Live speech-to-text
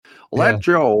Let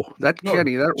Joe. That No,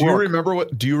 Kenny. That do you remember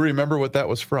what? Do you remember what that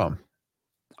was from?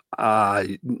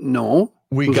 No.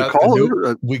 We Was it got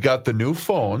called? we got the new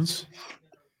phones.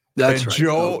 That's and right.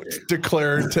 Joe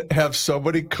declared to have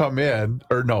somebody come in,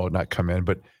 or no, not come in,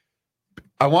 but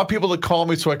I want people to call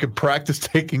me so I can practice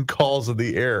taking calls in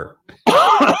the air.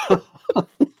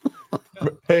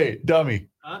 Hey, dummy,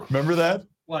 remember that?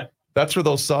 What? That's where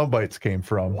those sound bites came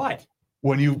from. What?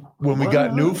 When we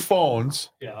got new phones,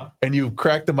 and you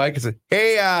cracked the mic and said,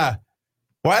 "Hey,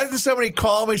 why didn't somebody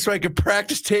call me so I could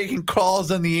practice taking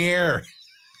calls on the air?"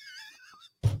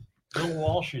 Bill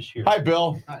Walsh is here. Hi,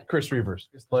 Bill. Hi. Chris Reavers.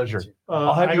 Pleasure.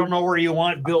 I don't know where you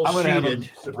want Bill I'm gonna seated.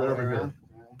 sit right over here.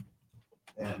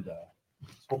 And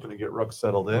hoping to get Rook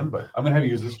settled in, but I'm gonna have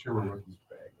you use this chair where Rookie's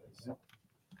bag is.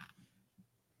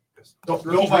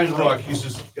 Don't mind Rook. He's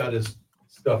just got his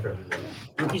stuff everywhere.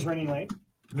 Rookie's running late.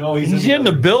 No, he's in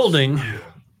the building.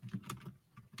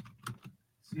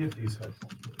 See if these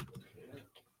headphones work.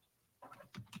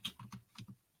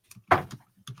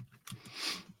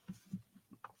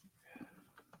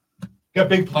 Got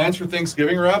big plans for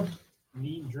Thanksgiving, Rob?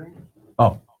 Meat and drink.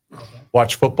 Oh, okay.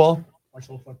 Watch football? Watch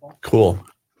a little football. Cool.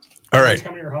 All right. It's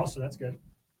coming to your house, so that's good.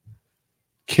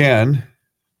 Kenny.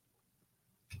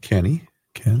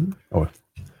 Oh,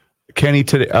 Kenny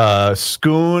today.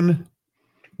 Schoon,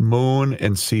 Moon,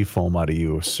 and Seafoam out of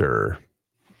you, sir.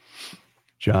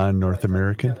 John, North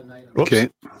American. Okay.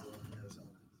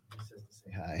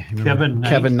 Hi.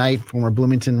 Kevin Knight, former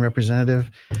Bloomington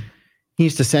representative. He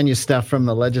used to send you stuff from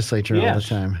the legislature all the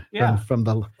time. Yeah. From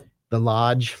the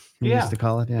lodge, we used to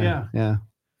call it. Yeah.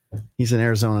 He's in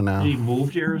Arizona now. He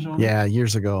moved to Arizona? Yeah,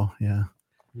 years ago. Yeah.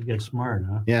 You get smart,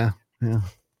 huh? Yeah.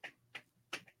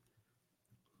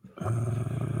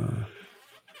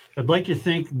 I'd like to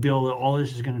think, Bill, that all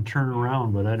this is going to turn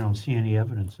around, but I don't see any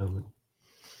evidence of it.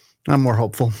 I'm more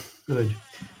hopeful. Good.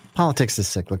 Politics is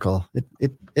cyclical.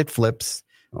 It flips.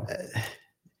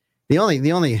 The only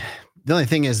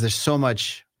thing is there's so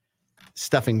much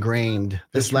stuff ingrained.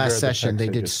 This last session they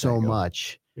did so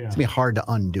much. Yeah. It's gonna be hard to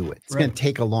undo it. It's gonna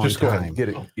take a long time. Go ahead and get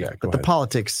it. Yeah, but the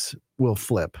politics will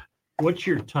flip. What's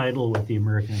your title with the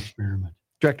American Experiment?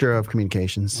 Director of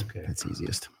Communications. Okay. That's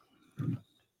easiest.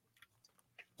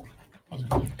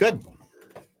 Good.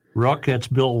 Rook, that's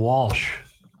Bill Walsh.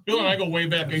 Bill and I go way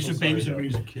back. I used to babysit when he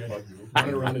was a kid.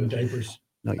 Running around in diapers.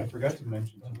 No, I forgot to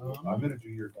mention, I'm going to do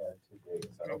your dad today. Is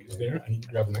that okay? There, I need to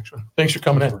grab an extra. Thanks for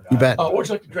coming in. You bet. What would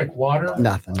you like to drink? Water?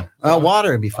 Nothing.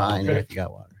 Water would be fine if you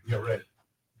got water. Yeah, right.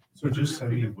 So just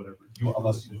send me whatever.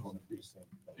 Unless you want to do something.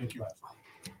 Thank you.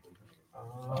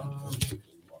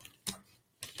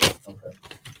 Okay.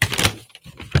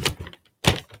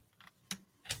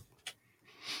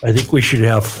 I think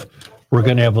we're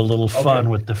going to have a little fun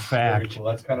with the fact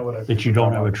That's kind of what that you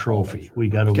don't have a trophy. We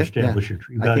got to establish your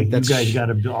trophy. You guys got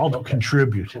to all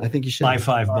contribute. I think you should Buy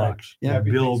 $5. Yeah.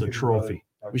 Build a trophy.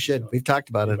 We should. We've talked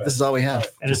about it. This is all we have.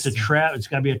 And it's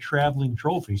got to be a traveling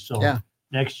trophy. So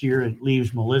next year it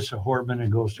leaves Melissa Hortman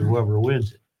and goes to whoever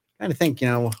wins it. Kind of think,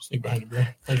 Sneak behind you, bro.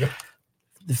 There you go.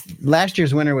 Last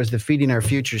year's winner was the Feeding Our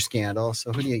Future scandal.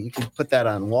 So you could put that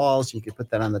on Walsh. You could put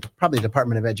that on probably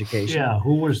Department of Education. Yeah,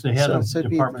 who was the head of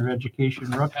Department of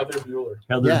Education? Heather Bueller.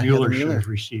 Heather Bueller should have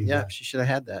received Yeah, that. she should have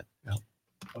had that. Yeah.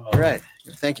 All right.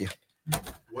 Thank you.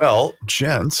 Well,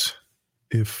 gents,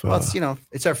 it's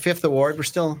it's our 5th award. We're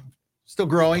still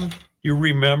growing. You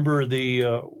remember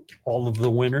all of the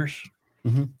winners?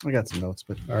 Mm-hmm. I got some notes,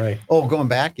 but all right. Oh, going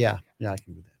back, yeah, I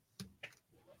can do that.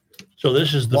 So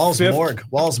this is the Walls 5th. Morgue.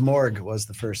 Walls Morgue was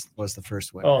the first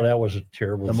winner. Oh, that was a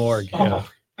terrible. The Morgue. Yeah.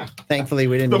 Thankfully,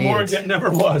 we didn't. The need Morgue it. that never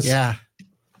was. Yeah.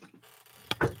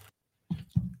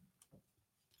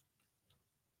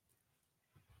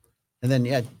 And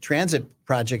then transit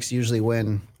projects usually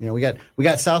win. We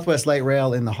got Southwest Light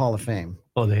Rail in the Hall of Fame.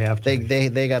 Oh, they have to.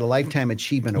 They got a lifetime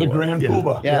achievement The award. Grand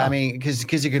Poobah. Yeah, I mean,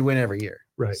 because you could win every year.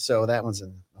 Right. So that one's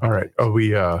in. All right. Oh,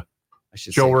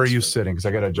 Joe, where are you sitting? Because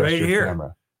I got to adjust Right your here.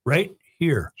 camera. Right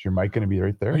here. Is your mic going to be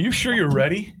right there? Are you sure you're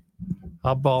ready?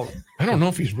 How about I don't know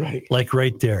if he's ready. like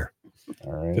right there?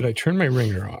 All right. Did I turn my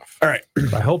ringer off? All right.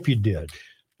 I hope you did.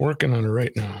 Working on it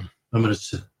right now. I'm gonna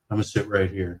sit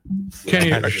right here. Kenny,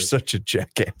 You're such a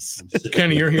jackass.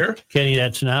 Kenny, you're here? Kenny,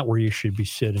 that's not where you should be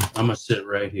sitting. I'm gonna sit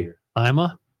right here. I'm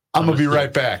going to be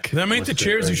right back. That ain't the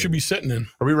chairs you should be sitting in.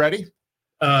 Are we ready?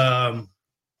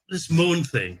 This moon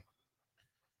thing.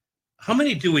 How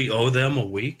many do we owe them a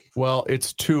week? Well,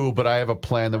 it's 2, but I have a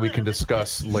plan that we can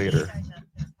discuss later.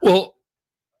 Well,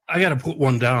 I got to put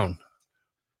one down,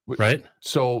 right?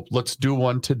 So let's do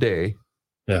one today.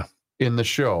 Yeah. In the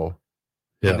show.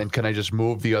 Yeah. And then can I just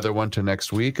move the other one to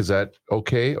next week? Is that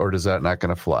okay? Or is that not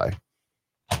going to fly?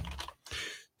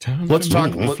 Let's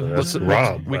talk. That's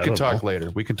Rob. We I can don't talk know.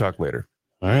 later. We can talk later.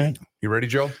 All right. You ready,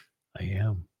 Joe? I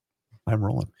am. I'm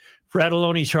rolling.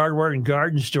 Fratelloni's Hardware and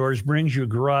Garden Stores brings you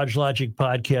Garage Logic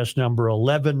podcast number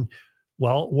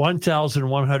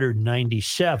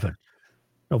 1197,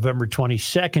 November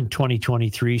 22nd,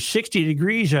 2023. 60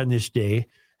 degrees on this day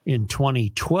in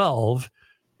 2012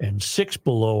 and 6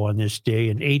 below on this day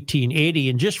in 1880.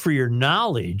 And just for your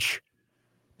knowledge,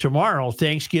 tomorrow,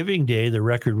 Thanksgiving Day, the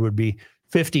record would be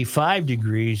 55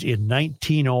 degrees in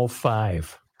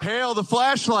 1905. Hail the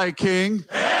flashlight king.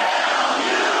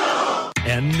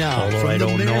 And now, Although from I the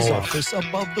don't mayor's know. office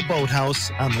above the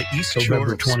boathouse on the east shore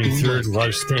November of Spoon 23rd Lake,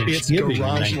 was Thanksgiving in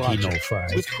Garage Logic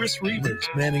 1905. with Chris Reavers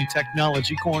manning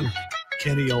Technology Corner,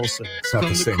 Kenny Olson not from the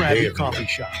the same day Krabby every Coffee year.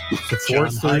 Shop, It's the John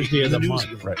fourth Haidt Thursday of in the the month.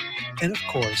 newsroom, Right. and of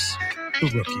course, the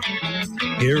rookie.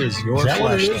 Here is your Is that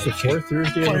what it flashlight is? The fourth Thursday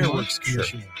of the month? fireworks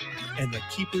commissioner and the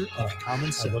keeper of common I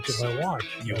sense. look at my watch.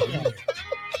 Joe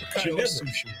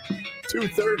Sushi.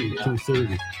 2:30.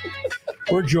 2:30.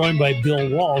 We're joined by Bill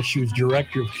Walsh, who's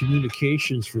Director of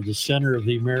Communications for the Center of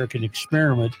the American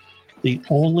Experiment, the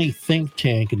only think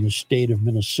tank in the state of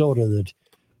Minnesota that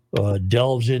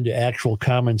delves into actual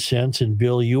common sense. And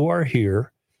Bill, you are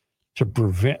here to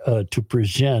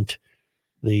present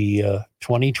the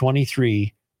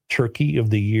 2023 Turkey of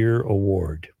the Year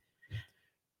Award,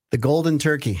 The Golden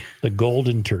Turkey the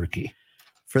Golden Turkey.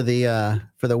 for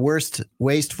the worst,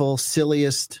 wasteful,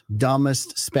 silliest,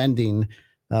 dumbest spending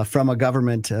from a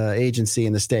government agency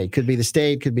in the state. Could be the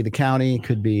state, could be the county,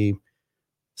 could be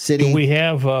city. Do we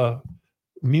have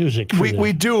music? For We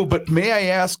this? do, but may I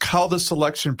ask how the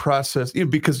selection process?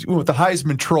 Because with the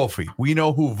Heisman Trophy, we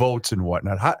know who votes and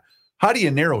whatnot. How do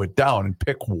you narrow it down and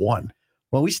pick one?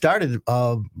 Well, we started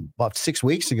about 6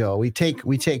 weeks ago. We're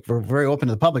very open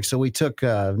to the public, so we took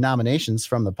nominations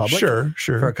from the public Sure.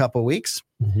 for a couple of weeks.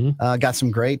 Mhm. Got some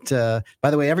great.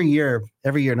 By the way, every year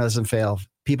doesn't fail.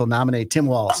 People nominate Tim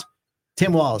Walls,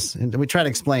 and we try to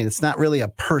explain it's not really a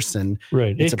person.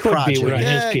 Right. It's It a could project. be in his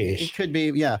Yeah, case. It could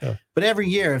be, yeah. Yeah. But every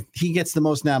year he gets the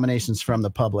most nominations from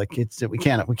the public. We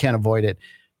can't avoid it.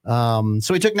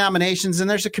 So we took nominations, and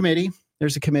there's a committee.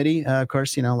 Of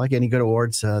course, like any good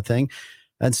awards thing.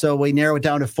 And so we narrow it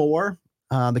down to 4.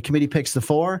 The committee picks the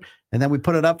 4, and then we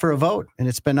put it up for a vote. And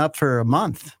it's been up for a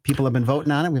month. People have been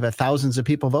voting on it. We've had thousands of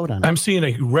people vote on it. I'm seeing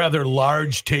a rather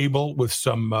large table with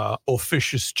some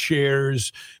officious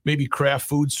chairs. Maybe Kraft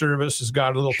Food Service has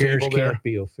got a little Chairs table there. can't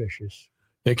be officious.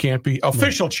 They can't be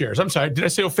official chairs. I'm sorry. Did I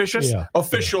say officious? Yeah.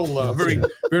 Official,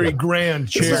 very grand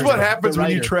chairs. This is what happens The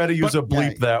when you writer. try to use a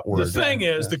bleep that The word. thing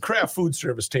is, the Kraft Food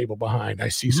Service table behind, I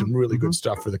see some really good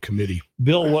stuff for the committee.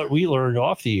 Bill, what we learned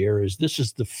off the air is this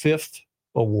is the 5th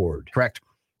award. Correct.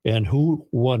 And who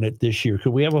won it this year?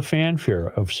 Could we have a fanfare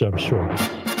of some sort?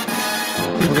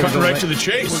 Cut right to the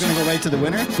chase. We're going to go right to the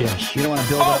winner. Yes. You don't want to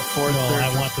build up fourth. No, third,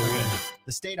 I want the fourth. winner.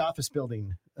 The state office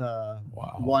building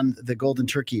Wow. won the Golden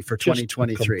Turkey for Just a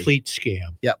 2023. complete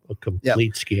scam. Yep. A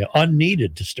complete scam.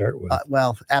 Unneeded to start with.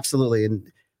 Well, absolutely. And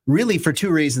really for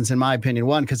 2 reasons, in my opinion.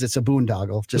 One, because it's a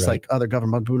boondoggle, just Right. like other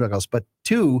government boondoggles. But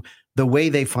 2, the way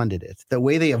they funded it, the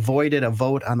way they avoided a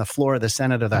vote on the floor of the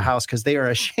Senate or the House, because they are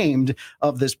ashamed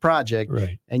of this project.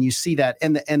 Right. And you see that.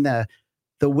 And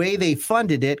the way they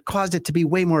funded it caused it to be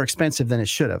way more expensive than it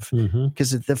should have. Mm-hmm.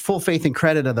 Because the full faith and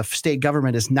credit of the state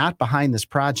government is not behind this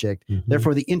project. Mhm.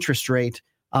 Therefore, the interest rate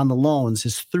on the loans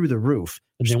is through the roof.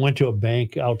 And they went to a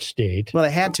bank outstate. Well, they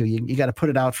had to. You got to put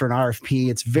it out for an RFP.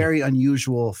 It's very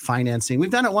unusual financing. We've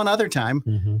done it one other time,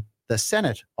 Mm-hmm. the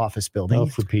Senate office building, Oh,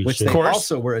 for Pete's which they sake. course.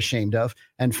 also were ashamed of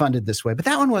and funded this way. But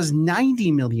that one was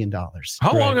 $90 million.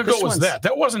 How long ago This was one's- that?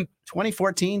 That wasn't.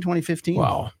 2014, 2015.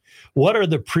 Wow. What are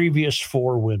the previous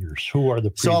 4 winners? Who are the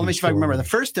previous So let me see if I can 4 remember. The winners?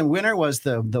 first winner was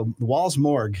the Walls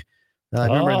Morgue.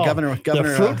 Remember Governor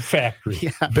the fruit factory.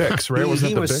 yeah. Bix, right? Wasn't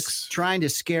he it the was Bix? trying to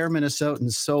scare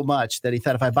Minnesotans so much that he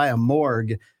thought if I buy a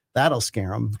morgue, that'll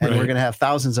scare them. And we're Right. going to have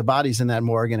thousands of bodies in that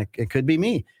morgue, and it could be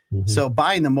me. Mhm. So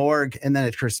buying the morgue, and then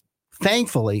it was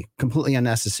thankfully completely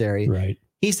unnecessary. Right.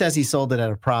 He says he sold it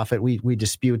at a profit. We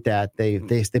dispute that. They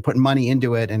put money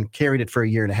into it and carried it for a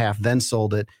year and a half, then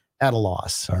sold it at a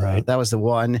loss. All right. That was the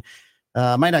one.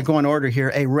 Might not go in order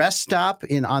here. A rest stop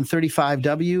on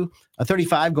 35W a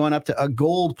 35 going up to a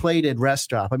gold-plated rest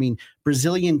stop. I mean,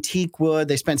 Brazilian teak wood.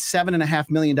 They spent $7.5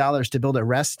 million to build a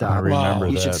rest stop. I remember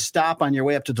You that. should stop on your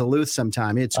way up to Duluth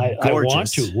sometime. It's I gorgeous.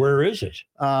 want to. Where is it?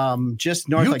 Just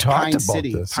north You like talked Pine about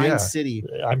City. this, Pine yeah. City.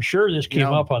 I'm sure this came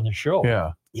know, up on the show.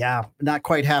 Yeah. Yeah, not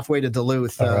quite halfway to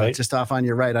Duluth. All right. Just off on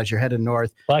your right as you're headed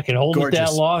north. If I can hold it that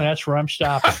Gorgeous. long, that's where I'm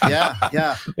stopping.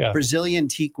 Yeah. Yeah. Brazilian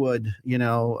teak wood.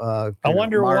 I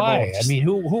wonder marble. why. I Just- mean,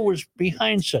 who was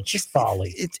behind such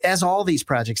folly? It's as all these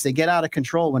projects, they get out of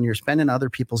control when you're spending other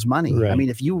people's money. Right. I mean,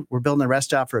 if you were building a rest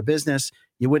stop for a business,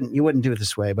 you wouldn't do it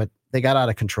this way, but they got out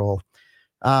of control.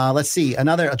 Let's see.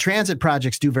 Transit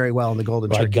projects do very well in the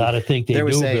Golden I Turkey. got to think they do,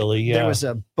 Billy. Yeah. There was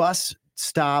a bus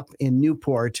stop in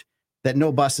Newport that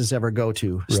no buses ever go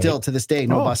to. Right. Still to this day,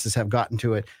 no Oh. buses have gotten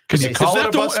to it. Can you Is call it a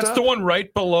That's bus the stop? one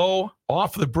right below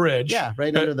off the bridge. Yeah,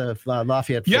 right under the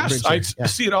Lafayette Yes, Bridge. I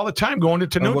see it all the time going to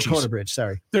Tenucci's. Wakota Bridge,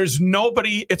 sorry. There's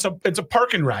nobody. It's a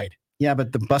park and ride. Yeah,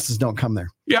 but the buses don't come there.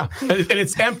 Yeah, and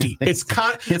it's empty. It's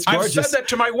It's I've gorgeous. said that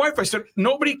to my wife. I said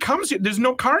nobody comes here. There's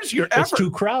no cars here ever. It's too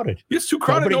crowded. It's too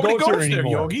crowded. Nobody goes there,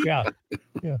 anymore. Yogi.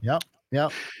 Yeah.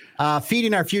 Yep.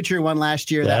 Feeding Our Future won last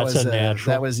year. That's a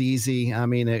natural. That was easy. I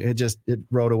mean, it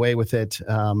rode away with it.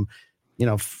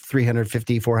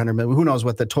 350, 400 million. Who knows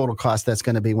what the total cost that's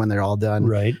going to be when they're all done.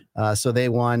 Right. So they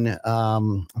won.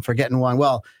 I'm forgetting one.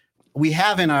 Well, we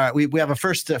have we have a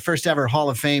first ever Hall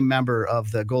of Fame member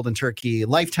of the Golden Turkey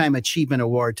Lifetime Achievement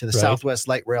Award to the Right. Southwest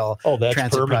Light Rail. Oh, that's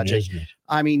Transit permanent, project. isn't it?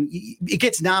 I mean, it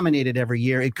gets nominated every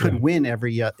year. It could Yeah. win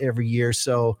every year.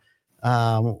 So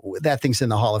that thing's in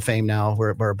the Hall of Fame now,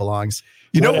 where it belongs.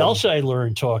 You What know, else I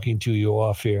learned talking to you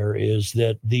off air is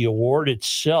that the award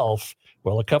itself,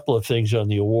 well, a couple of things on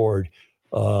the award.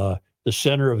 The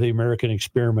Center of the American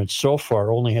Experiment so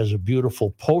far only has a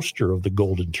beautiful poster of the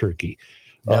Golden Turkey.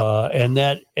 Yep. And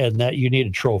that you need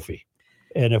a trophy.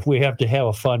 And if we have to have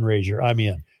a fundraiser, I'm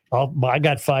in. I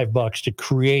got $5 to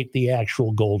create the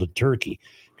actual Golden Turkey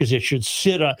because it should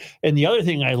sit on. And the other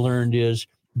thing I learned is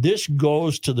this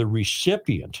goes to the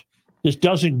recipient. This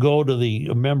doesn't go to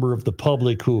a member of the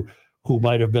public who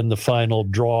might have been the final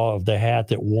draw of the hat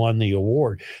that won the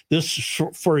award. This,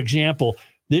 for example,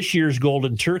 this year's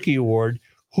Golden Turkey Award,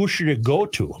 who should it go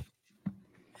to?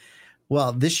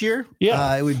 Well, this year,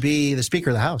 Yeah. it would be the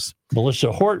Speaker of the House, Melissa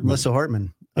Hortman. Melissa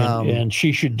Hortman. And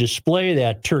she should display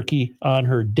that turkey on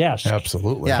her desk.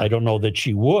 Absolutely. Yeah. I don't know that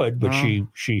she would, but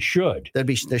she should.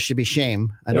 There should be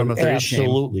shame. I don't know if there is shame,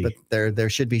 Absolutely. but there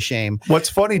should be shame. What's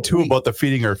funny too about the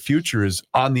Feeding Our Future is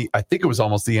I think it was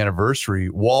almost the anniversary.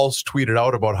 Walsh tweeted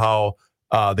out about how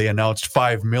they announced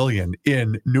 $5 million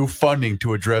in new funding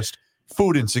to address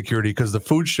food insecurity because the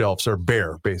food shelves are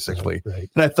bare, basically. Right.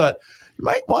 And I thought you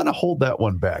might want to hold that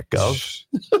one back, Gov.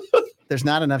 There's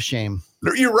not enough shame.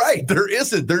 You're right. There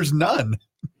isn't. There's none.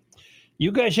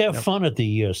 You guys have fun at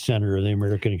the Center of the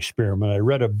American Experiment. I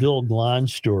read a Bill Glahn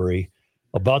story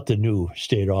about the new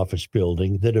state office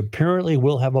building that apparently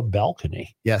will have a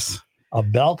balcony. Yes. A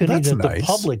balcony That's that nice. the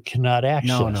public cannot access.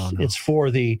 No. It's for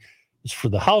the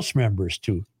House members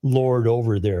to lord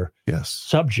over their Yes.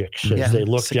 subjects as they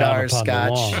look Cigars, down upon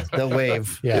the lawn. scotch, they'll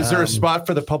wave. Yeah. Is there a spot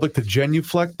for the public to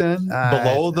genuflect then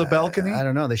below the balcony? I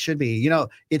don't know. They should be.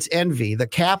 It's envy. The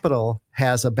Capitol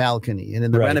has a balcony, and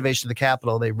in the Right. renovation of the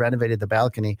Capitol, they renovated the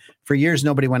balcony. For years,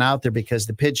 nobody went out there because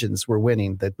the pigeons were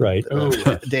winning Right.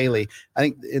 daily. I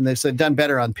think, and they've done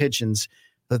better on pigeons.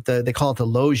 But they call it the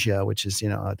loggia, which is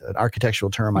an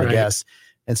architectural term, I Right. guess.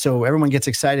 And so everyone gets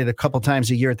excited a couple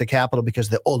times a year at the Capitol because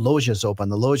the loggia's open.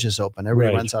 The loggia's open.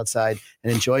 Everybody Right. runs outside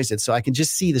and enjoys it. So I can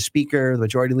just see the speaker, the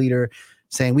majority leader,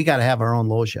 saying we got to have our own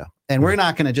loggia, and we're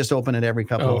not going to just open it every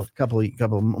couple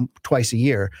twice a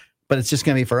year, but it's just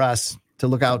going to be for us to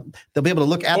look out. They'll be able to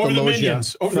look at Over the the loggia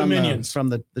minions, over the from minions. from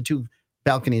the two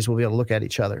balconies. We'll be able to look at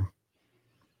each other.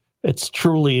 It's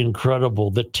truly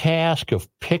incredible. The task of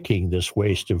picking this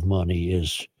waste of money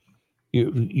is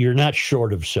you're not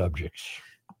short of subjects.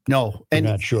 No, You're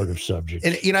not short of subjects.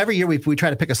 And every year we try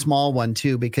to pick a small one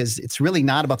too, because it's really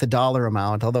not about the dollar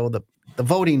amount. Although the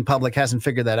voting public hasn't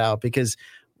figured that out, because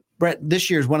Brett, this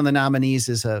year's one of the nominees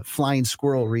is a flying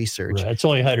squirrel research. Right. It's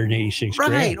only 186 Right.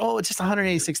 grand. Oh, it's just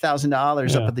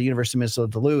 $186,000 up Yeah. at the University of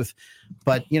Minnesota Duluth.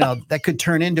 But that could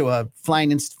turn into a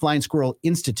flying squirrel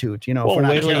institute. If Well, we're not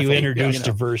wait till you careful, introduce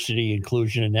diversity,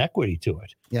 inclusion, and equity to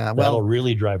it. Yeah. That'll Well,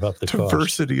 really drive up the cost.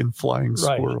 Diversity in flying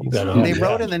Right. squirrels. You gotta have they that.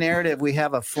 wrote in the narrative we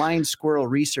have a flying squirrel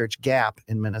research gap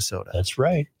in Minnesota. That's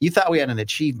right. You thought we had an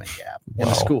achievement gap in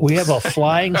the school. We have a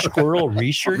flying squirrel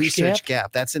research gap.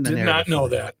 gap. That's in the Did narrative. not know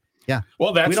that. Yeah.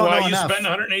 Well, that's We don't why know you enough. spend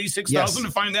 $186,000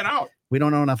 to find that out. We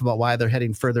don't know enough about why they're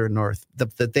heading further north.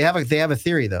 They have a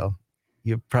theory though.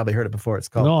 You've probably heard it before. It's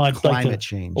called No, I'd like to- climate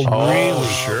change. Oh, really?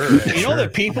 Sure. You know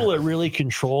that people that really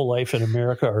control life in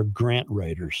America are grant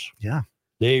writers. Yeah.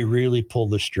 They really pull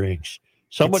the strings.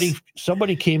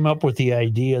 Somebody came up with the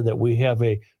idea that we have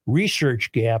a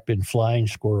research gap in flying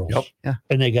squirrels. Yep. Yeah.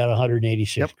 And they got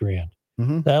 186 grand.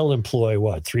 Mhm. That'll employ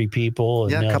what, 3 people?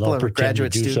 And Yeah, a they'll couple of pretend to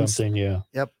graduate do students. something. Yeah.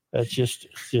 Yep. That's just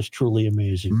truly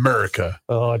amazing. America.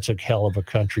 Oh, it's a hell of a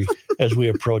country. As we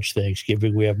approach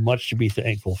Thanksgiving, we have much to be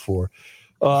thankful for.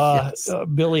 Yes.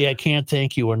 Billy, I can't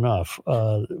thank you enough.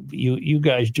 You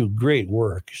guys do great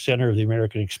work. Center of the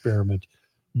American Experiment.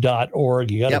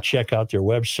 .org. You got to Yep. check out their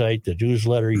website, the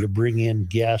newsletter. You bring in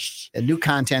guests. And new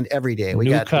content every day. We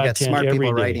New got content smart every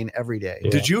people day. writing every day.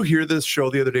 Yeah. Did you hear this show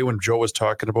the other day when Joe was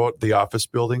talking about the office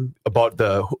building? About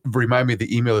remind me of the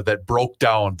emailer that broke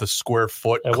down the square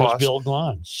foot That cost? was Bill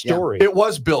Glonn's story. It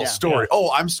was Bill's Yeah. story. Yeah.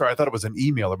 Oh, I'm sorry. I thought it was an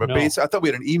emailer, but No. I thought we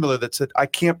had an emailer that said, "I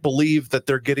can't believe that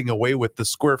they're getting away with the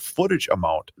square footage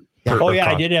amount." Oh yeah,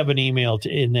 I did have an email to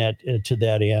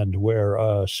that end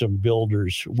where some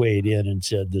builders weighed in and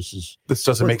said this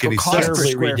doesn't make any cost per sense.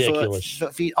 Terribly square ridiculous.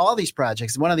 feet. All these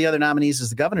projects. One of the other nominees is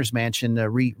the governor's mansion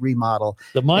remodel.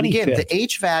 the And money again, pit. the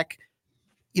HVAC.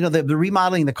 You know, the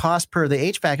remodeling, the cost per the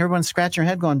HVAC. Everyone's scratching their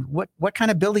head, going, "What kind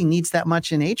of building needs that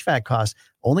much in HVAC costs?"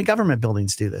 Only government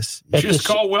buildings do this. At Just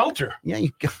the- call Welter. Yeah,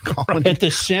 you call At the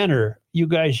center, you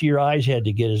guys, your eyes had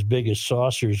to get as big as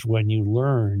saucers when you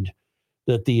learned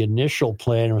that the initial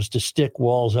plan was to stick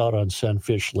walls out on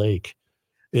Sunfish Lake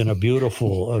in a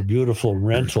beautiful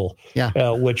rental,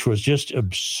 Yeah. which was just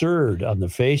absurd on the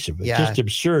face of it, Yeah. just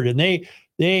absurd. And they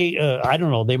I don't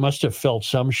know, they must have felt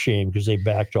some shame because they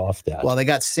backed off that. Well, they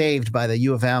got saved by the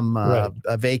U of M Right.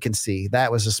 vacancy.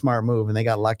 That was a smart move, and they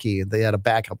got lucky. They had a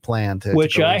backup plan to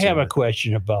Which go I into have a it.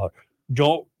 question about.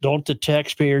 Don't the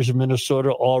taxpayers of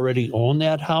Minnesota already own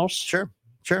that house? Sure.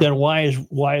 Then why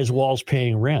is Walsh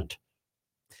paying rent?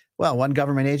 Well, one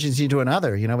government agency to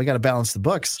another. You know, we got to balance the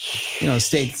books. You know,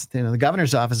 states. You know, the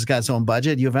governor's office has got its own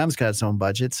budget. U of M's got its own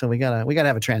budget. So we gotta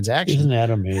have a transaction. Isn't that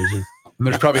amazing? And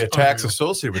there's probably a tax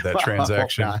associated with that Well,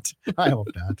 transaction. I hope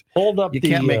not. Hold up You the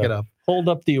can't make it up. Hold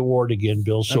up the award again,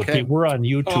 Bill. So Okay. we're on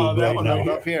YouTube that right one, now.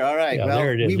 Up here. All right. Yeah, well,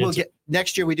 there it is. we will It's- get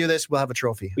next year. We do this. We'll have a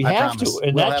trophy. We I have promise. to,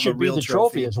 and We'll that have should a be real the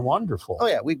trophy. It's wonderful. Oh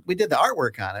yeah, we did the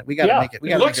artwork on it. We got to Yeah. make it. We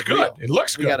It got to looks make it good. real. It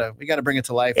looks We good. got to bring it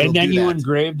to life. And We'll then do you that.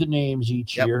 engrave the names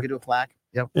each Yep, we year. can do a plaque.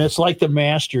 Yep. And it's like the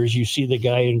Masters. You see the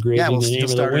guy engraving Yeah, we'll the name of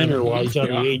the start it. winner while he's on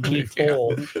the Yeah. 18th Yeah.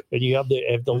 hole, and you have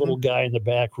the little guy in the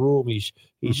back room. He's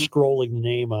scrolling the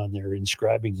name on there,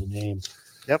 inscribing the name.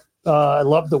 Yep. I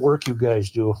love the work you guys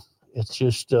do. It's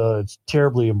just it's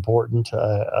terribly important.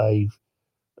 I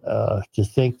to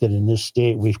think that in this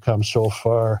state we've come so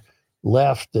far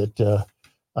left that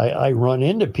I run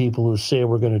into people who say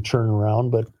we're going to turn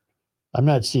around, but I'm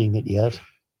not seeing it yet.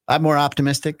 I'm more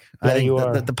optimistic. Yeah, I think you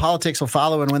are. the politics will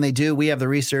follow, and when they do, we have the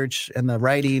research and the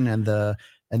writing and the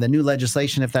new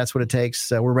legislation, if that's what it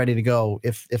takes. We're ready to go.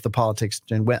 If the politics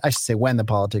and when the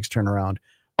politics turn around,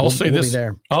 I'll we'll say be this.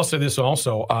 there. I'll say this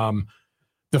also.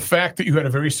 The fact that you had a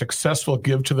very successful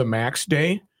Give to the Max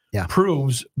Day Yeah.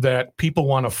 proves that people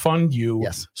want to fund you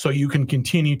Yes. so you can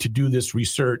continue to do this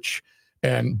research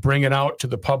and bring it out to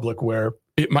the public where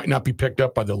it might not be picked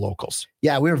up by the locals.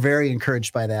 Yeah, we were very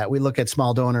encouraged by that. We look at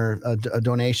small donor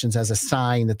donations as a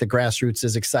sign that the grassroots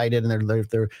is excited and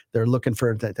they're looking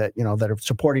for that that are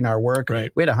supporting our work. Right.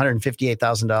 We had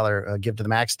 $158,000 Give to the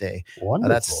Max Day.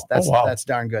 Wonderful. That's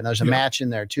darn good. And there's a Yeah. match in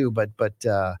there too, but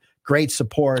great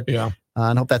support. Yeah.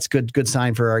 And hope that's good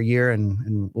sign for our year,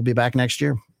 and we'll be back next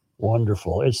year.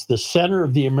 Wonderful. It's the Center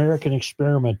of the American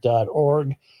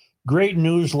Experiment.org. Great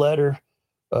newsletter.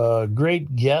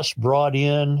 Great guests brought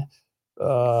in.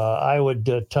 I would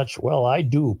I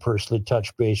do personally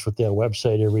touch base with that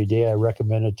website every day. I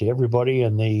recommend it to everybody.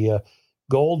 And the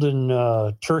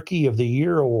Golden Turkey of the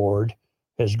Year Award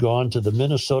has gone to the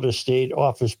Minnesota State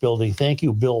Office Building. Thank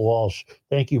you, Bill Walsh.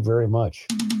 Thank you very much.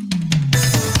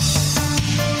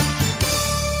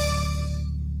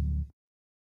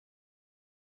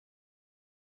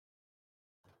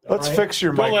 Let's fix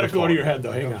your Don't microphone. let it go to your head,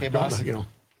 though. Hang Okay, on. boss. You know.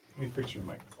 Let me fix your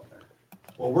microphone there.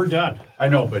 Well, we're done. I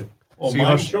know, but Well, see mine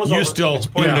how shows You over- still it's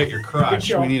pointed yeah. at your crotch.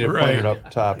 Good We need it Right. pointed up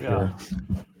top Yeah. here.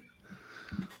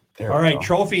 There All we right, go.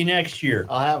 trophy next year.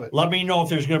 I'll have it. Let me know if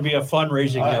there's going to be a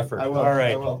fundraising effort. I will. All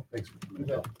right. I will. Thanks for coming in.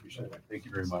 Appreciate it. Thank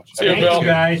you very much. See you, Thank Bill. you,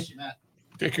 guys.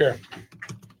 Take care.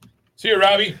 See you,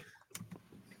 Robbie.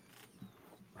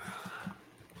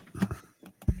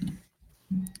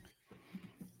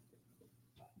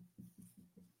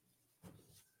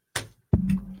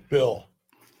 Bill.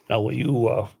 Now, will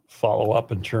you follow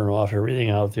up and turn off everything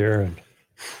out there and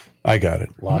I got it.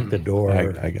 lock the door? I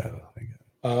got it.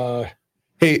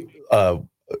 Hey, I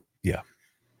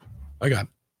got it.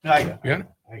 I got Yeah.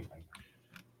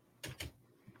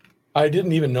 I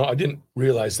didn't even know. I didn't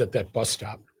realize that bus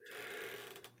stop.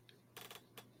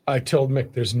 I told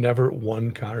Mick there's never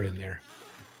one car in there.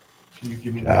 Can you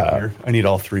give me that here? I need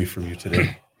all three from you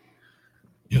today.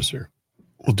 Yes, sir.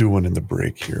 We'll do one in the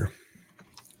break here.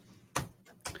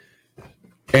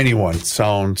 Anyone,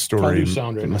 sound, I'll story, do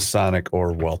sound right now. Masonic,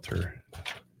 or Welter.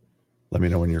 Let me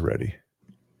know when you're ready.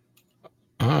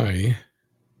 I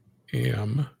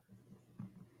am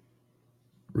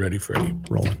ready, Freddie.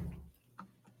 Rolling.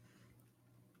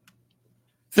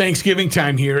 Thanksgiving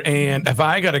time here, and if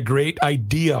I got a great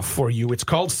idea for you, it's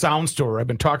called Sound Store. I've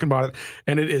been talking about it,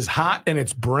 and it is hot and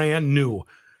it's brand new.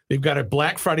 They've got a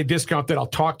Black Friday discount that I'll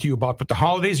talk to you about, but the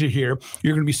holidays are here.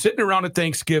 You're going to be sitting around at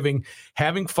Thanksgiving,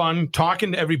 having fun,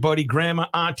 talking to everybody, grandma,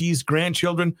 aunties,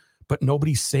 grandchildren, but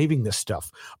nobody's saving this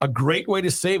stuff. A great way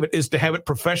to save it is to have it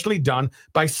professionally done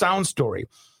by Sound Story.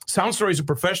 Sound Story is a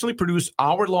professionally produced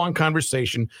hour-long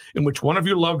conversation in which one of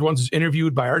your loved ones is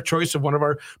interviewed by our choice of one of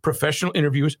our professional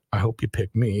interviews. I hope you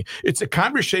pick me. It's a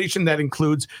conversation that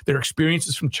includes their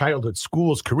experiences from childhood,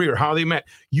 schools, career, how they met.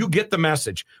 You get the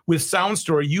message. With Sound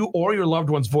Story, you or your loved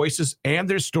one's voices and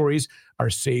their stories are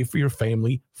saved for your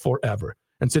family forever.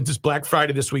 And since it's Black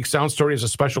Friday this week, Sound Story is a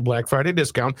special Black Friday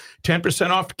discount, 10%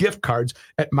 off gift cards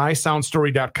at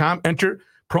mysoundstory.com. Enter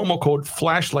promo code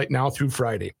FLASHLIGHT now through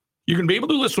Friday. You're going to be able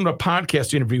to listen to a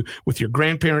podcast interview with your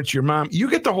grandparents, your mom. You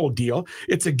get the whole deal.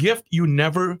 It's a gift you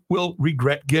never will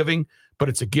regret giving, but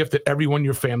it's a gift that everyone in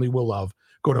your family will love.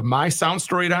 Go to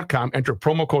mysoundstory.com, enter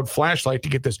promo code FLASHLIGHT to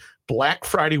get this Black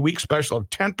Friday week special of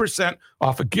 10%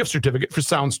 off a gift certificate for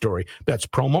Sound Story. That's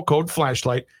promo code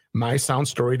FLASHLIGHT,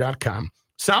 mysoundstory.com.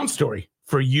 Sound Story,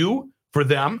 for you, for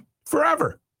them,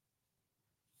 forever.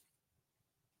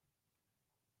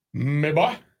 Me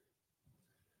boy.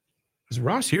 Is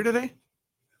Ross here today?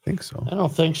 I think so. I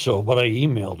don't think so, but I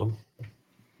emailed him.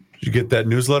 Did you get that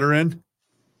newsletter in?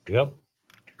 Yep.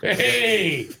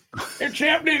 Hey, it's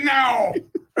happening now.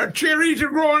 The cherries are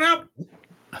growing up.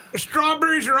 The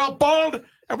strawberries are all bald,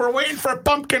 and we're waiting for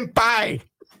pumpkin pie.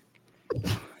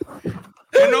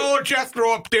 And old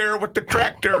Jethro up there with the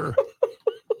tractor.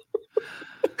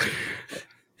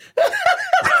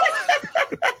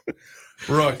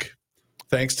 Rook,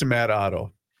 thanks to Matt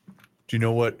Otto. Do you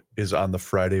know what is on the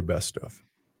Friday best of?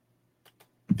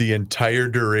 The entire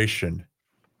duration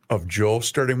of Joe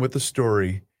starting with the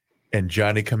story and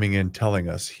Johnny coming in telling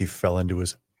us he fell into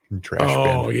his trash bin.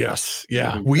 Oh, yes.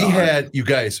 Yeah. We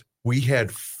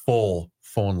had full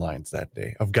phone lines that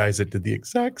day of guys that did the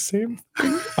exact same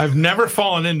thing. I've never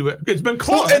fallen into it. It's been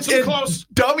close. Well, It's been close.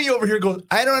 Dummy over here goes,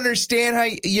 I don't understand how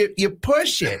you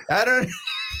push it. I don't.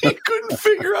 He couldn't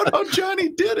figure out how Johnny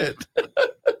did it.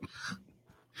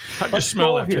 How'd you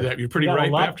smell after that? You're pretty We got ripe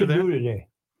a lot after to that? do today.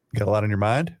 Got a lot on your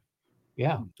mind?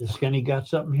 Yeah. Does Kenny got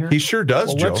something here? He sure does,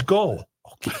 Well, Joe. let's go.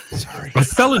 Sorry. I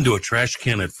fell into a trash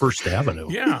can at First Avenue.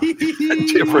 Yeah.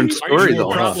 Different story,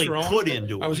 though. Huh? Probably put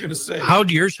into I it. was going to say.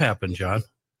 How'd yours happen, John?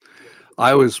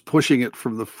 I was pushing it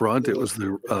from the front. It was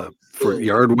the for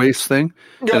yard waste thing,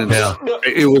 and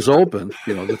it was open.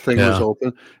 You know, the thing was Yeah.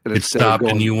 open, and It instead of stopped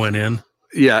going, and you went in.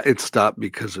 yeah, it stopped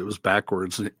because it was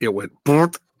backwards. And it went,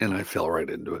 "Boop," and I fell right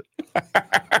into it.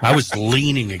 I was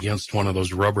leaning against one of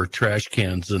those rubber trash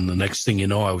cans, and the next thing you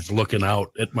know, I was looking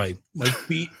out at my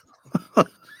feet.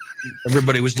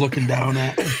 Everybody was looking down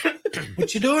at me.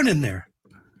 What you doing in there?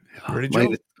 Ready,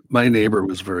 Joe? My neighbor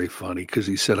was very funny because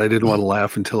he said, "I didn't want to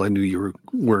laugh until I knew you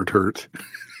weren't hurt."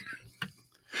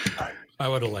 I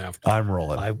would have laughed. I'm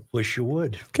rolling. I wish you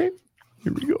would. Okay,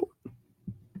 here we go.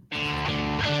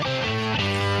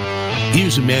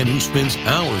 Here's a man who spends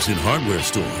hours in hardware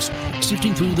stores,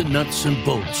 sifting through the nuts and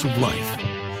bolts of life.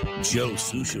 Joe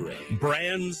Souchere.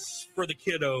 Brands for the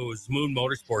kiddos. Moon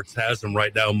Motorsports has them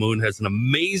right now. Moon has an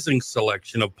amazing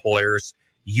selection of Polaris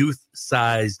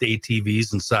youth-sized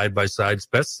ATVs and side-by-sides.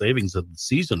 Best savings of the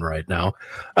season right now.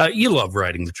 You love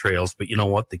riding the trails, but you know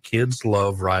what? The kids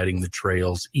love riding the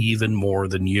trails even more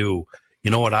than you. You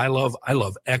know what I love? I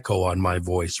love echo on my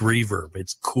voice, reverb.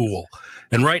 It's cool.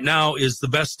 And right now is the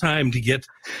best time to get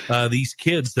these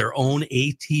kids their own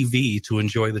ATV to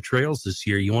enjoy the trails this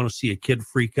year. You want to see a kid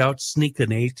freak out? Sneak an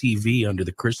ATV under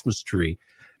the Christmas tree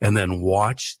and then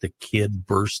watch the kid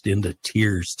burst into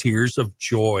tears of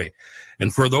joy.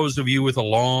 And for those of you with a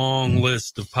long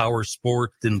list of power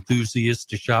sport enthusiasts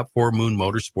to shop for, Moon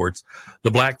Motorsports,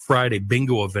 the Black Friday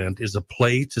bingo event is a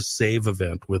play to save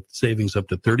event with savings up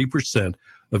to 30%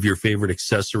 of your favorite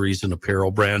accessories and apparel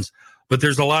brands. But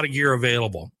there's a lot of gear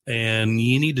available, and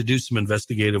you need to do some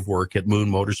investigative work at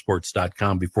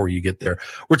moonmotorsports.com before you get there.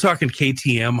 We're talking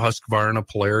KTM, Husqvarna,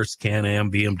 Polaris,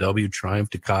 Can-Am, BMW, Triumph,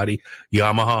 Ducati,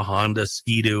 Yamaha, Honda,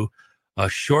 Ski-Doo. A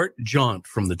short jaunt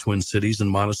from the Twin Cities in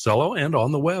Monticello, and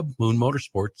on the web,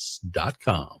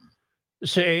 moonmotorsports.com.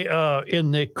 Say,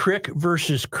 in the Crick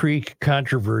versus Creek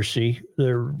controversy,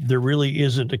 there really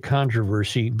isn't a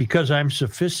controversy because I'm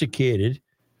sophisticated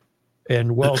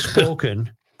and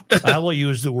well-spoken. I will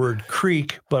use the word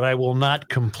creek, but I will not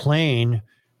complain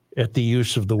at the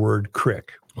use of the word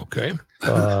crick. Okay.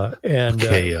 Professor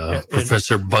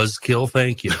Buzzkill,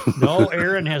 thank you. No,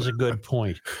 Aaron has a good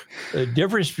point. The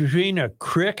difference between a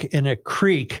crick and a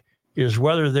creek is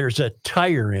whether there's a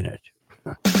tire in it.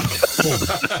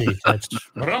 See,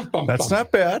 That's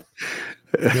not bad.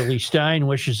 Billy Stein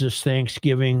wishes us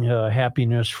Thanksgiving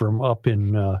happiness from up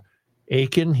in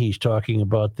Aiken. He's talking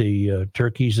about the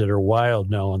turkeys that are wild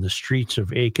now on the streets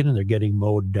of Aiken, and they're getting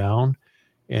mowed down.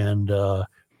 And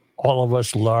all of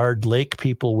us Lard Lake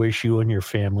people wish you and your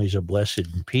families a blessed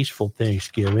and peaceful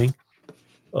Thanksgiving.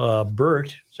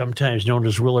 Bert, sometimes known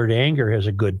as Willard Anger, has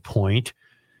a good point.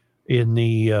 In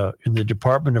the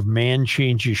Department of Man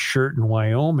Changes Shirt in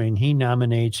Wyoming, he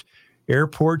nominates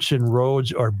airports and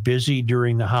roads are busy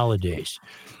during the holidays.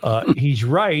 He's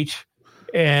right.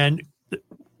 And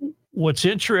what's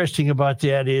interesting about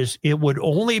that is it would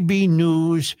only be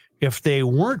news if they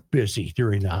weren't busy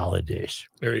during the holidays.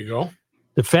 There you go.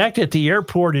 The fact that the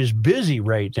airport is busy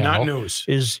right now Not news.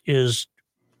 is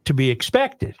to be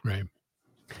expected. Right.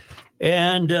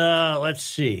 And let's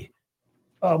see.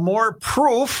 More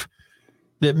proof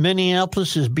that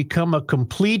Minneapolis has become a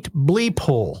complete bleep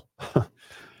hole.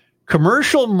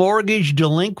 Commercial mortgage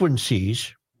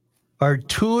delinquencies are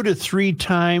 2 to 3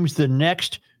 times the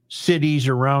next cities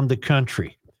around the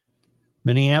country.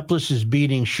 Minneapolis is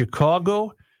beating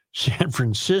Chicago, San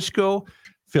Francisco,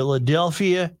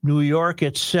 Philadelphia, New York,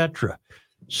 etc.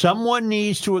 Someone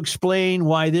needs to explain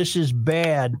why this is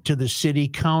bad to the city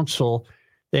council.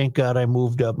 Thank God I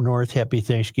moved up north. Happy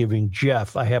Thanksgiving,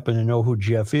 Jeff. I happen to know who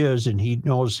Jeff is, and he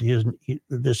knows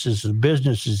this is the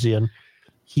business is in.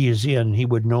 He is in. He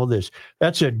would know this.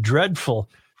 That's a dreadful,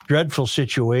 dreadful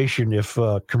situation if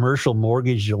commercial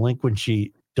mortgage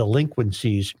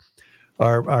delinquencies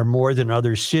are more than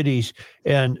other cities.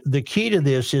 And the key to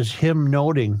this is him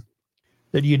noting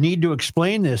that you need to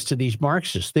explain this to these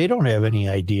Marxists. They don't have any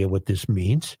idea what this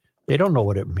means. They don't know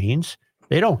what it means.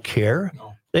 They don't care.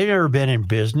 No. They've never been in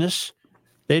business.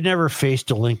 They never faced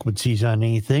delinquencies on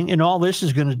anything. And all this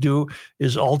is going to do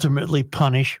is ultimately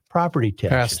punish property taxes.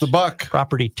 Pass the buck.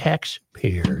 Property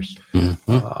taxpayers.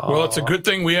 Mm-hmm. Well, it's a good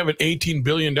thing we have an $18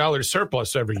 billion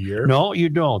surplus every year. No, you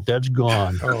don't. That's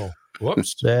gone. Oh,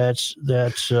 whoops. That's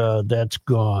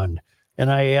gone. And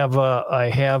I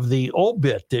have the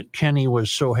obit that Kenny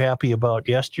was so happy about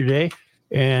yesterday,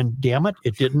 and damn it,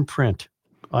 it didn't print.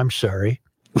 I'm sorry.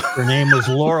 Her name was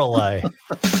Lorelei, and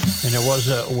it was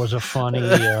a funny.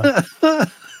 It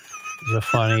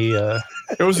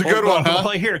was a good one, huh?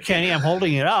 Well, here, Kenny, I'm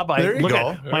holding it up. There you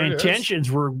go. My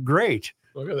intentions were great.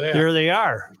 Look at that. There they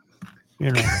are.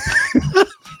 You know.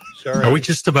 Sorry. Are we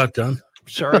just about done?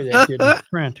 Sorry that didn't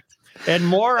print. And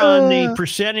more on the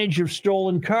percentage of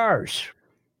stolen cars.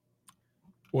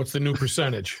 What's the new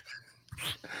percentage?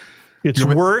 It's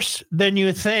worse than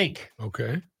you think.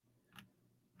 Okay.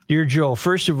 Dear Joe,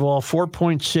 first of all,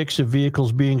 4.6 of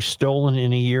vehicles being stolen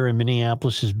in a year in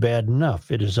Minneapolis is bad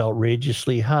enough. It is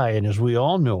outrageously high. And as we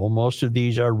all know, most of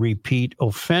these are repeat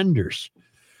offenders.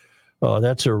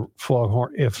 That's a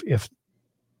foghorn. If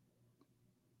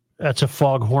that's a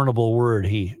foghornable word,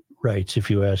 he writes, if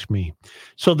you ask me.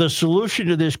 So the solution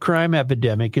to this crime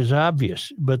epidemic is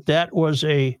obvious, but that was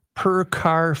a per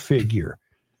car figure.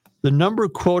 The number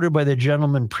quoted by the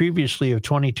gentleman previously of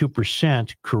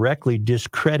 22%, correctly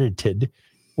discredited,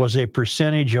 was a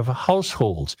percentage of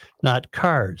households, not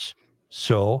cars.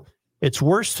 So it's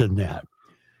worse than that.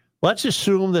 Let's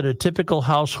assume that a typical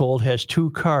household has 2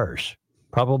 cars,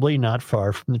 probably not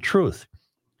far from the truth.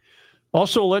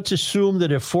 Also, let's assume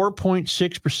that if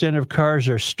 4.6% of cars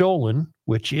are stolen,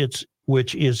 which is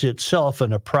itself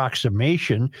an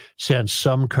approximation since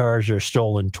some cars are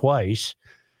stolen twice,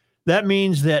 that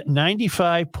means that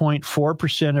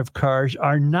 95.4% of cars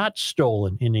are not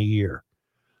stolen in a year.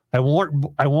 I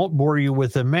won't bore you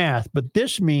with the math, but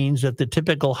this means that the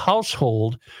typical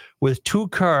household with 2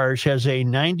 cars has a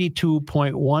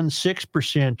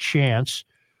 92.16% chance,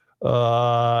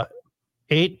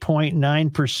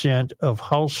 8.9% of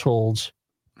households.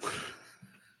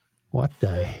 What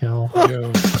the hell?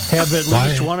 Have at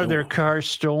least one of their cars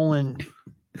stolen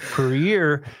per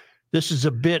year. This is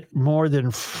a bit more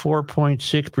than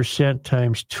 4.6%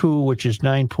 times 2, which is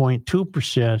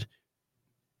 9.2%.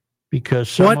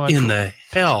 Because what in the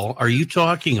hell are you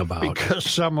talking about?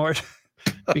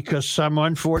 Because some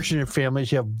unfortunate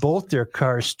families have both their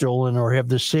cars stolen or have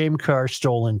the same car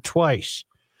stolen twice.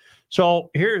 So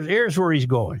here's where he's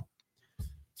going.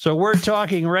 So we're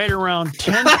talking right around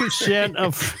 10%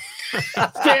 of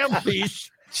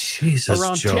families. Jesus,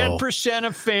 around Joe. 10%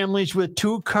 of families with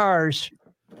 2 cars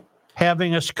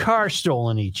having a car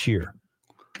stolen each year.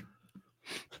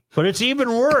 But it's even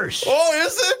worse. Oh,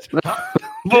 is it?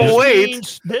 But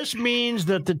wait. This means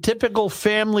that the typical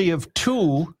family of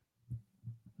 2,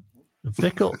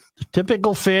 the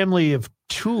typical family of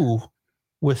 2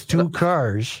 with 2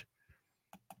 cars.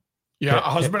 Yeah, a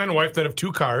husband and wife that have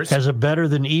 2 cars. Has a better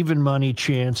than even money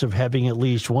chance of having at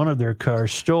least one of their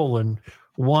cars stolen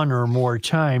 1 or more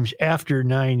times after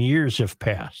 9 years have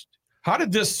passed. How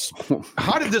did this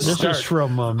This start? is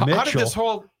from Mitchell. How did this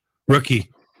whole...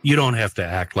 Rookie, you don't have to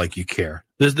act like you care.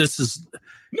 This is...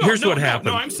 Here's what happened.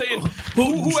 No, I'm saying,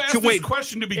 who asked this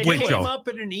question to begin with? It came up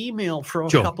in an email from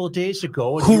Joe, a couple of days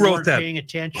ago. And who wrote that? Paying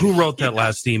attention. Who wrote that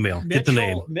last email? Get the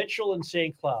name. Mitchell in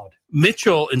St. Cloud.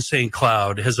 Mitchell in St.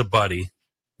 Cloud has a buddy,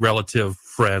 relative,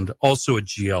 friend, also a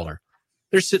GLer.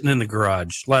 They're sitting in the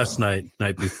garage last night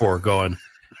before going,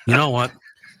 you know what?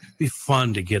 It'd be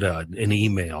fun to get an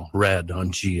email read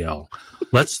on GL.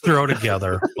 Let's throw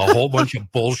together a whole bunch of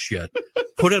bullshit,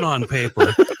 put it on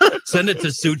paper, send it to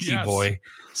Suchi Boy,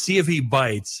 see if he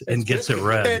bites and gets it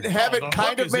read. And have it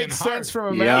kind of make sense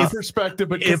from a math perspective,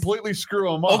 but completely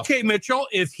screw him up. Okay, Mitchell,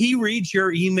 if he reads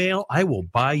your email, I will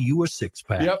buy you a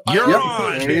 6-pack. Yep. You're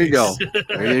on. There you go.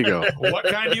 There you go. What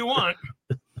kind do you want?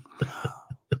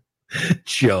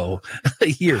 Joe,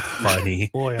 you're funny.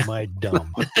 Boy, am I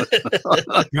dumb.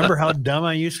 Remember how dumb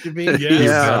I used to be? Yeah. You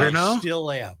better know. Still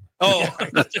am. Oh,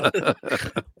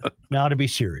 Now to be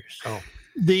serious. Oh.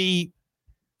 The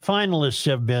finalists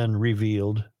have been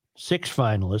revealed. 6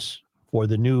 finalists for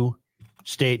the new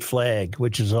state flag,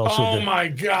 which is also my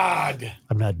God.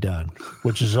 I'm not done.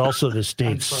 Which is also the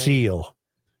state seal.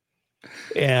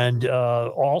 And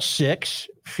all 6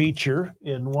 feature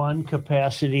in one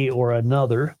capacity or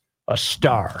another a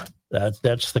star.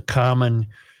 That's the common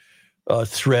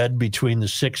thread between the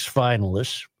 6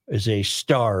 finalists is a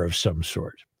star of some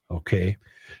sort. Okay.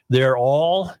 They're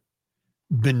all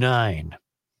benign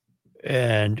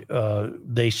and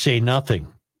they say nothing.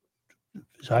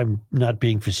 I'm not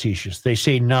being facetious. They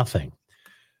say nothing.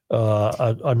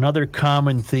 Another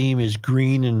common theme is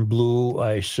green and blue,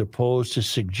 I suppose, to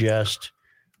suggest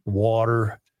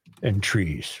water and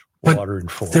trees, water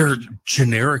and forest. they're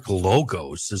generic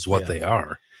logos is what they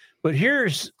are. But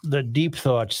here's the deep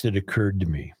thoughts that occurred to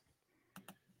me.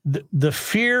 The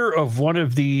fear of one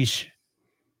of these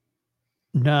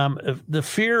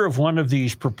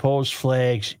proposed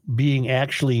flags being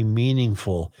actually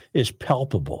meaningful is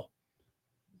palpable.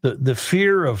 The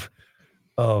fear of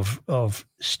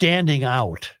standing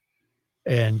out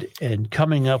and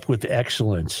coming up with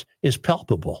excellence is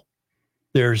palpable.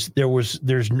 There's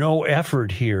no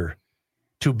effort here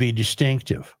to be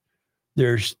distinctive.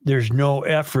 There's no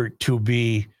effort to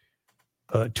be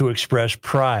to express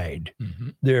pride.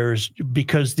 Mm-hmm.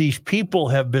 Because these people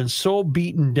have been so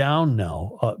beaten down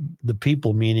now, the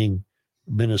people meaning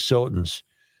Minnesotans,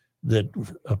 that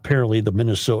apparently the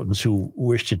Minnesotans who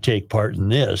wish to take part in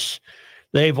this,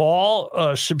 they've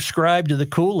all subscribed to the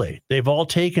Kool-Aid. They've all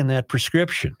taken that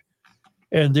prescription,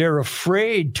 and they're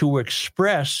afraid to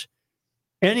express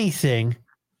anything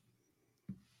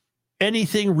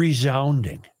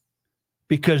resounding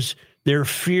because they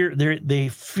fear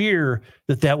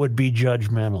that would be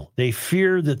judgmental. They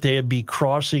fear that they'd be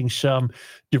crossing some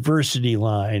diversity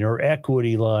line or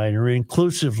equity line or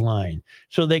inclusive line.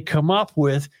 So they come up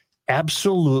with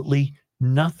absolutely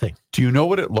nothing. Do you know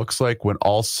what it looks like when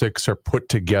all 6 are put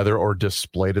together or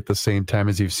displayed at the same time,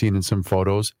 as you've seen in some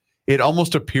photos? It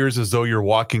almost appears as though you're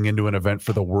walking into an event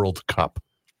for the World Cup.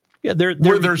 Yeah,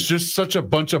 where there's just such a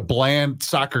bunch of bland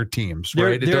soccer teams,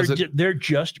 right? They're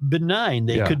just benign.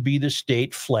 They could be the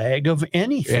state flag of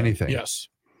anything. Yes.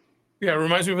 Yeah, it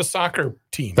reminds me of a soccer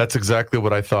team. That's exactly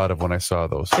what I thought of when I saw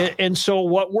those. And so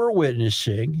what we're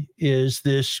witnessing is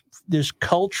this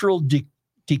cultural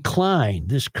decline,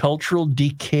 this cultural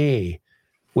decay,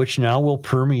 which now will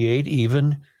permeate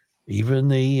even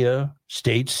the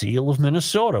state seal of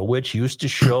Minnesota, which used to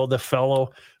show the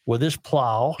fellow with his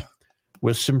plow,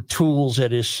 with some tools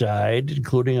at his side,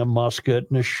 including a musket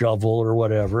and a shovel or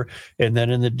whatever. And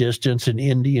then in the distance, an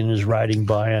Indian is riding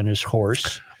by on his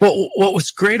horse. Well, what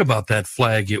was great about that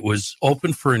flag, it was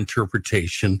open for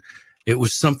interpretation. It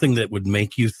was something that would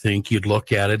make you think. You'd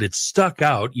look at it. It stuck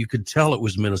out. You could tell it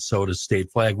was Minnesota's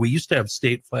state flag. We used to have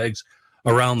state flags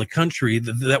around the country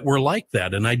that were like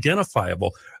that and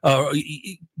identifiable.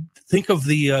 Think of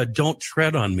the Don't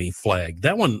Tread on Me flag.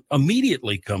 That one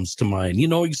immediately comes to mind. You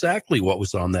know exactly what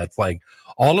was on that flag.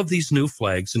 All of these new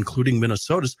flags, including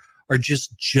Minnesota's, are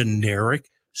just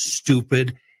generic,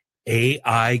 stupid,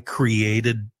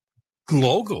 AI-created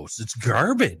logos. It's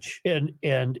garbage.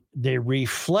 And they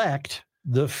reflect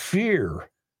the fear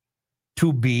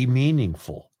to be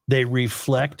meaningful. They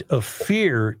reflect a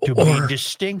fear to be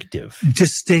distinctive.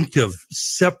 Distinctive,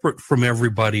 separate from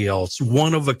everybody else,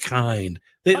 one of a kind.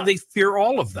 They fear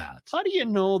all of that. How do you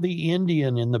know the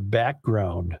Indian in the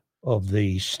background of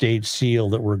the state seal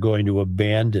that we're going to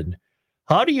abandon?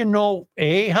 How do you know,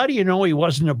 A, how do you know he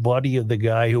wasn't a buddy of the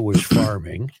guy who was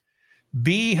farming?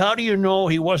 B, how do you know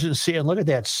he wasn't saying, look at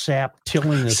that sap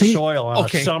tilling the soil on a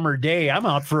summer day. I'm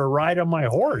out for a ride on my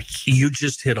horse. You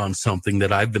just hit on something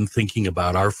that I've been thinking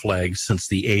about our flag since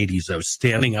the 80s. I was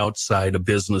standing outside a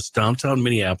business downtown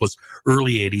Minneapolis,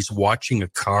 early 80s, watching a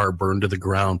car burn to the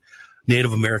ground.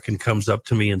 Native American comes up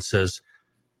to me and says,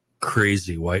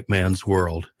 crazy white man's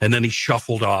world. And then he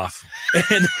shuffled off.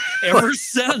 And ever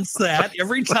since that,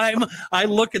 every time I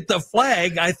look at the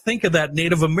flag, I think of that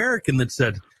Native American that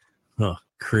said, oh,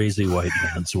 crazy white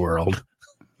man's world.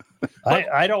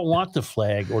 I don't want the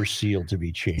flag or seal to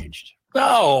be changed.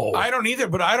 No, I don't either.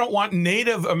 But I don't want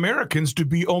Native Americans to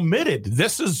be omitted.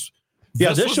 This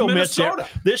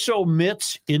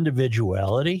omits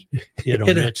individuality. It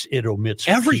omits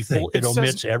everything. People. It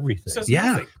omits everything.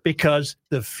 Yeah, because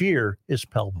the fear is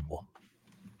palpable.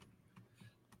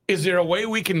 Is there a way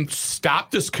we can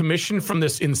stop this commission from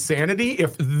this insanity?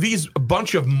 If these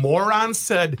bunch of morons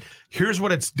said, here's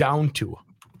what it's down to.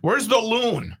 Where's the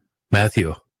loon?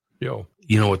 Matthew, you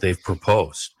know what they've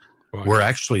proposed? What? We're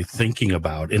actually thinking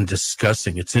about and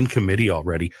discussing. It's in committee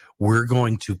already. We're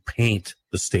going to paint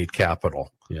the state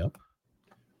capitol. Yep.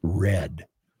 Red.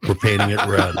 We're painting it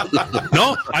red.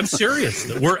 No, I'm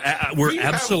serious. We're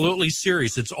absolutely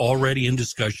serious. It's already in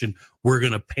discussion. We're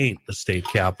going to paint the state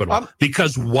capitol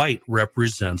because white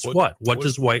represents what? What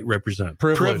does white represent?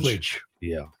 Privilege.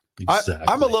 Yeah, exactly.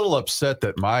 I'm a little upset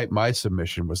that my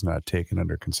submission was not taken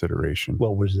under consideration.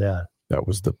 What was that? That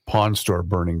was the pawn store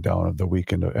burning down of the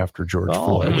weekend after George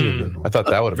Floyd. I thought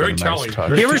that would have been a nice touch.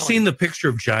 Have you ever seen the picture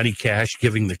of Johnny Cash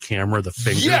giving the camera the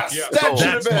finger? Yes, that should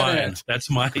have been mine. it. That's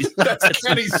mine. That's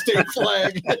Kenny's state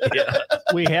flag. Yeah.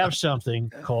 We have something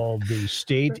called the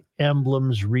State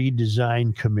Emblems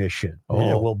Redesign Commission.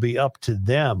 And it will be up to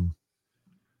them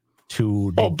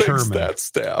to determine that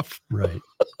staff. Right.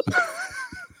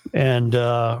 And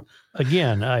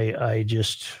again,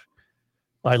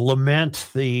 I lament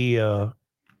the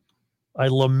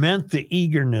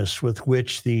eagerness with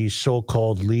which these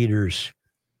so-called leaders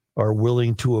are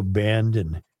willing to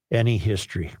abandon any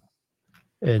history,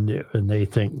 and they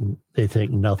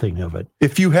think nothing of it.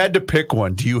 If you had to pick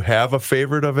one, do you have a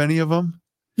favorite of any of them?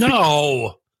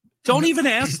 No, don't even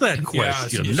ask that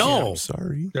question. Yeah, no, I'm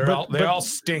sorry. They all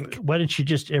stink. Why don't you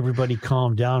just everybody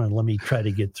calm down and let me try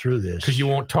to get through this? Because you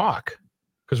won't talk.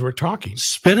 Because we're talking.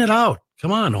 Spit it out.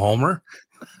 Come on, Homer.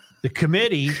 The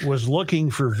committee was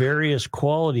looking for various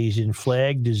qualities in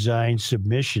flag design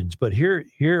submissions, but here's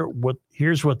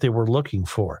what they were looking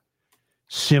for: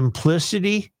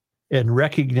 simplicity and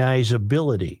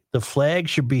recognizability. The flag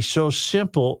should be so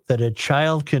simple that a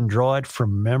child can draw it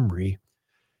from memory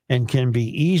and can be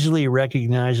easily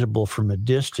recognizable from a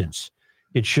distance.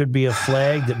 It should be a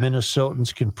flag that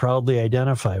Minnesotans can proudly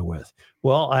identify with.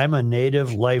 Well, I'm a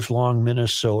native, lifelong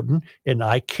Minnesotan, and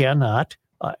I cannot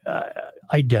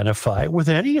identify with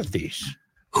any of these.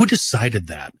 Who decided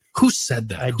that? Who said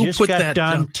that? I Who just put got that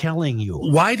done down? telling you.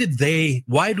 Why do they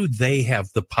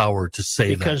have the power to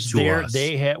say Because that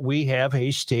to us? we have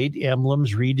a state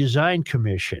emblems redesign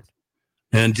commission.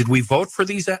 And did we vote for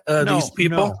these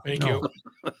people? No, Thank you.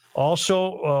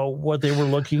 Also, what they were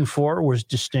looking for was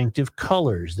distinctive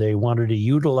colors. They wanted to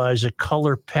utilize a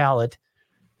color palette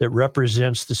that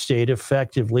represents the state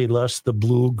effectively, less the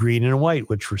blue, green, and white,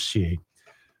 which we're seeing.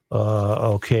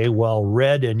 While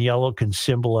red and yellow can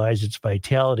symbolize its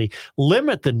vitality,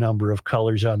 limit the number of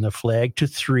colors on the flag to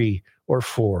 3 or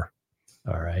 4.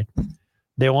 All right.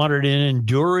 They wanted an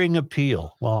enduring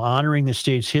appeal while honoring the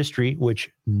state's history,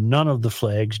 which none of the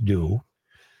flags do.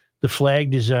 The flag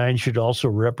design should also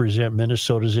represent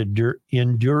Minnesota's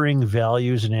enduring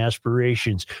values and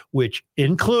aspirations, which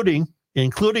including,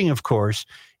 of course,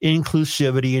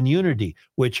 inclusivity and unity,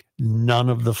 which none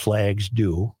of the flags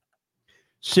do.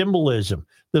 Symbolism.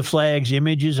 The flag's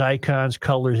images, icons,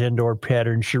 colors, and/or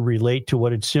patterns should relate to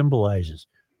what it symbolizes.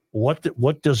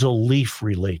 What does a leaf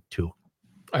relate to?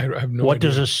 I have no What idea.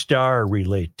 does a star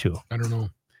relate to? I don't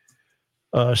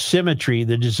know. Symmetry,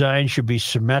 the design should be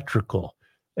symmetrical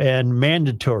and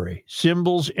mandatory.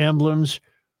 Symbols, emblems,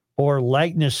 or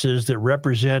likenesses that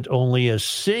represent only a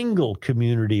single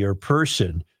community or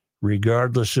person,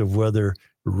 regardless of whether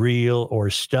real or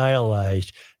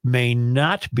stylized, may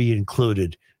not be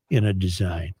included in a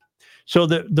design. So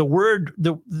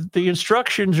the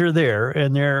instructions are there,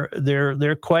 and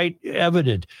they're quite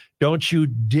evident. Don't you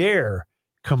dare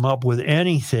come up with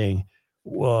anything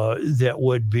that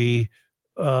would be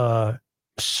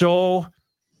so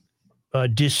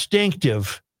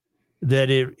distinctive that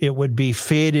it would be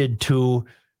fated to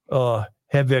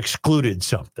have excluded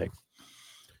something.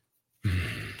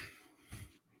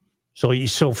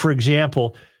 So for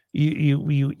example,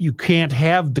 you can't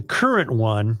have the current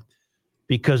one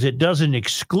because it doesn't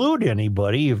exclude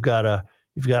anybody. You've got a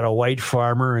white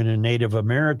farmer and a Native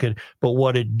American, but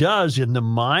what it does in the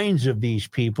minds of these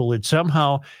people, it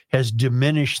somehow has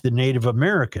diminished the Native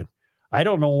American. I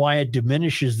don't know why it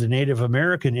diminishes the Native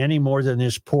American any more than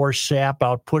this poor sap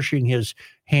out pushing his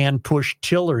hand-pushed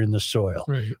tiller in the soil,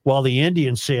 right, while the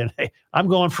Indian's saying, "Hey, I'm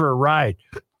going for a ride.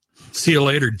 See you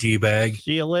later, D-bag.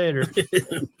 See you later."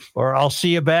 Or I'll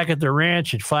see you back at the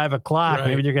ranch at 5 o'clock. Right.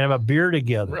 Maybe they're going to have a beer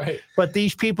together. Right. But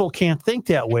these people can't think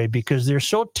that way because they're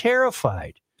so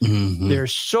terrified. Mm-hmm. They're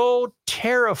so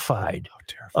terrified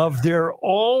of their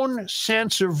own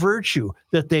sense of virtue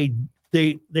that they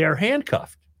are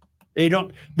handcuffed. They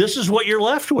don't. This is what you're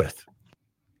left with.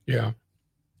 Yeah.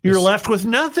 You're left with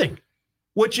nothing,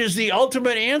 which is the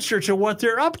ultimate answer to what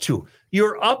they're up to.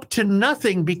 You're up to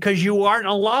nothing because you aren't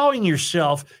allowing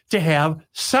yourself to have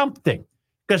something,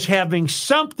 because having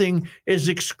something is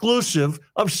exclusive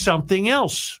of something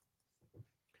else.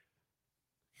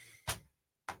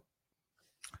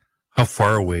 How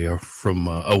far away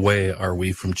are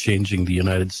we from changing the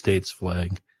United States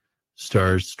flag?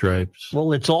 Stars, stripes.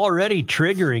 Well, it's already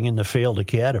triggering in the failed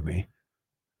academy.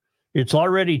 It's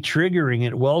already triggering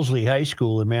at Wellesley High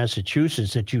School in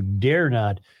Massachusetts that you dare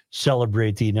not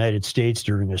celebrate the United States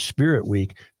during a Spirit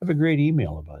Week. I have a great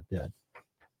email about that.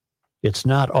 It's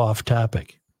not off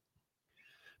topic.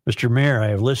 Mr. Mayor, I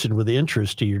have listened with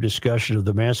interest to your discussion of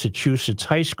the Massachusetts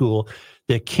high school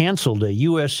that canceled a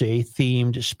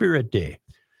USA-themed Spirit Day.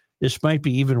 This might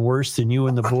be even worse than you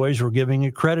and the boys were giving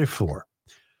it credit for.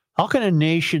 How can a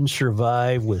nation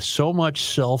survive with so much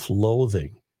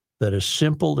self-loathing that a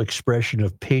simple expression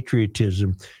of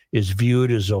patriotism is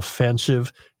viewed as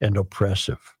offensive and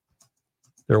oppressive?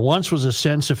 There once was a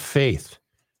sense of faith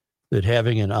that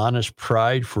having an honest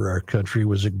pride for our country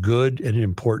was a good and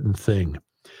important thing.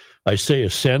 I say a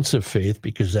sense of faith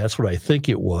because that's what I think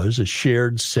it was, a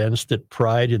shared sense that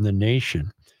pride in the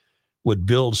nation would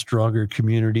build stronger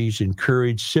communities,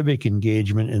 encourage civic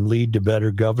engagement, and lead to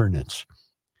better governance.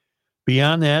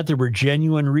 Beyond that, there were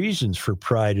genuine reasons for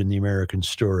pride in the American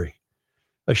story.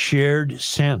 A shared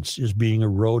sense is being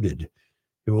eroded.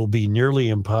 It will be nearly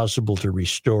impossible to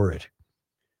restore it.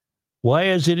 Why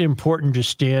is it important to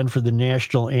stand for the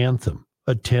national anthem,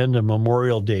 attend a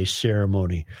Memorial Day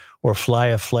ceremony, or fly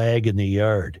a flag in the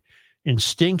yard?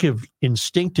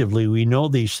 Instinctively, we know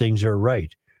these things are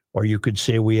right, or you could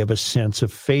say we have a sense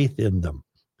of faith in them.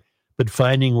 But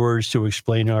finding words to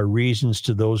explain our reasons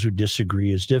to those who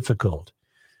disagree is difficult.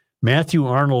 Matthew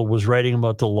Arnold was writing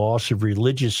about the loss of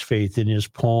religious faith in his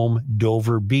poem,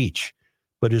 Dover Beach,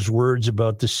 but his words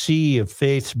about the sea of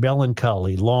faith's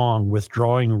melancholy, long,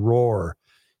 withdrawing roar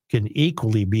can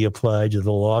equally be applied to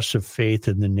the loss of faith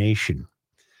in the nation.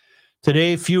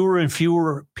 Today, fewer and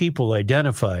fewer people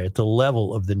identify at the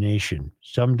level of the nation.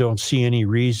 Some don't see any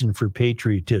reason for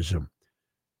patriotism.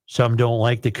 Some don't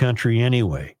like the country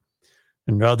anyway.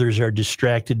 And others are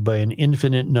distracted by an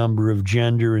infinite number of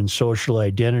gender and social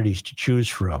identities to choose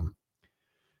from.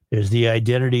 As the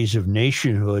identities of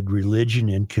nationhood, religion,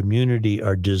 and community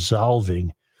are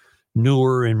dissolving,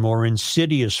 newer and more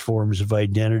insidious forms of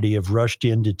identity have rushed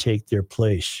in to take their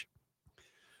place.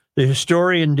 The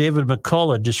historian David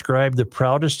McCullough described the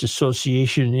proudest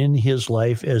association in his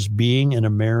life as being an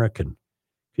American.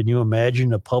 Can you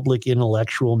imagine a public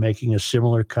intellectual making a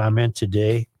similar comment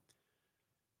today?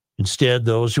 Instead,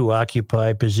 those who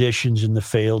occupy positions in the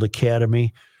failed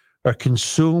academy are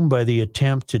consumed by the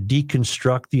attempt to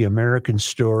deconstruct the American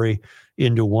story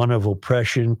into one of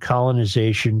oppression,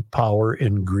 colonization, power,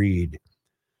 and greed.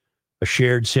 A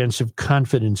shared sense of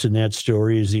confidence in that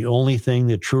story is the only thing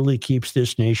that truly keeps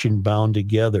this nation bound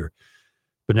together.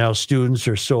 But now students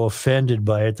are so offended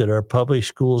by it that our public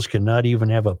schools cannot even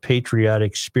have a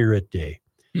patriotic Spirit Day.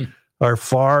 how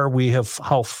far we have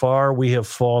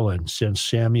fallen since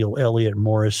Samuel Eliot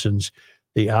Morrison's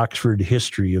The Oxford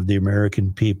History of the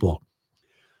American People.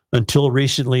 Until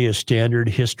recently, a standard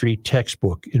history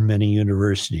textbook in many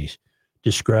universities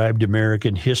described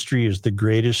American history as the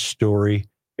greatest story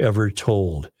ever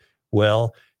told.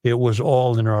 Well, it was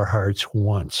all in our hearts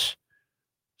once.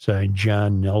 Signed,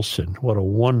 John Nelson. What a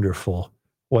wonderful,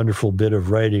 wonderful bit of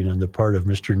writing on the part of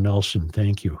Mr. Nelson.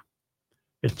 Thank you.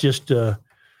 It's just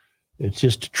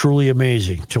truly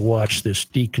amazing to watch this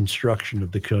deconstruction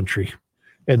of the country,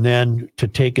 and then to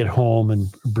take it home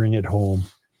and bring it home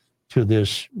to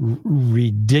this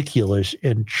ridiculous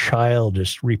and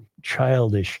childish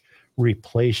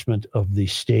replacement of the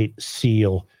state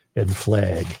seal and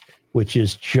flag, which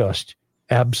is just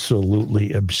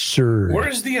absolutely absurd.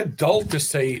 Where's the adult to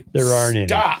say there aren't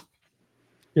stop? Any.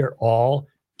 They're all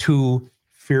too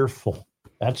fearful.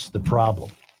 That's the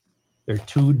problem. They're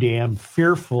too damn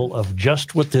fearful of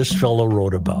just what this fellow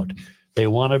wrote about. They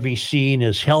want to be seen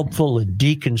as helpful in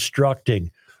deconstructing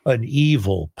an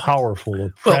evil, powerful,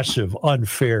 oppressive,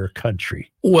 unfair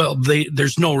country. Well,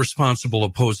 there's no responsible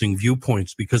opposing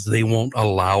viewpoints because they won't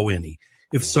allow any.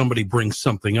 If somebody brings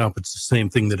something up, it's the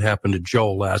same thing that happened to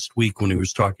Joe last week when he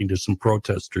was talking to some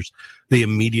protesters. They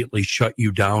immediately shut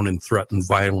you down and threaten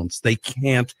violence. They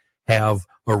can't have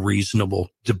a reasonable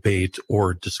debate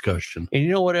or discussion. And you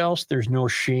know what else? There's no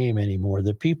shame anymore.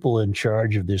 The people in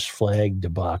charge of this flag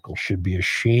debacle should be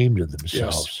ashamed of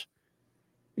themselves. Yes.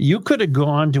 You could have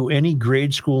gone to any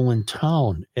grade school in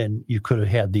town and you could have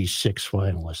had these 6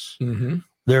 finalists. Mm-hmm.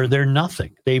 They're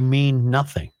nothing. They mean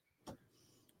nothing.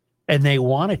 And they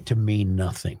want it to mean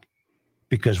nothing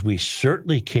because we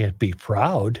certainly can't be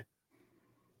proud.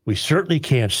 We certainly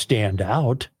can't stand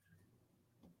out.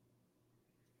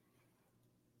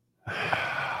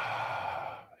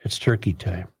 It's turkey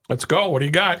time. Let's go. What do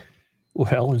you got?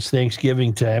 Well, it's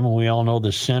Thanksgiving time, and we all know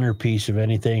the centerpiece of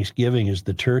any Thanksgiving is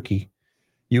the turkey.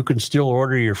 You can still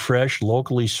order your fresh,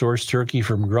 locally sourced turkey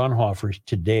from Grunhofer's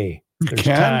today. There's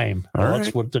time. Well,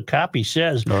 that's what the copy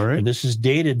says. All right. And this is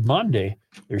dated Monday.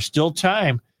 There's still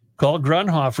time. Call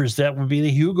Grunhofer's. That would be the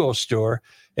Hugo store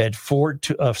at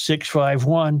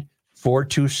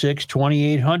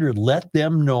 651-426-2800. Let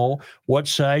them know what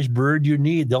size bird you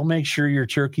need. They'll make sure your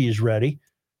turkey is ready,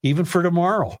 even for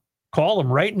tomorrow. Call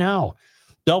them right now.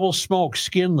 Double smoked,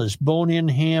 skinless, bone-in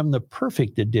ham, the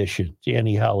perfect addition to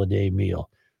any holiday meal.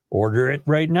 Order it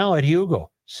right now at Hugo,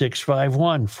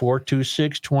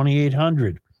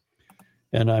 651-426-2800.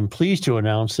 And I'm pleased to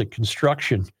announce that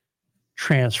construction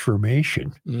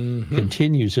transformation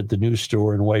continues at the new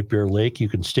store in White Bear Lake. You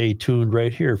can stay tuned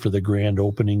right here for the grand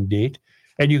opening date.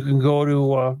 And you can go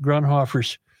to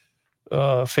Grunhofer's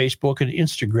Facebook and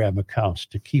Instagram accounts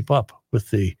to keep up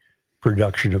with the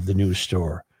production of the new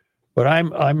store. But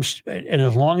and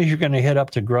as long as you're going to head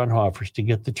up to Grunhofer's to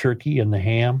get the turkey and the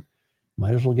ham,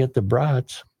 might as well get the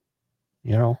brats.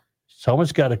 You know,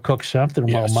 someone's got to cook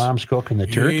something while mom's cooking the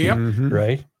turkey,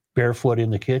 right? Barefoot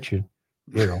in the kitchen,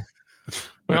 you know.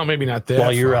 Well, maybe not that.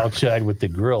 While you're outside with the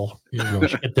grill, you know,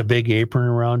 get the big apron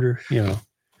around her, you know.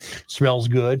 Smells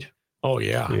good. Oh,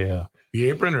 yeah. Yeah. The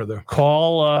apron or the...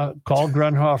 Call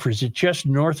Grunhofer's. It's just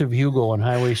north of Hugo on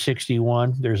Highway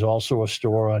 61. There's also a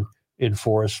store in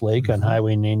Forest Lake on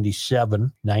Highway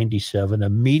 97,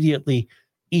 immediately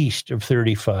east of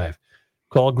 35.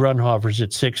 Call Grunhofer's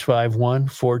at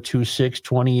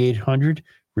 651-426-2800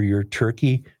 for your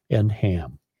turkey and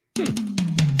ham.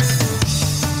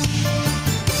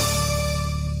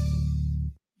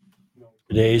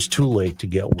 Today is too late to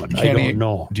get one. I don't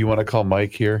know. Do you want to call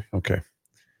Mike here? Okay.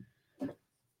 All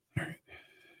right.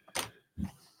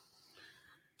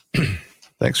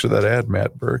 Thanks for that ad,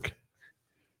 Matt Burke.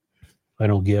 I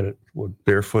don't get it.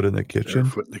 Barefoot in the kitchen?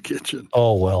 Barefoot in the kitchen.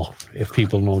 Oh, well, if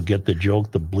people don't get the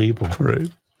joke, the bleep them. Right.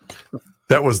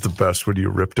 That was the best when you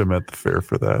ripped him at the fair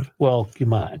for that. Well,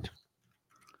 come on.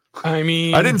 I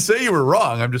mean... I didn't say you were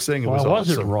wrong. I'm just saying it was awesome. I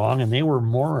wasn't wrong, and they were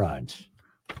morons.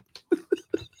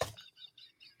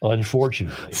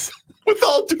 Unfortunately. With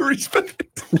all due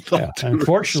respect.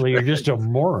 Unfortunately, you're just a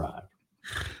moron.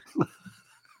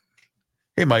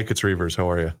 Hey, Mike, it's Reavers. How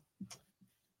are you?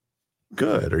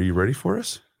 Good. Are you ready for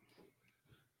us?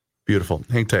 Beautiful.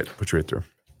 Hang tight. Put you right through.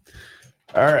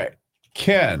 All right.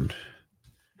 Ken.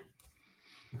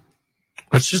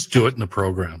 Let's just do it in the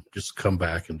program. Just come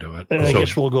back and do it. And I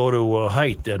guess we'll go to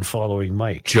height then following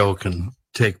Mike. Joe can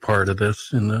take part of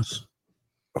this in this.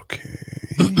 Okay.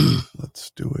 Let's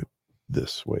do it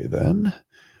this way then.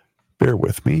 Bear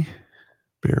with me.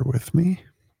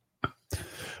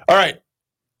 All right.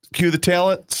 Cue the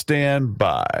talent. Stand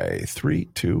by. 3,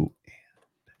 2,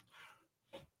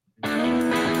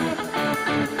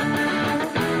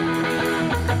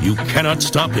 You cannot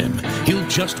stop him. He'll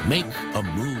just make a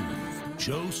move.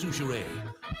 Joe Souchere.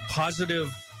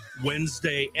 Positive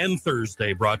Wednesday and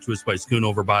Thursday, brought to us by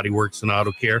Schoonover Body Works and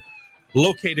Auto Care,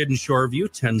 located in Shoreview,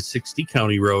 1060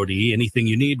 County Road E. Anything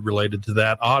you need related to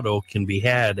that auto can be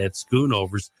had at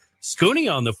Schoonover's.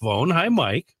 Scooney on the phone. Hi,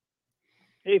 Mike.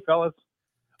 Hey, fellas.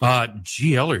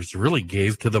 GLers really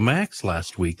gave to the max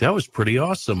last week. That was pretty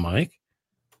awesome, Mike.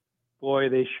 Boy,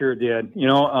 they sure did. You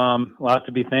know, a lot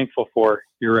to be thankful for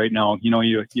here right now. You know,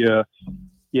 you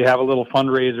have a little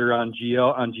fundraiser on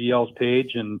GL's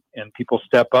page, and people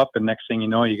step up, and next thing you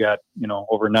know, you got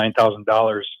over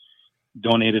 $9,000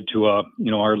 donated to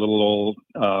our little old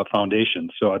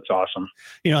foundation. So it's awesome.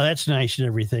 That's nice and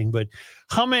everything. But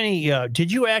how many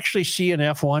did you actually see an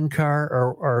F1 car,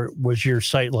 or was your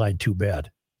sight line too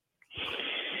bad?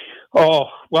 Oh,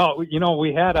 well,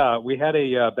 we had a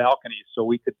balcony, so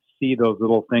we could see those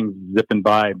little things zipping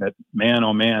by. But man,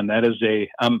 oh man, that is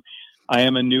I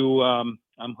am a new. I'm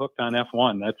hooked on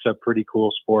F1. That's a pretty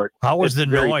cool sport. How was the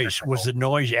noise? Technical. Was the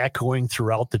noise echoing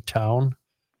throughout the town?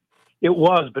 It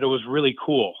was, but it was really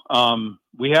cool.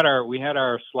 We had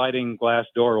our sliding glass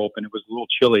door open. It was a little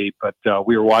chilly, but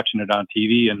we were watching it on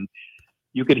TV, and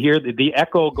you could hear the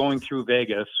echo going through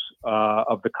Vegas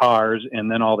of the cars,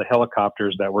 and then all the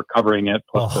helicopters that were covering it,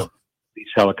 plus these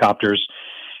helicopters.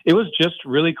 It was just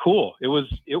really cool. It was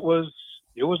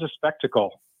a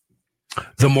spectacle.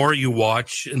 The more you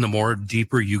watch and the more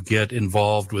deeper you get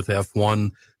involved with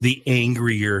F1, the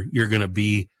angrier you're going to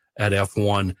be at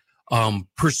F1.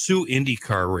 Pursue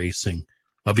IndyCar racing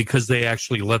because they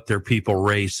actually let their people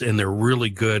race, and they're really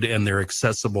good and they're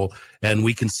accessible, and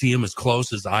we can see them as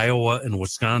close as Iowa and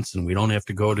Wisconsin. We don't have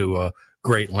to go to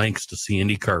great lengths to see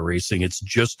IndyCar racing. It's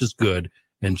just as good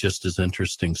and just as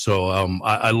interesting. So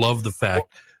I love the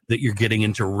fact that you're getting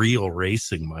into real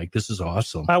racing, Mike. This is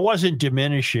awesome. I wasn't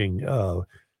diminishing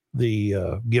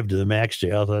the Give to the Max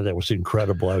Day. I thought that was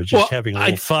incredible. I was just having a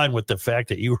little fun with the fact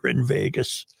that you were in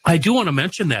Vegas. I do want to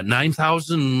mention that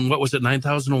 9,000, what was it,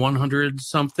 9,100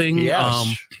 something?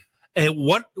 Yes. And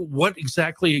what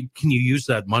exactly can you use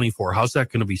that money for? How's that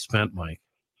going to be spent, Mike?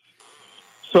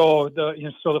 So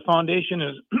the foundation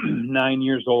is 9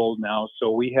 years old now.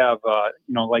 So we have,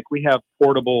 we have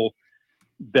portable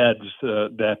beds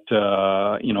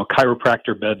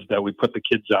chiropractor beds that we put the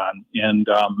kids on. And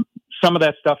some of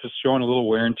that stuff is showing a little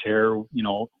wear and tear.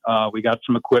 We got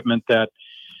some equipment that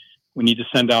we need to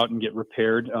send out and get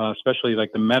repaired, especially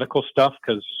like the medical stuff,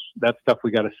 because that stuff we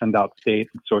got to send out state.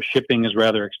 So shipping is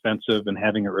rather expensive, and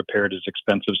having it repaired is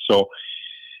expensive. So,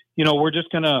 we're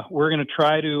gonna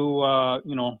try to,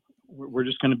 we're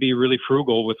just going to be really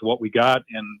frugal with what we got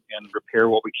and repair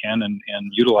what we can and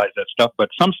utilize that stuff. But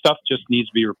some stuff just needs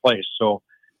to be replaced. So,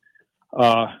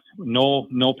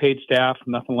 no paid staff,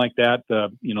 nothing like that. The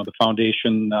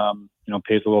foundation,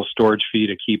 pays a little storage fee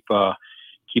to keep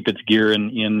its gear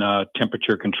in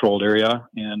temperature controlled area.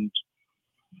 And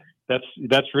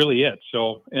that's really it.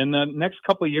 So in the next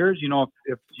couple of years,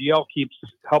 if GL keeps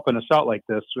helping us out like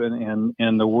this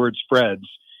and the word spreads,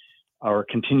 or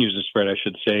continues to spread, I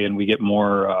should say, and we get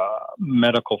more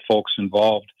medical folks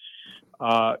involved,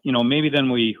 maybe then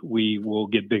we will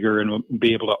get bigger and we'll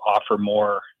be able to offer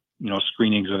more,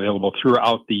 screenings available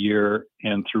throughout the year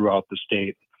and throughout the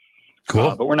state.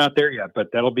 Cool. But we're not there yet.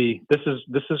 But this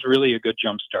is really a good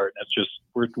jump start. That's just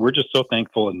we're just so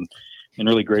thankful and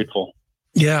really grateful.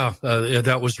 Yeah,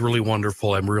 that was really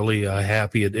wonderful. I'm really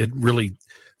happy. It really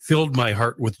filled my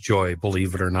heart with joy,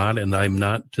 believe it or not. And I'm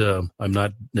not,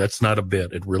 that's not a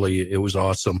bit. It was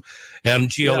awesome. And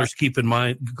GLers, keep in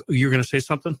mind, you're going to say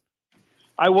something?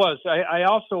 I was. I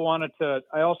also wanted to,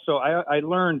 I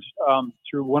learned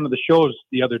through one of the shows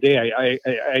the other day,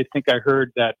 I think I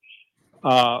heard that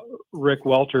Rick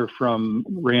Welter from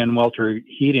Ran Welter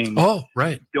Heating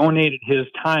donated his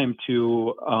time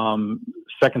to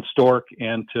Second Stork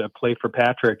and to Play for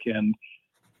Patrick. And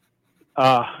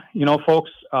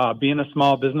folks, being a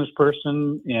small business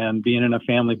person and being in a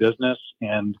family business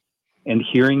and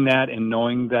hearing that and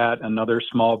knowing that another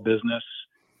small business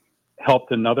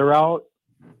helped another out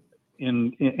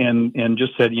and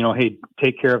just said, hey,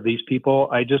 take care of these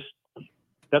people.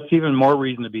 That's even more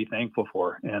reason to be thankful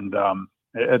for. And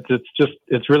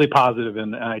it's really positive.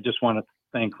 And I just want to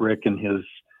thank Rick and his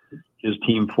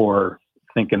team for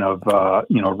thinking of,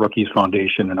 Rookies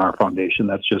Foundation and our foundation.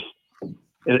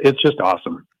 It's just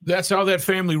awesome. That's how that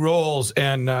family rolls.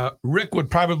 And Rick would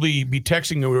probably be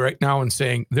texting me right now and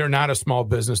saying, they're not a small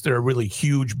business. They're a really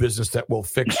huge business that will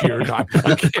fix your time.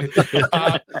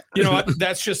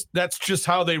 That's just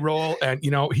how they roll. And,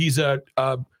 he's a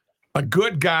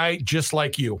good guy, just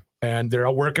like you. And they're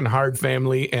a working hard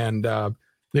family. And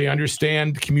They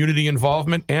understand community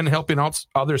involvement and helping out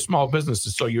other small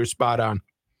businesses. So you're spot on.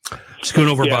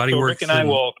 Schoonover Body so Works. Rick and I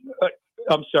will.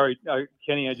 I'm sorry,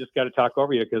 Kenny. I just got to talk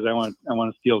over you because I want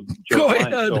to steal Joe's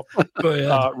line. So, Go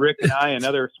ahead. Rick and I and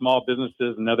other small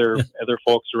businesses and other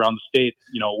folks around the state,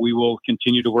 we will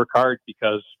continue to work hard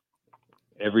because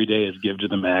every day is Give to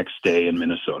the Max Day in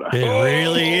Minnesota. It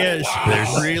really is. Wow.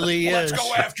 It really is. Let's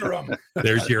go after them.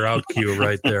 There's your out cue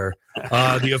right there.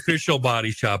 The official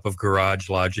body shop of Garage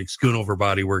Logic, Schoonover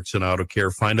Body Works and Auto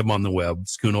Care. Find them on the web,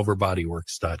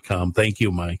 schoonoverbodyworks.com. Thank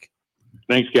you, Mike.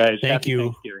 Thanks, guys. Thank Happy you.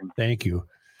 Thanksgiving. Thank you.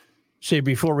 Say,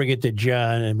 before we get to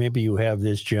John, and maybe you have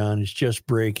this, John, it's just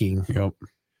breaking. Yep.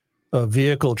 A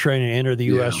vehicle trying to enter the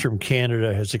U.S. from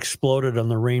Canada has exploded on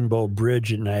the Rainbow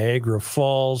Bridge at Niagara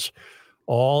Falls.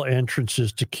 All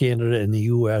entrances to Canada and the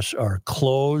U.S. are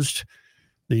closed.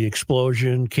 The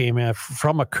explosion came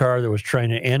from a car that was trying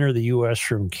to enter the U.S.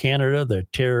 from Canada. The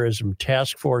terrorism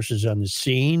task force is on the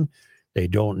scene. They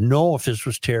don't know if this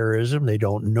was terrorism. They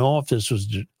don't know if this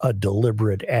was a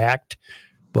deliberate act,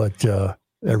 but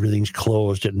everything's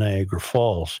closed at Niagara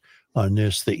Falls on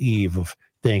the eve of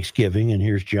Thanksgiving. And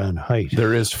here's John Haidt.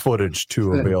 There is footage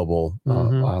too available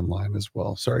online as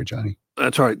well. Sorry, Johnny.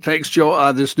 That's right. Thanks,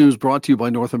 Joe. This news brought to you by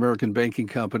North American Banking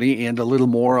Company, and a little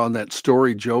more on that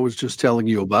story Joe was just telling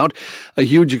you about. A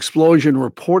huge explosion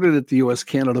reported at the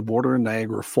U.S.-Canada border in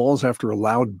Niagara Falls after a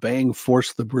loud bang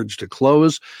forced the bridge to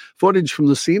close. Footage from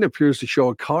the scene appears to show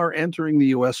a car entering the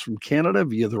U.S. from Canada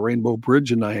via the Rainbow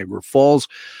Bridge in Niagara Falls.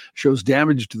 Shows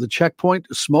damage to the checkpoint.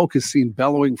 Smoke is seen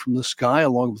bellowing from the sky,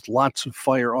 along with lots of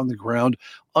fire on the ground.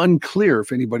 Unclear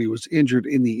if anybody was injured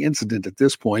in the incident at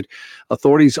this point.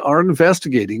 Authorities are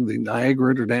investigating. The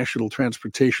Niagara International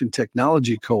Transportation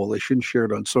Technology Coalition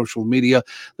shared on social media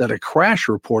that a crash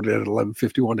reported at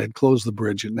 11:51 had closed the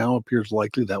bridge. It now appears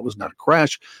likely that was not a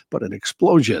crash, but an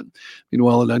explosion.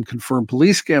 Meanwhile, an unconfirmed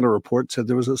police scanner report said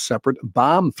there was a separate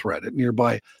bomb threat at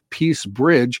nearby Peace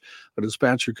Bridge. A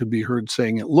dispatcher could be heard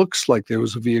saying it looks like there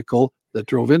was a vehicle that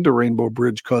drove into Rainbow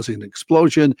Bridge causing an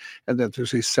explosion, and that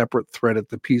there's a separate threat at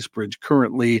the Peace Bridge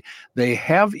currently. They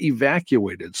have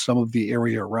evacuated some of the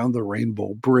area around the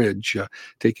Rainbow Bridge,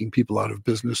 taking people out of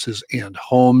businesses and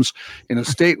homes. In a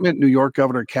statement, New York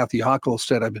Governor Kathy Hochul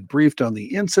said, "I've been briefed on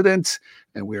the incident,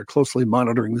 and we are closely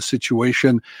monitoring the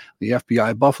situation." The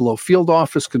FBI Buffalo field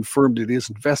office confirmed it is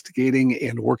investigating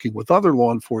and working with other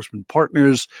law enforcement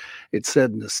partners. It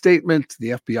said in a statement, the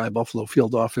FBI Buffalo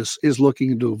field office is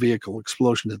looking into a vehicle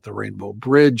explosion at the Rainbow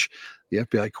Bridge. The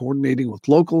FBI coordinating with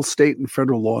local, state, and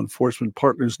federal law enforcement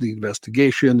partners in the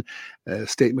investigation.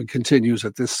 Statement continues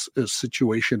that this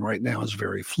situation right now is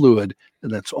very fluid,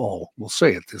 and that's all we'll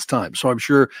say at this time. So I'm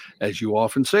sure, as you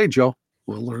often say, Joe,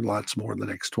 we'll learn lots more in the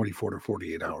next 24 to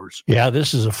 48 hours. Yeah,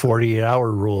 this is a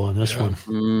 48-hour rule on this one.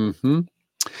 Mm-hmm.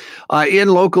 In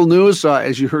local news,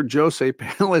 as you heard Joe say,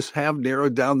 panelists have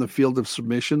narrowed down the field of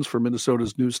submissions for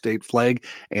Minnesota's new state flag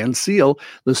and seal.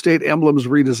 The State Emblems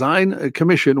Redesign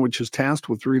Commission, which is tasked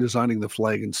with redesigning the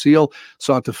flag and seal,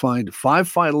 sought to find 5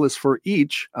 finalists for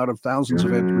each out of thousands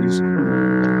of entries.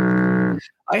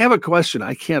 I have a question.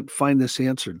 I can't find this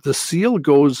answer. The seal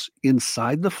goes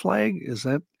inside the flag? Is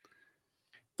that?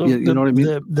 You know what I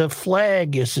mean? The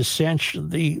flag is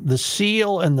essentially the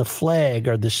seal and the flag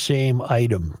are the same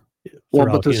item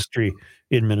throughout history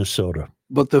in Minnesota.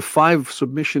 But the 5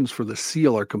 submissions for the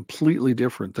seal are completely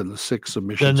different than the 6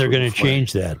 submissions. Then they're going to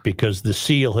change that because the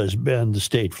seal has been the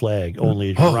state flag,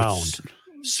 only it's round.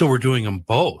 So we're doing them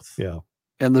both. Yeah.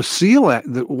 And the seal,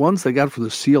 the ones they got for the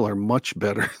seal are much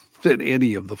better than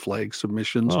any of the flag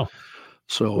submissions. Oh.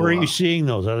 So where are you seeing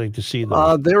those? I'd like to see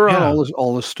those. They're on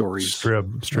all the stories.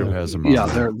 Strib has them. Yeah,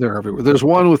 they're everywhere. There's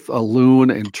one with a loon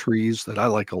and trees that I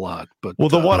like a lot. But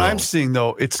the one I'm seeing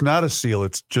though, it's not a seal.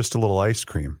 It's just a little ice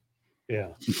cream. Yeah.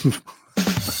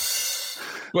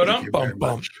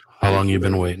 How long you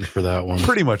been waiting for that one?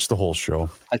 Pretty much the whole show.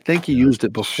 I think you used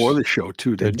it before the show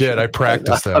too. I did. I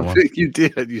practiced that one. I think you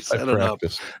did. You set it up.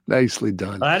 Nicely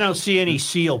done. I don't see any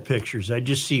seal pictures. I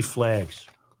just see flags.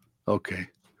 Okay.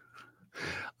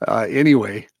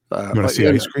 Anyway, you want to see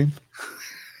ice cream?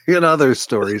 In other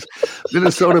stories,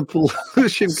 Minnesota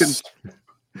Pollution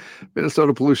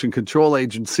Control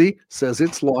Agency says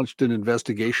it's launched an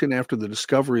investigation after the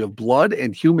discovery of blood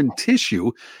and human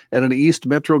tissue at an East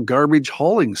Metro garbage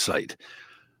hauling site.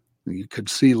 You could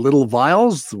see little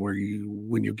vials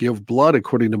when you give blood,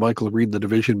 according to Michael Reed, the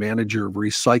division manager of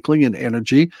recycling and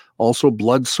energy, also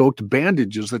blood-soaked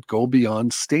bandages that go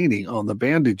beyond staining on the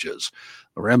bandages.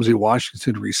 The Ramsey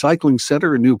Washington Recycling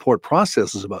Center in Newport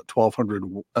processes about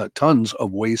 1,200 tons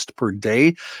of waste per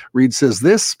day. Reed says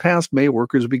this past May,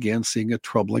 workers began seeing a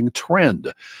troubling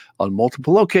trend. On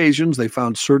multiple occasions, they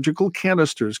found surgical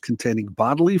canisters containing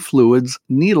bodily fluids,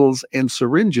 needles, and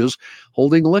syringes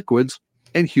holding liquids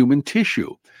and human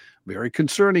tissue. Very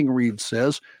concerning, Reed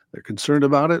says. They're concerned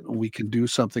about it. We can do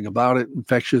something about it.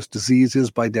 Infectious disease is,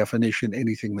 by definition,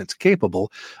 anything that's capable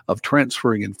of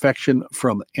transferring infection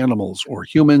from animals or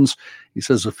humans. He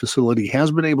says the facility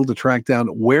has been able to track down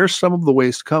where some of the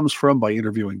waste comes from by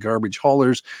interviewing garbage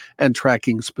haulers and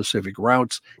tracking specific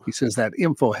routes. He says that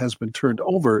info has been turned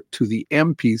over to the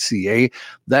MPCA.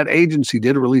 That agency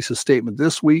did release a statement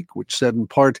this week, which said in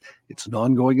part, it's an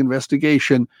ongoing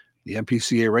investigation. The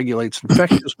MPCA regulates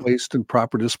infectious waste and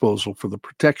proper disposal for the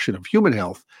protection of human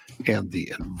health and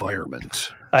the environment.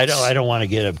 I don't want to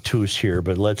get obtuse here,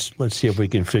 but let's see if we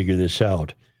can figure this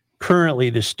out.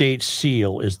 Currently, the state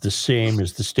seal is the same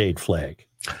as the state flag.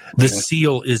 The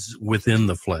seal is within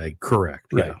the flag,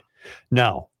 correct? Right. Yeah.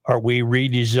 Now, are we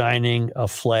redesigning a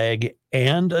flag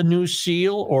and a new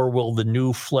seal, or will the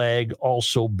new flag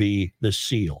also be the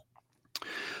seal?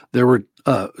 There were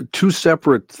two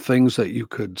separate things that you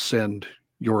could send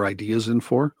your ideas in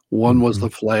for. One was the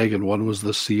flag and one was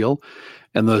the seal.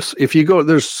 And if you go,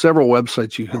 there's several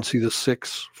websites, you can see the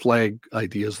 6 flag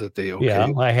ideas that they okay. Yeah,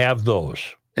 I have those.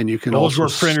 And you can those also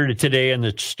were printed today in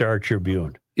the Star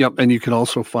Tribune. Yep, and you can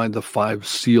also find the 5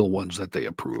 seal ones that they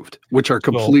approved, which are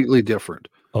completely different.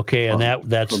 Okay, and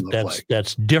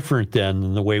that's different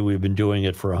than the way we've been doing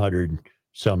it for 100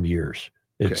 some years.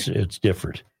 It's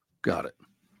different. Got it.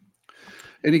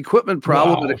 An equipment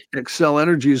problem at Xcel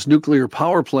Energy's nuclear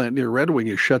power plant near Red Wing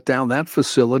has shut down that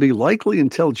facility likely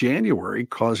until January,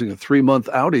 causing a 3-month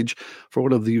outage for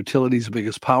one of the utility's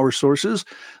biggest power sources.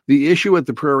 The issue at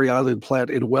the Prairie Island plant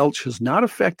in Welsh has not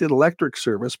affected electric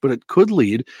service, but it could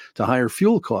lead to higher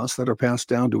fuel costs that are passed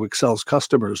down to Xcel's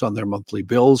customers on their monthly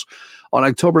bills. On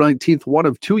October 19th, one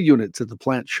of 2 units at the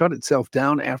plant shut itself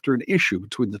down after an issue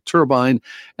between the turbine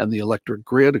and the electric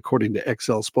grid, according to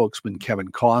Xcel spokesman Kevin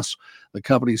Koss. The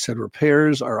company said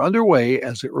repairs are underway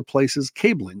as it replaces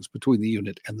cablings between the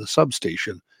unit and the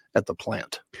substation at the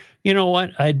plant. You know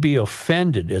what? I'd be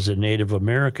offended as a Native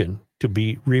American to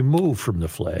be removed from the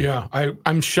flag. Yeah,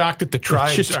 I'm shocked that the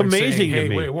tribes It's just are amazing saying, to hey,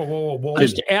 me. wait, whoa.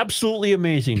 Just absolutely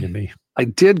amazing to me. I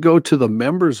did go to the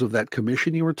members of that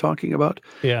commission you were talking about.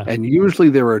 Yeah. And usually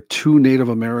there are 2 Native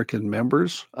American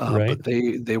members, Right. but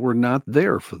they were not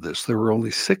there for this. There were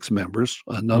only 6 members,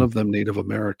 none of them Native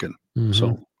American.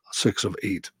 So 6 of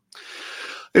 8.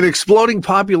 An exploding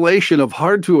population of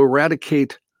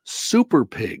hard-to-eradicate super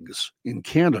pigs in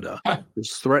Canada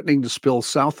is threatening to spill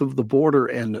south of the border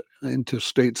and into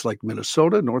states like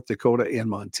Minnesota, North Dakota, and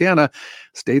Montana.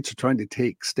 States are trying to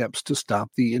take steps to stop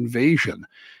the invasion.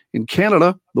 In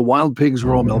Canada, the wild pigs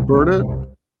roam Alberta,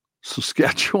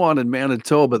 Saskatchewan, and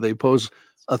Manitoba. They pose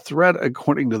a threat,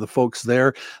 according to the folks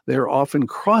there. They're often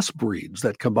crossbreeds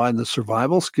that combine the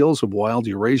survival skills of wild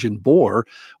Eurasian boar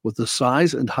with the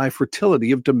size and high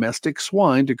fertility of domestic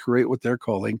swine to create what they're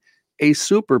calling a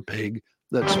super pig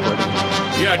that's spreading.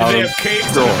 Yeah, do they have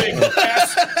cakes and a big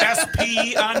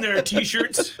SP on their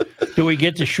T-shirts? Do we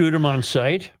get to shoot them on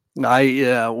sight?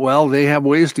 Well, they have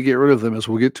ways to get rid of them, as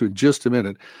we'll get to in just a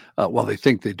minute. Well, they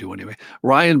think they do anyway.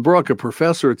 Ryan Brook, a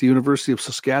professor at the University of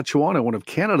Saskatchewan and one of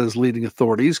Canada's leading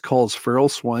authorities, calls feral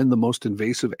swine the most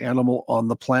invasive animal on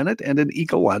the planet and an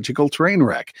ecological train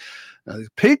wreck.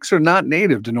 Pigs are not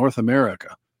native to North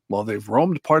America. While they've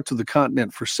roamed parts of the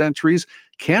continent for centuries,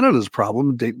 Canada's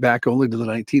problem date back only to the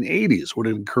 1980s, when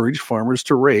it encouraged farmers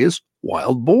to raise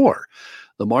wild boar.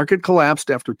 The market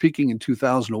collapsed after peaking in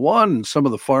 2001, and some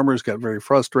of the farmers got very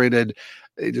frustrated.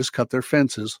 They just cut their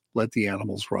fences, let the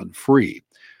animals run free.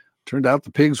 Turned out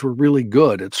the pigs were really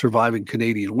good at surviving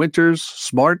Canadian winters,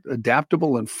 smart,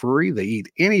 adaptable, and furry. They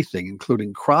eat anything,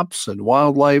 including crops and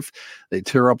wildlife. They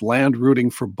tear up land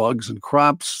rooting for bugs and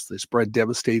crops. They spread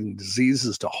devastating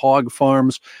diseases to hog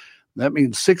farms. That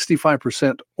means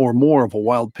 65% or more of a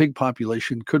wild pig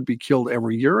population could be killed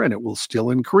every year, and it will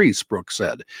still increase, Brooks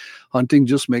said. Hunting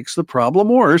just makes the problem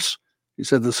worse. He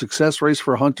said the success rate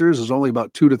for hunters is only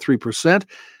about 2 to 3%.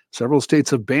 Several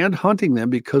states have banned hunting them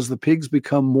because the pigs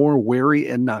become more wary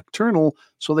and nocturnal,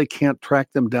 so they can't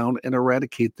track them down and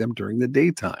eradicate them during the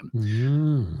daytime.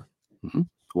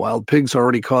 Wild pigs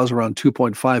already cause around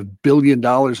 $2.5 billion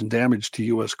in damage to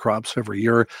U.S. crops every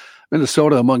year.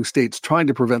 Minnesota among states trying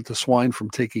to prevent the swine from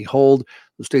taking hold.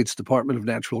 The state's Department of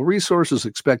Natural Resources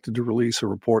expected to release a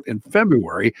report in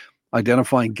February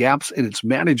identifying gaps in its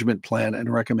management plan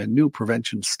and recommend new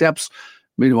prevention steps.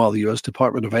 Meanwhile, the U.S.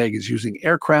 Department of Ag is using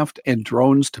aircraft and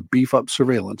drones to beef up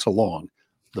surveillance along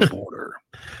the border.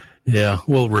 Yeah,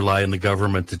 we'll rely on the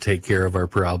government to take care of our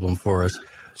problem for us.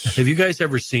 Have you guys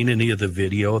ever seen any of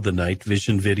the night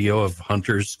vision video of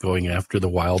hunters going after the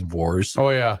wild boars? Oh,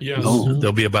 yeah. Yes.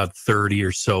 There'll be about 30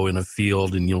 or so in a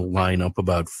field, and you'll line up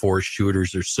about 4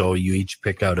 shooters or so. You each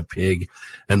pick out a pig,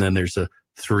 and then there's a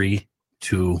 3,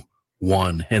 2,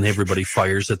 1, and everybody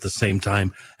fires at the same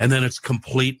time. And then it's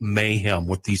complete mayhem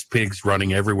with these pigs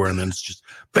running everywhere, and then it's just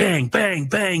bang, bang,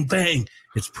 bang, bang.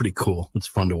 It's pretty cool. It's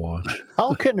fun to watch.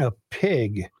 How can a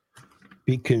pig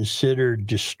be considered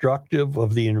destructive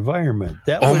of the environment?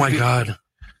 Oh my God.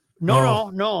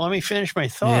 No. Let me finish my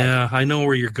thought. Yeah, I know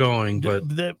where you're going, but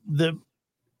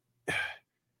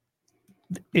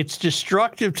it's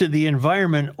destructive to the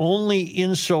environment only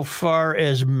insofar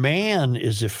as man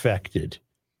is affected.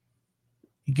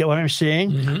 You get what I'm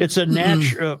saying? Mhm. It's a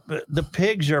natural. The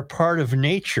pigs are part of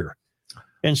nature,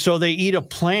 and so they eat a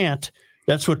plant.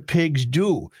 That's what pigs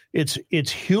do. It's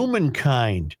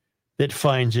humankind that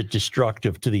finds it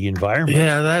destructive to the environment.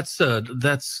 yeah, that's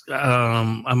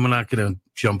I'm not going to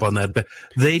jump on that, but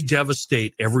they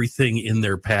devastate everything in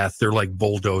their path. They're like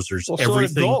bulldozers. Well, so do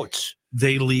Everything goats.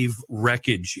 they leave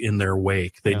wreckage in their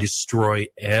wake. They destroy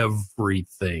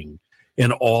everything,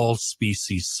 and all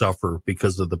species suffer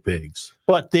because of the pigs.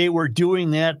 But they were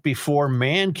doing that before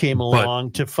man came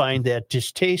along to find that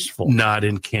distasteful. Not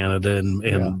in Canada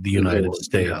and the United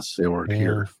States. Yes, they weren't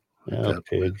here. Yeah,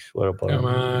 pigs. What about Come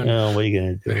on. what are you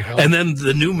going to do? And then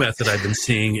the new method I've been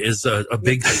seeing is a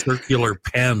big circular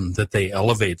pen that they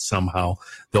elevate somehow.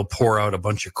 They'll pour out a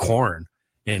bunch of corn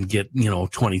and get,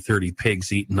 20, 30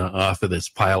 pigs eaten off of this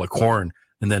pile of corn,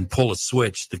 and then pull a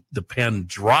switch. The pen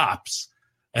drops,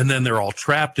 and then they're all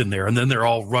trapped in there, and then they're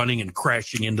all running and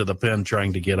crashing into the pen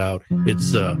trying to get out.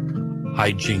 It's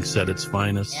hijinks at its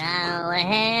finest. I'll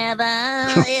have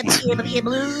a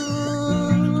blue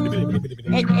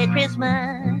at Christmas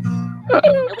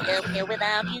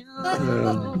without you.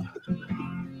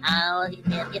 Oh,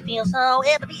 it feels so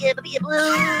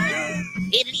blue.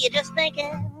 It just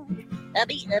thinking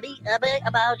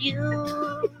about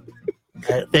you.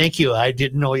 Thank you. I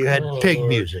didn't know you had pig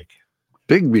music.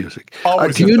 Big music.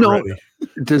 Always Do you have the know?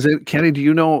 ready. Kenny? Do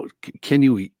you know? Can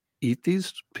you eat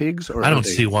these pigs? Or I don't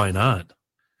see why not.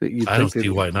 I don't see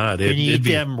why not. Can you eat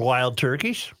them wild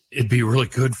turkeys? It'd be really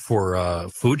good for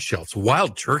food shelves.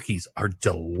 Wild turkeys are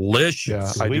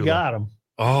delicious. Yeah, We got them.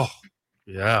 Oh,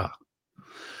 yeah.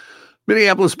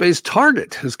 Minneapolis-based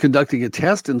Target is conducting a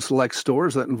test in select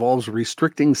stores that involves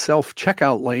restricting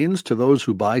self-checkout lanes to those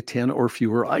who buy 10 or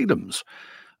fewer items.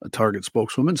 A Target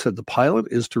spokeswoman said the pilot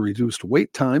is to reduce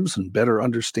wait times and better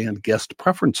understand guest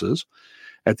preferences.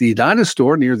 At the Edina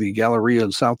store near the Galleria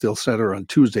in Southdale Center on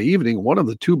Tuesday evening, one of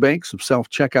the 2 banks of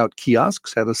self-checkout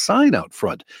kiosks had a sign out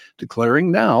front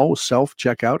declaring now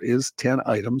self-checkout is 10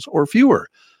 items or fewer,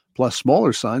 plus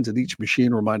smaller signs at each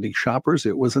machine reminding shoppers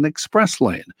it was an express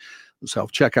lane. The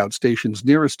self-checkout stations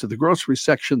nearest to the grocery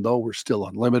section, though, were still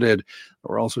unlimited. There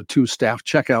were also 2 staff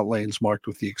checkout lanes marked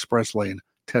with the express lane,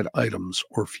 10 items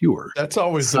or fewer. That's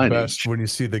always signage. the best when you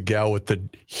see the gal with the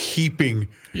heaping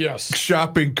Yes.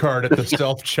 shopping cart at the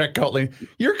self-checkout lane.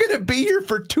 You're going to be here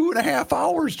for 2.5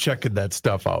 hours checking that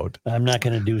stuff out. I'm not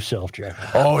going to do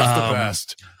self-checkout. Oh, it's the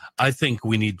best. I think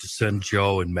we need to send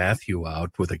Joe and Matthew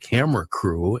out with a camera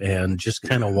crew and just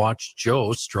kind of watch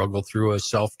Joe struggle through a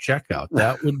self-checkout.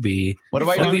 That would be What am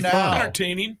I that'd doing be now? fun.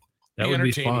 Entertaining. That would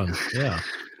be fun. Yeah.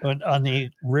 On the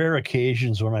rare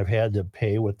occasions when I've had to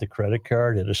pay with the credit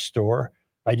card at a store,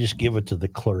 I just give it to the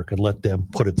clerk and let them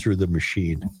put it through the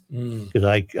machine.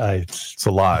 Because It's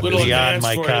a lot. Little beyond advance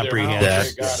my for you there,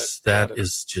 comprehension. Hal. That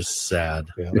is just sad.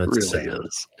 Yeah. It That's really sad.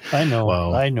 is. I know.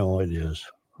 Wow. I know it is.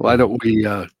 Why don't we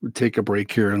take a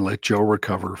break here and let Joe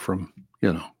recover from,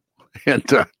 and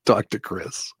talk to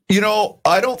Chris.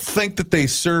 I don't think that they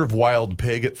serve wild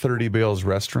pig at 30 Bales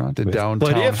Restaurant in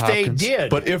downtown But if Hopkins. they did,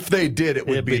 But if they did, it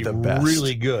would it'd be the best.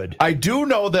 really good. I do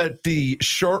know that the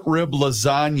short rib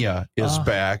lasagna is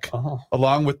back,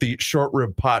 along with the short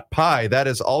rib pot pie. That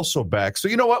is also back. So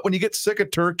you know what? When you get sick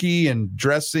of turkey and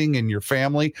dressing and your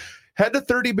family, head to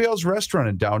 30 Bales Restaurant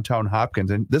in downtown Hopkins.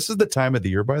 And this is the time of the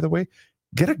year, by the way,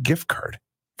 get a gift card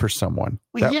for someone.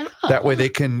 Well, That way they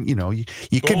can, you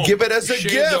can Boom. give it as a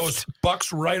Shave gift. those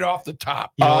bucks right off the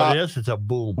top. You know what it is? It's a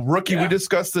boom. Rookie, Yeah. we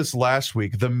discussed this last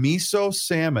week. The miso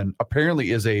salmon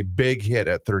apparently is a big hit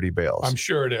at 30 Bales. I'm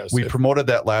sure it is. We promoted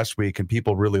that last week, and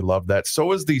people really loved that.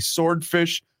 So is the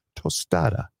swordfish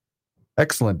tostada.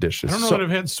 Excellent dishes. I don't know So- that I've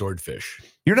had swordfish.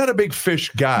 You're not a big fish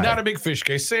guy. Not a big fish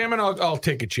guy. Salmon, I'll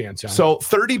take a chance on. So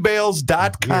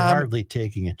 30bales.com. You're hardly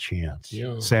taking a chance.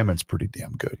 Yeah. Salmon's pretty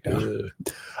damn good.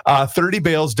 Yeah.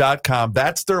 30bales.com.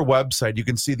 That's their website. You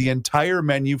can see the entire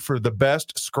menu for the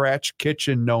best scratch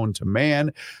kitchen known to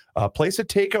man. Place a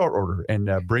takeout order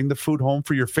and bring the food home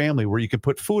for your family where you can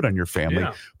put food on your family.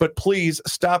 Yeah. But please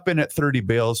stop in at 30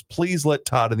 Bales. Please let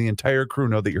Todd and the entire crew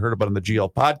know that you heard about on the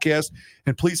GL podcast.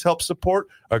 And please help support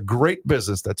a great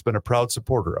business that's been a proud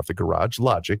supporter of the Garage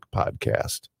Logic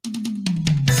podcast.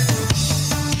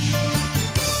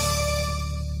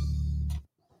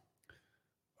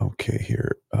 Okay,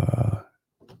 here.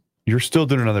 You're still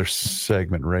doing another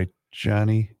segment, right,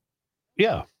 Johnny?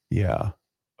 Yeah. Yeah.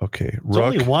 Okay. It's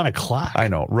only 1:00. I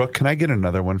know. Rook, can I get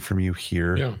another one from you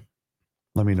here? Yeah.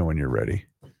 Let me know when you're ready.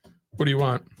 What do you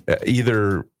want?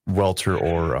 Either Welter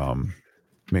or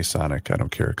Masonic. I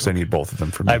don't care because I need both of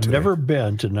them from you I've today. never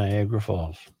been to Niagara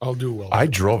Falls. I'll do well. I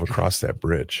drove across that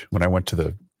bridge when I went to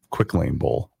the Quick Lane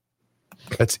Bowl.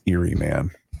 That's eerie,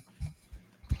 man.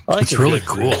 It's really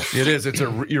cool. It is.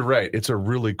 You're right. It's a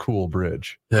really cool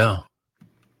bridge. Yeah.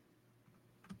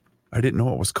 I didn't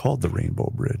know it was called the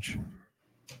Rainbow Bridge.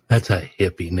 That's a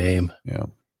hippie name. Yeah.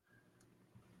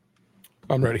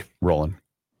 I'm ready. Rolling.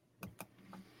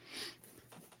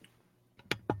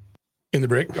 In the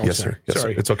break? Oh, Yes, sorry. sir. Yes,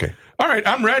 Sorry. sir. It's okay. All right,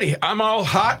 I'm ready. I'm all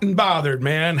hot and bothered,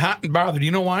 man. Hot and bothered.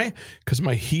 You know why? Because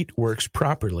my heat works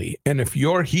properly. And if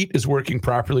your heat is working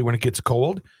properly when it gets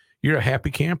cold, you're a happy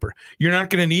camper. You're not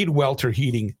going to need Welter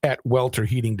Heating at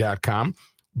welterheating.com.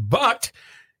 But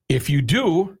if you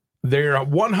do, there are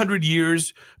 100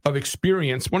 years of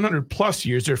experience, 100 plus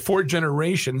years. There are 4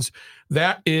 generations.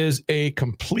 That is a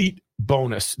complete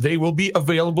bonus. They will be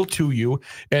available to you.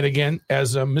 And again,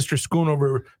 as Mr.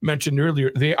 Schoonover mentioned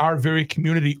earlier, they are very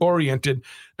community oriented,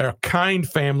 a kind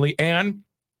family, and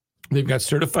they've got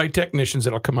certified technicians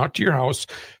that'll come out to your house,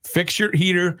 fix your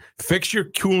heater, fix your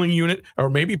cooling unit, or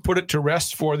maybe put it to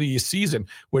rest for the season,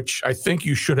 which I think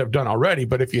you should have done already.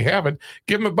 But if you haven't,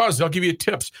 give them a buzz. They'll give you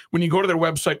tips. When you go to their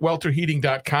website,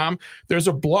 welterheating.com, there's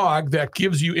a blog that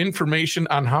gives you information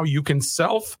on how you can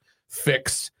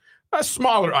self-fix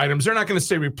smaller items. They're not going to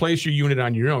say replace your unit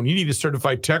on your own. You need a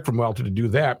certified tech from Welter to do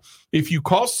that. If you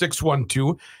call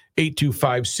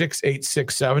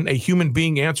 612-825-6867, a human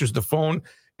being answers the phone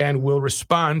and will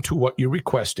respond to what your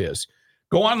request is.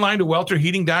 Go online to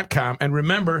welterheating.com and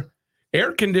remember,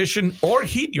 air condition or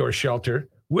heat your shelter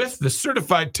with the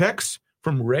certified techs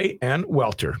from Ray and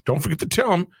Welter. Don't forget to tell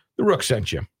them the Rook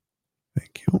sent you.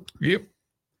 Thank you. Yep.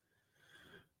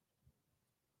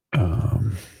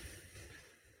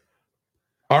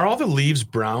 Are all the leaves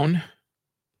brown?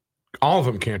 All of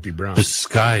them can't be brown. The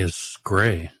sky is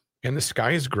gray. And the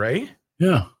sky is gray?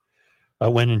 Yeah. I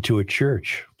went into a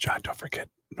church. John, don't forget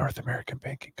North American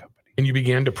Banking Company. And you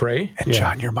began to pray? And Yeah.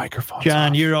 John, your microphone's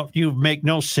John, off. you make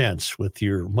no sense with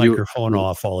your microphone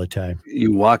off all the time.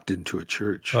 You walked into a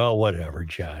church. Oh, whatever,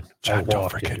 John. John, I don't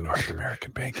walked forget into a North church.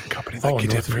 American Banking Company Oh, like you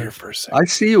did North for your American. first I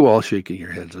see you all shaking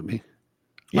your heads at me.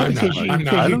 Yeah, I'm because not- I'm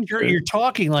not. you're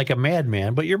talking like a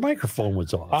madman, but your microphone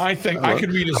was off. I think I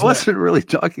could read his I wasn't really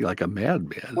talking like a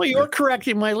madman. Well, you're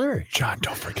correcting my lyrics. John,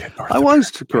 don't forget North I was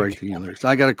American correcting Banking. others.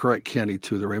 I got to correct Kenny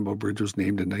too. The Rainbow Bridge was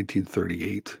named in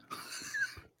 1938.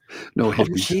 No Oh,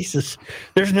 hippies. Jesus.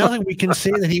 There's nothing we can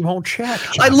say that he won't check.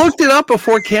 I looked it up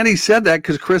before Kenny said that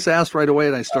because Chris asked right away,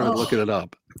 and I started looking it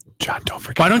up. John, don't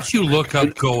forget. Why don't you look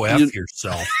up Go F You-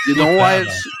 yourself? You know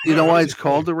why it's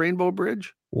called the Rainbow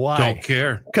Bridge? Why? Don't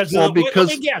care. Because Well, because-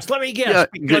 let me guess. Yeah,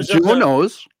 Because Joe of the,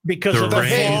 knows because The of the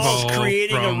rainbow falls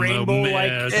creating a from the rainbow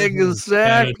like mist.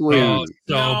 exactly. Oh, so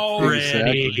No, pretty.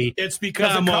 exactly. It's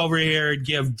because Come over here and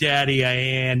give Daddy a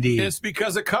handy. It's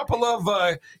because a couple of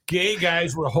gay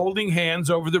guys were holding hands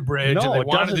over the bridge No, and they it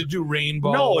wanted doesn't. to do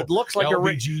rainbow. No, it looks like a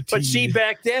LBGT. But see,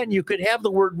 back then you could have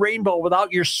the word rainbow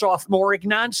without your sophomoric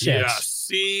nonsense. Yeah,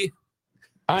 see,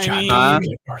 I John, mean, don't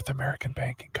forget North American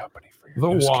Banking Company for your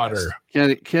the newscast. water.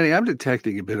 Kenny, I'm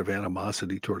detecting a bit of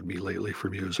animosity toward me lately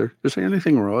from you. Is there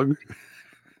anything wrong?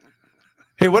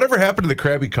 Hey, whatever happened to the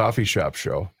Krabby Coffee Shop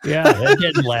show? Yeah, that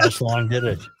didn't last long, did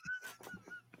it?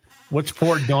 What's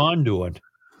poor Dawn doing?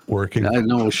 Working. I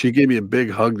know. She gave me a big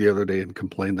hug the other day and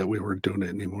complained that we weren't doing it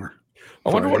anymore. I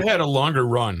wonder what Sorry. had a longer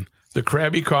run, the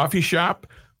Krabby Coffee Shop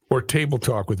or table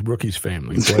talk with Rookie's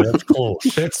family. Boy, that's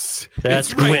close. It's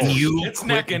That's right. When you It's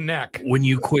neck and neck. When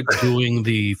you quit doing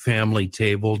the family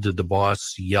table, did the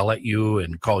boss yell at you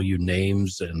and call you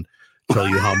names and tell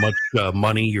you how much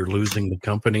money you're losing the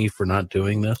company for not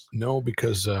doing this? No,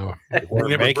 because we We're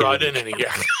never making brought it. in any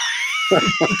yet.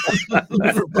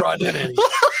 Never brought in any.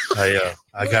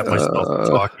 I got myself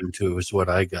talking to is what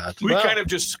I got. We kind of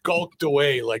just skulked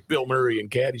away like Bill Murray and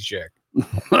Caddyshack.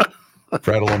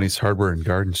 Fratelloni's Hardware and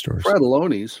Garden Stores.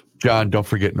 Fratelloni's. John, don't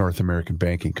forget North American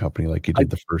Banking Company like you did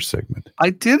the first segment.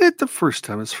 I did it the first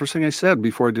time. It's the first thing I said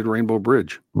before I did Rainbow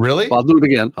Bridge. Really? I'll do it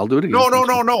again.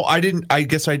 No. I didn't. I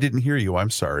guess I didn't hear you. I'm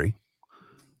sorry.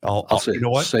 I'll say you know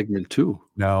what? segment 2.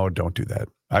 No, don't do that.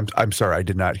 I'm sorry. I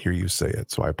did not hear you say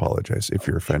it, so I apologize if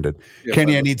you're offended. Yes,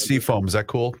 Kenny, I need Seafoam. Is that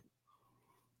cool?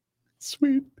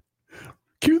 Sweet.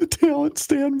 Cue the talent.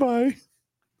 Stand by.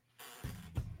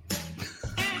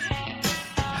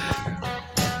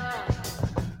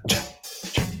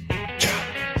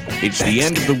 It's the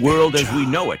end of the world as we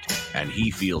know it, and he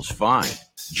feels fine.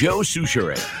 Joe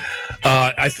Souchere.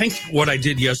 I think what I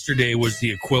did yesterday was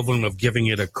the equivalent of giving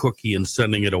it a cookie and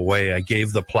sending it away. I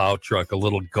gave the plow truck a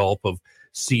little gulp of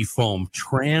Seafoam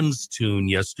Trans-Tune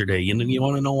yesterday. You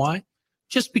want to know why?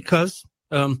 Just because.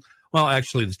 Well,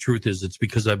 actually, the truth is it's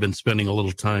because I've been spending a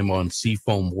little time on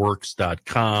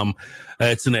seafoamworks.com.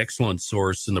 It's an excellent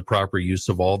source in the proper use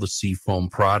of all the Seafoam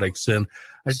products. And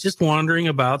I was just wondering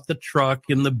about the truck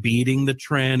and the beating the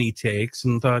tranny takes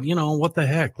and thought, what the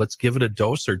heck? Let's give it a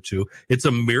dose or two. It's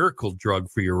a miracle drug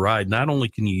for your ride. Not only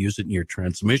can you use it in your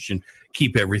transmission,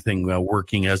 keep everything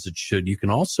working as it should, you can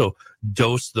also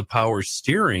dose the power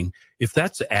steering if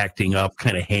that's acting up,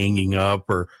 kind of hanging up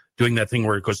or doing that thing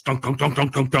where it goes dunk, dunk, dunk,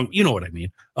 dunk, dunk, dunk. You know what I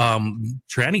mean?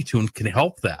 Tranny-Tune can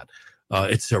help that.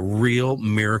 It's a real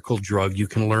miracle drug. You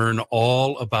can learn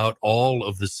all about all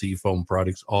of the Seafoam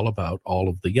products, all about all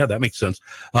of the, that makes sense,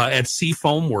 at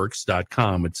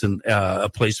seafoamworks.com. It's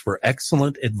a place for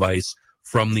excellent advice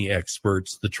from the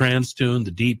experts. The Trans-Tune,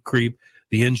 the Deep Creep,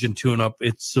 the Engine Tune-Up,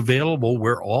 it's available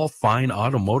where all fine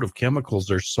automotive chemicals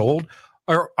are sold.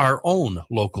 Our own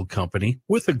local company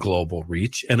with a global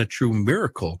reach and a true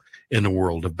miracle in the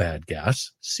world of bad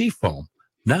gas, Seafoam.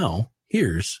 Now,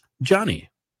 here's Johnny.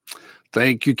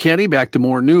 Thank you, Kenny. Back to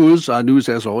more news. News,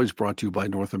 as always, brought to you by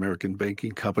North American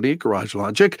Banking Company, Garage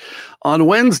Logic. On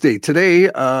Wednesday, today,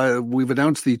 we've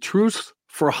announced the Truce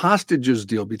for Hostages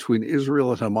deal between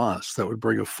Israel and Hamas that would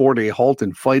bring a 4-day halt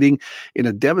in fighting in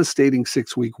a devastating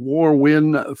 6-week war,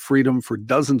 win freedom for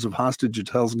dozens of hostages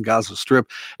held in Gaza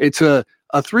Strip. It's a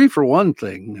 3-for-1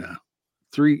 thing.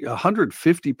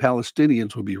 150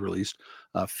 Palestinians will be released.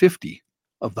 50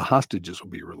 of the hostages will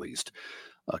be released.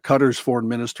 Qatar's foreign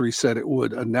ministry said it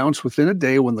would announce within a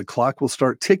day when the clock will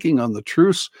start ticking on the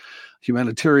truce.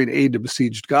 Humanitarian aid to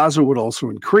besieged Gaza would also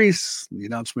increase. The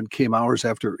announcement came hours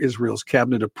after Israel's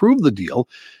cabinet approved the deal.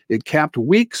 It capped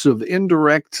weeks of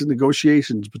indirect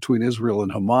negotiations between Israel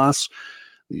and Hamas.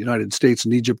 The United States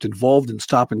and Egypt involved in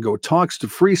stop-and-go talks to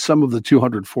free some of the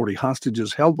 240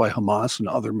 hostages held by Hamas and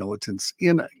other militants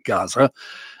in Gaza.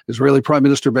 Israeli Prime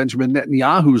Minister Benjamin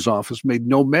Netanyahu's office made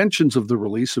no mentions of the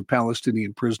release of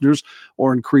Palestinian prisoners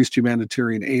or increased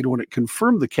humanitarian aid when it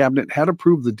confirmed the cabinet had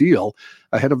approved the deal.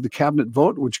 Ahead of the cabinet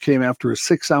vote, which came after a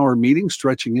 6-hour meeting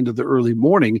stretching into the early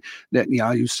morning,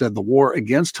 Netanyahu said the war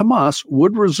against Hamas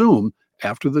would resume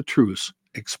after the truce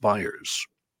expires.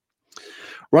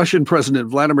 Russian President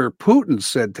Vladimir Putin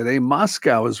said today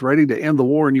Moscow is ready to end the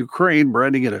war in Ukraine,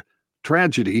 branding it a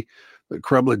tragedy. The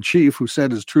Kremlin chief, who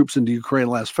sent his troops into Ukraine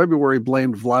last February,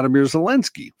 blamed Vladimir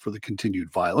Zelensky for the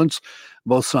continued violence.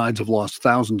 Both sides have lost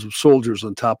thousands of soldiers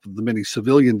on top of the many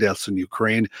civilian deaths in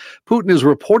Ukraine. Putin is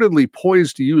reportedly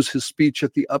poised to use his speech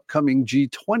at the upcoming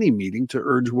G20 meeting to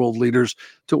urge world leaders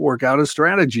to work out a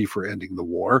strategy for ending the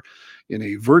war. In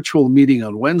a virtual meeting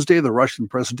on Wednesday, the Russian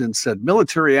president said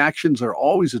military actions are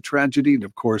always a tragedy, and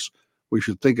of course, we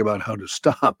should think about how to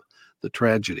stop the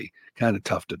tragedy. Kind of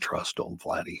tough to trust, old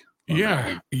Vladdy.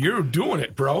 Yeah, you're doing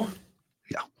it, bro.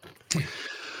 Yeah.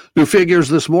 New figures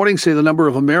this morning say the number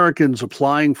of Americans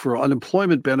applying for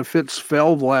unemployment benefits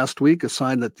fell last week, a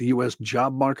sign that the U.S.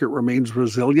 job market remains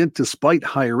resilient despite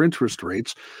higher interest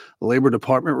rates. The Labor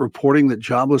Department reporting that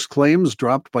jobless claims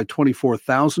dropped by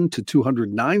 24,000 to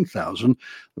 209,000.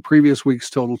 The previous week's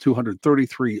total,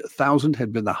 233,000,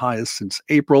 had been the highest since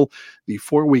April. The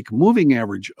 4-week moving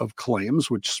average of claims,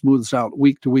 which smooths out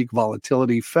week-to-week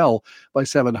volatility, fell by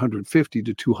 750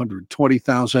 to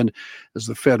 220,000. As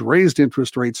the Fed raised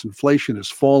interest rates since inflation has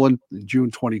fallen. In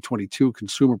June 2022,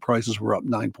 consumer prices were up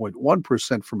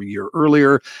 9.1% from a year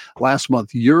earlier. Last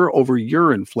month,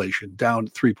 year-over-year inflation down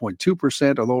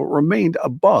 3.2%, although it remained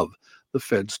above the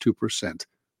Fed's 2%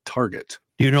 target.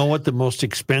 Do you know what the most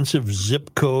expensive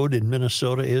zip code in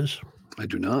Minnesota is? I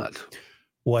do not.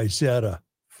 Wayzata,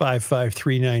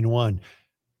 55391. Do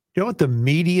you know what the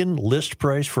median list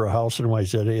price for a house in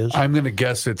Wayzata is? I'm going to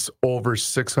guess it's over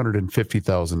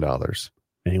 $650,000.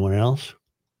 Anyone else?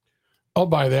 I'll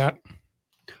buy that.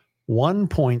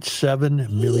 1.7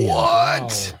 million.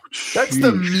 What? Wow. That's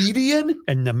the median?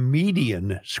 And the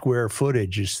median square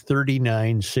footage is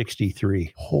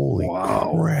 3963. Holy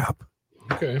crap.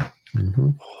 Okay. Mm-hmm.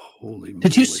 Holy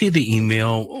Did you moly. see the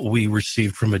email we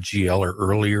received from a GLer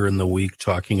earlier in the week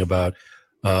talking about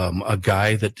a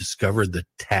guy that discovered that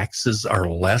taxes are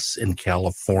less in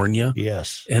California?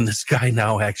 Yes. And this guy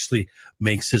now actually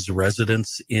makes his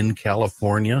residence in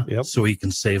California Yep. so he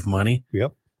can save money.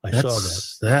 Yep. I saw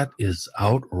that. That is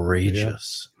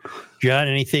outrageous. John,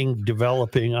 anything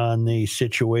developing on the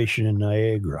situation in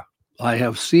Niagara? I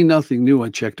have seen nothing new. I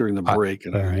checked during the break.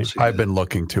 And all I right. didn't see I've that. been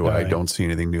looking too. All I right. don't see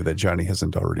anything new that Johnny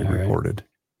hasn't already All right. reported.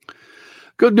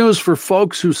 Good news for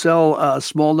folks who sell a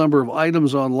small number of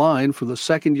items online. For the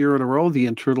second year in a row, the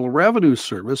Internal Revenue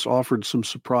Service offered some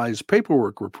surprise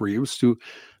paperwork reprieves to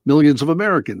millions of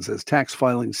Americans as tax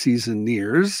filing season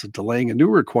nears, delaying a new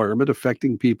requirement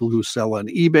affecting people who sell on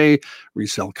eBay,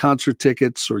 resell concert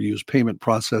tickets, or use payment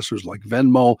processors like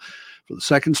Venmo. For the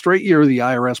second straight year, the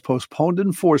IRS postponed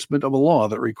enforcement of a law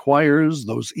that requires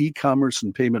those e-commerce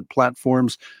and payment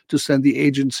platforms to send the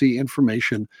agency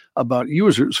information about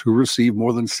users who receive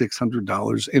more than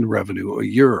 $600 in revenue a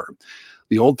year.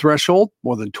 The old threshold,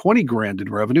 more than $20,000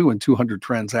 in revenue and 200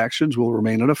 transactions, will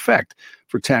remain in effect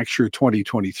for tax year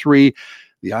 2023.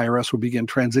 The IRS will begin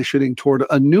transitioning toward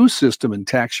a new system in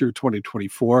tax year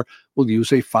 2024. Will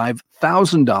use a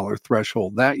 $5,000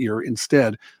 threshold that year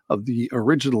instead of the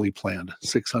originally planned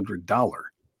 $600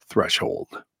 threshold.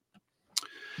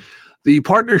 The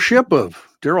partnership of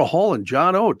Daryl Hall and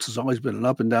John Oates has always been an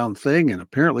up and down thing, and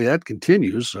apparently that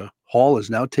continues. Hall has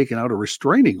now taken out a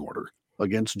restraining order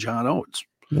against John Oates.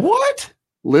 What?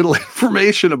 Little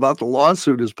information about the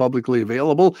lawsuit is publicly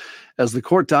available as the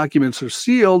court documents are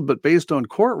sealed, but based on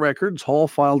court records, Hall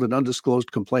filed an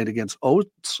undisclosed complaint against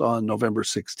Oates on November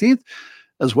 16th,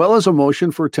 as well as a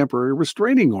motion for a temporary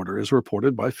restraining order, as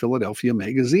reported by Philadelphia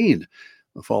Magazine.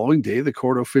 The following day, the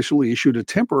court officially issued a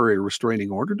temporary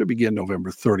restraining order to begin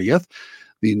November 30th.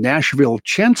 The Nashville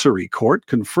Chancery Court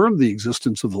confirmed the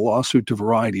existence of the lawsuit to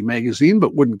Variety magazine,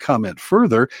 but wouldn't comment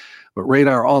further. But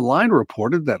Radar Online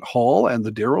reported that Hall and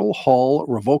the Daryl Hall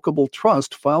Revocable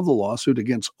Trust filed the lawsuit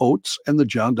against Oates and the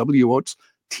John W. Oates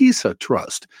TISA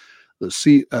Trust. The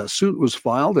suit was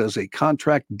filed as a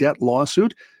contract debt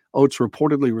lawsuit. Oates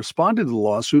reportedly responded to the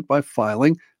lawsuit by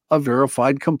filing a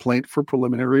verified complaint for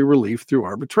preliminary relief through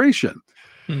arbitration.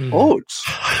 Oates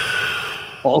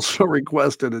also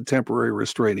requested a temporary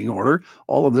restraining order.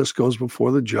 All of this goes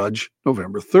before the judge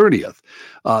November 30th.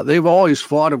 They've always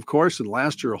fought, of course, and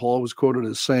last year Hall was quoted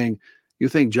as saying, "You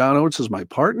think John Oates is my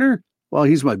partner? Well,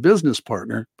 he's my business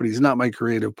partner, but he's not my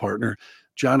creative partner.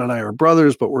 John and I are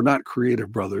brothers, but we're not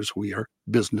creative brothers. We are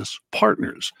business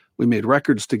partners. We made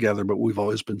records together, but we've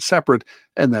always been separate,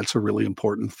 and that's a really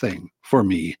important thing for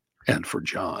me and for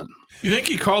John." You think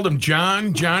he called him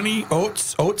John, Johnny,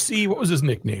 Oates, Oatesy? What was his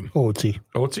nickname? Oatesy.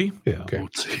 Oatesy? Yeah. Okay.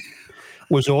 Oatesy.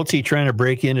 Was Oatesy trying to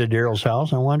break into Daryl's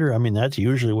house? I wonder. I mean, that's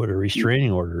usually what a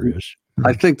restraining order is.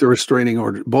 I think the restraining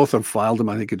order, both have filed them.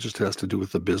 I think it just has to do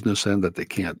with the business end that they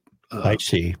can't I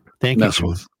see. Thank mess you.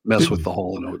 with the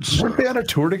Hall and Oates. Weren't they on a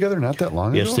tour together not that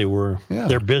long ago? Yes, they were. Yeah.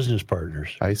 They're business partners.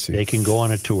 I see. They can go on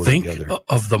a tour Think together.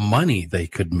 of the money they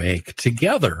could make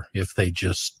together if they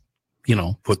just,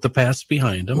 put the past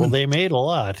behind them. Well, they made a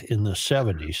lot in the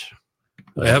 70s.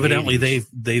 Evidently, 80s.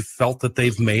 they've felt that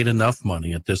they've made enough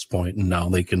money at this point, and now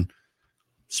they can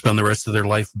spend the rest of their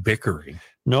life bickering.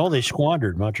 No, they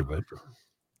squandered much of it.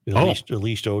 At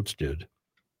least Oates did.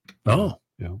 Oh,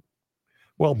 Yeah.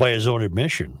 Well, by his own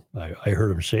admission, I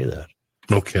heard him say that.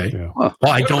 okay. Yeah. Well,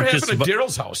 I Whatever don't happened to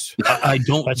Daryl's house? I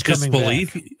don't That's coming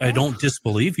disbelieve. I don't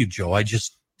disbelieve you, Joe. I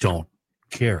just don't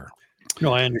care.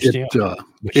 No, I understand. It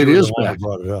But you were is the one back. who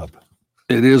brought it up.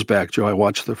 It is back, Joe. I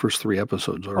watched the first 3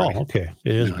 episodes already. Oh, okay.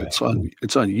 It is Yeah, back.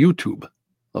 it's on YouTube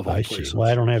of all I see. places. Well,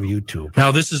 I don't have YouTube.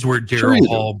 Now, this is where Sure you Daryl do.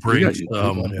 Hall You got brings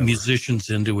whatever. musicians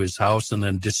into his house and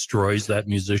then destroys that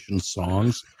musician's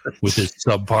songs with his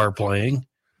subpar playing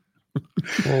Oh,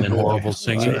 and boy. horrible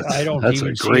singing. I don't That's a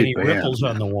even see great any band. ripples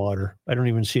on the water. I don't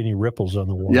even see any ripples on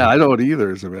the water. Yeah, I don't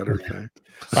either, as a matter of fact.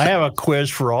 I have a quiz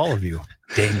for all of you.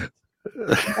 Dang it.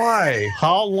 Why?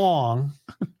 How long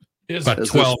Is About Has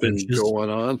 12 this been inches. going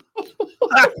on?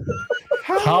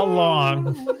 How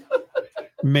long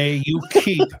may you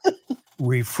keep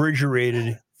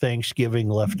refrigerated Thanksgiving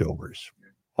leftovers?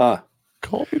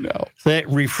 Call me now. That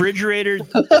refrigerated.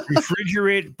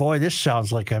 Boy, this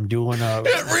sounds like I'm doing a.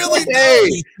 It really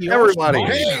Hey, does. everybody.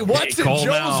 Hey, what's in call Joe's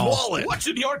now. wallet? What's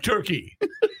in your turkey?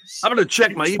 I'm going to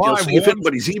check my email, see if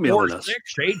anybody's emailing us.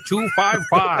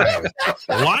 8255.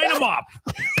 Line them up.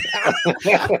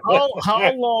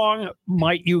 How long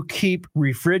might you keep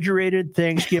refrigerated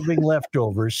Thanksgiving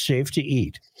leftovers safe to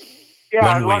eat? Yeah,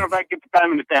 One as long week. as I get the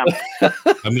time and the temp.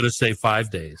 I'm going to say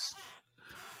 5 days.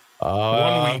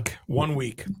 1 week. 1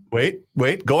 week.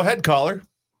 Wait. Go ahead, caller.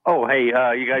 Oh, hey,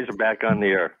 you guys are back on the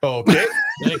air. Okay.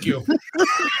 Thank you.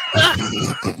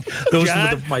 Those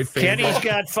John, are my favorite. Kenny's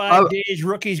got 5 days.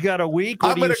 Rookie's got a week. What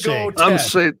I'm do you gonna say?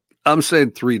 go 10. I'm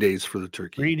saying 3 days for the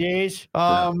turkey. 3 days.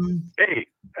 Hey,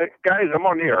 guys, I'm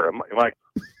on the air. Am I-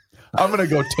 I'm gonna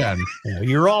go 10. Yeah,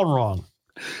 you're all wrong.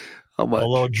 How much?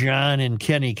 Although John and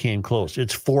Kenny came close.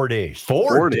 It's 4 days.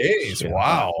 4 days. Yeah.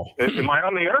 Wow. am I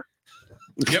on the air?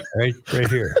 Right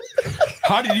here.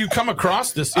 How did you come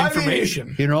across this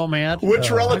information? You know, Matt. Which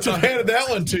relative handed that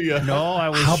one to you? No, I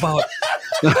was. How about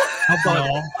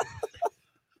No.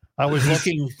 I was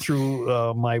looking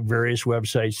through my various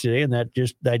websites today, and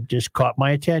that just caught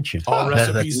my attention.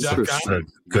 Allrecipes.com?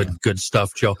 Good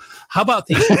stuff, Joe. How about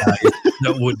these guys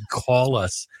that would call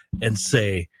us and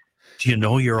say, do you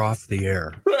know you're off the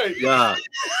air? Right. Yeah.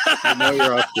 I know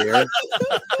you're off the air.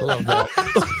 I love that.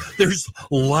 There's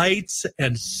lights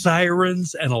and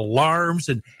sirens and alarms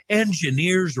and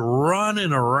engineers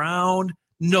running around.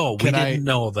 No, we didn't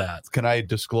know that. Can I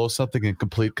disclose something in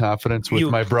complete confidence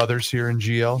with my brothers here in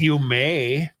GL? You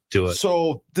may. Do it.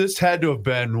 So this had to have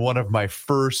been one of my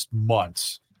first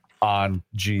months on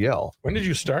GL. When did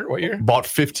you start? What year? About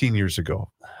 15 years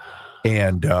ago.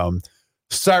 And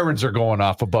sirens are going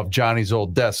off above Johnny's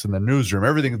old desk in the newsroom.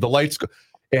 Everything, the lights go.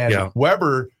 And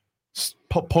Weber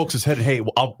pokes his head and, hey,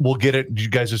 we'll get it. You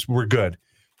guys we're good.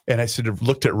 And I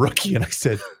looked at Rookie and I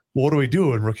said, well, what do we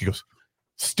do? And Rookie goes,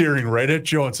 staring right at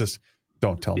Joe and says,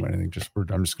 don't tell him anything. I'm just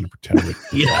going to pretend it.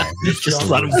 Yeah, just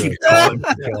let him keep going.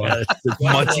 It's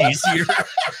much easier.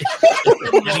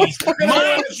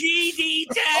 My GD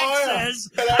taxes.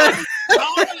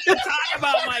 Don't even talk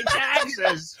about my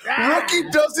taxes. Rookie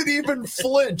doesn't even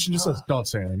flinch and just says, don't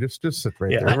say anything. Just sit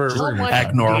right there. We're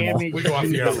act normal. We go off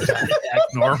the air.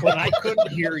 Act normal. When I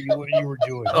couldn't hear you what you were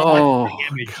doing. Oh.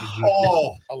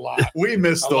 A lot. We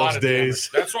miss A those lot of days.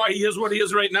 damage. That's why he is what he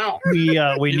is right now.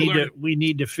 We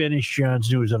need to finish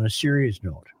John's news on a serious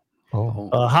note.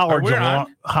 Oh. Howard's Are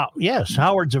we on?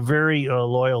 Howard's a very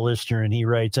loyal listener, and he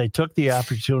writes, I took the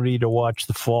opportunity to watch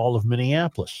the fall of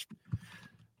Minneapolis.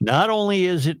 Not only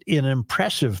is it an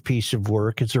impressive piece of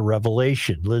work, it's a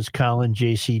revelation. Liz Collin,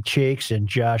 J.C. Chakes, and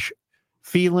Josh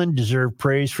Phelan deserve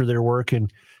praise for their work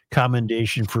and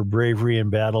commendation for bravery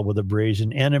in battle with a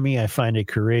brazen enemy. I find it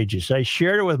courageous. I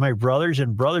shared it with my brothers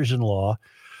and brothers-in-law,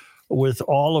 with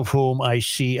all of whom I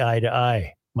see eye to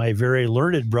eye. My very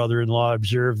learned brother-in-law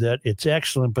observed that it's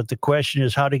excellent, but the question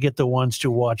is how to get the ones to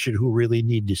watch it who really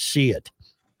need to see it.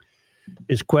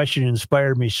 His question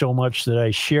inspired me so much that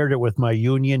I shared it with my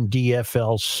Union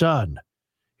DFL son.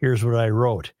 Here's what I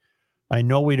wrote. I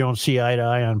know we don't see eye to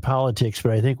eye on politics,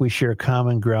 but I think we share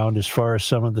common ground as far as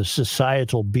some of the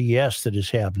societal BS that is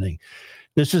happening.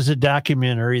 This is a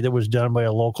documentary that was done by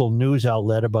a local news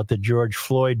outlet about the George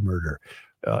Floyd murder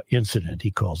incident, he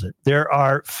calls it. There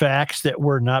are facts that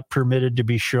were not permitted to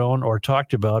be shown or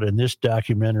talked about, and this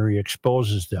documentary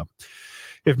exposes them.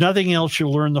 If nothing else,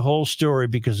 you'll learn the whole story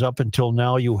because up until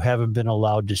now, you haven't been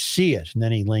allowed to see it. And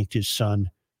then he linked his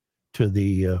son to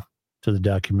the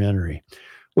documentary,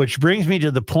 which brings me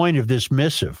to the point of this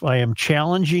missive. I am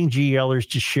challenging GLers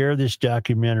to share this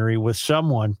documentary with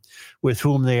someone with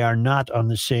whom they are not on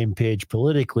the same page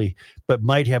politically, but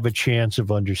might have a chance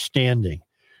of understanding.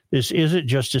 This isn't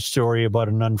just a story about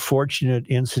an unfortunate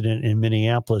incident in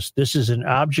Minneapolis. This is an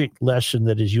object lesson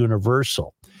that is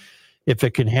universal. If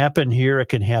it can happen here, it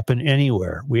can happen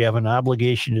anywhere. We have an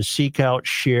obligation to seek out,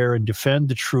 share, and defend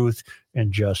the truth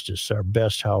and justice. Our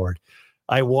best, Howard.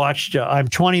 I watched, I'm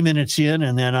 20 minutes in,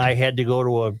 and then I had to go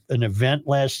to an event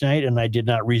last night, and I did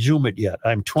not resume it yet.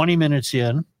 I'm 20 minutes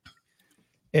in,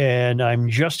 and I'm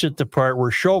just at the part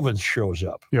where Chauvin shows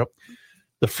up. Yep.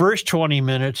 The first 20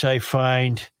 minutes I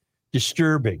find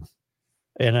disturbing.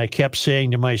 And I kept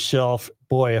saying to myself,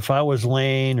 boy, if I was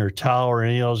Lane or Tao or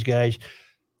any of those guys,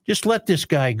 just let this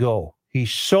guy go.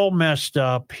 He's so messed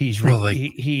up. He's not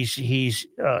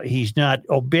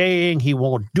obeying. He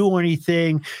won't do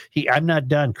anything. I'm not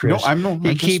done, Chris. No, I'm not.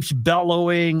 He keeps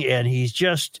bellowing, and he's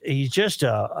just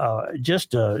a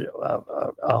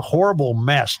horrible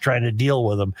mess trying to deal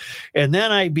with him. And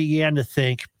then I began to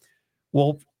think,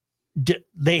 well,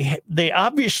 they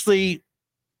obviously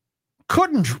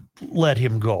couldn't let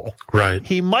him go. Right.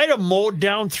 He might have mowed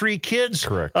down 3 kids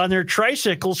Correct. on their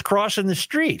tricycles crossing the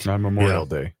street On Memorial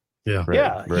Day. Yeah.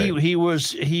 Right. He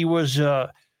was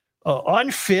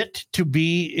unfit to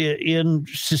be in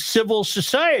civil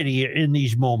society in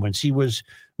these moments. He was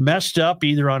messed up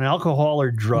either on alcohol or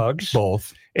drugs.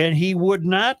 Both. And he would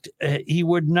not. He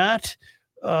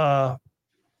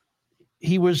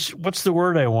was. What's the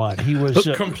word I want? He was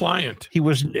compliant. He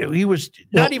was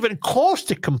not even close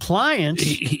to compliance.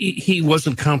 He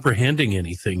wasn't comprehending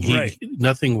anything.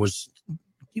 Nothing was.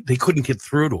 They couldn't get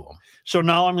through to him. So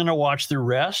now I'm going to watch the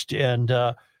rest, and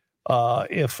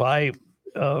if I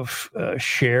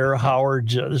share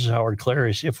Howard's, this is Howard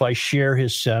Clarice. If I share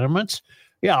his sentiments,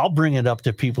 I'll bring it up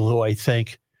to people who I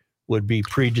think would be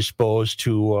predisposed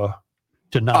to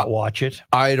not watch it.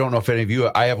 I don't know if any of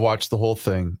you. I have watched the whole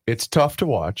thing. It's tough to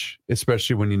watch,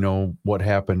 especially when you know what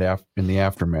happened in the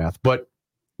aftermath. But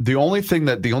the only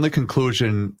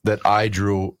conclusion that I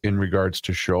drew in regards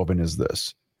to Chauvin is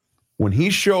this: when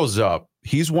he shows up,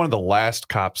 he's one of the last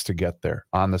cops to get there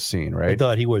on the scene, right? I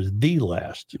thought he was the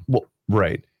last. Well,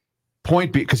 right.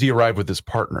 Point being, because he arrived with his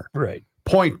partner. Right.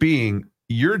 Point being,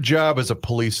 your job as a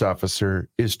police officer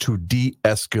is to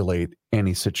de-escalate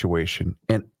any situation.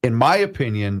 And in my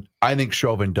opinion, I think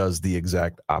Chauvin does the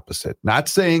exact opposite.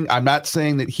 I'm not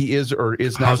saying that he is or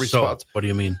is not responsible. So? What do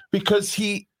you mean? Because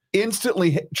he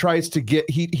instantly tries to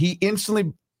he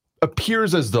instantly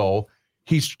appears as though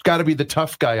he's got to be the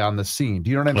tough guy on the scene.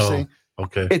 Do you know what I'm saying?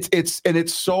 Okay.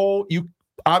 It's so you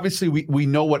obviously we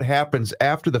know what happens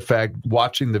after the fact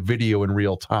watching the video in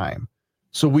real time.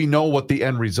 So we know what the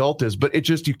end result is, but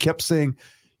you kept saying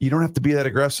you don't have to be that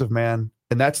aggressive, man.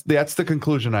 And that's the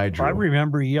conclusion I drew. I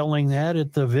remember yelling that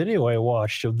at the video I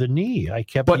watched of the knee. I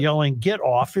kept yelling, "Get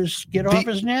off his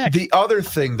neck." The other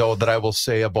thing though that I will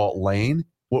say about Lane,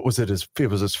 what was it? It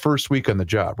was his first week on the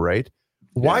job, right?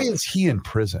 Why is he in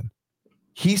prison?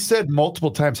 He said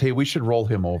multiple times, "Hey, we should roll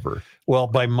him over." Well,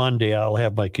 by Monday, I'll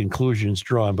have my conclusions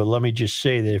drawn. But let me just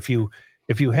say that if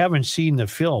you haven't seen the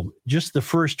film, just the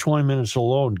first 20 minutes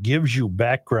alone gives you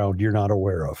background you're not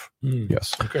aware of.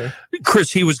 Yes. Okay.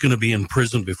 Chris, he was going to be in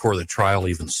prison before the trial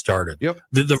even started. Yep.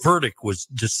 The verdict was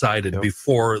decided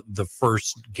before the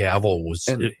first gavel was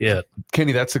hit.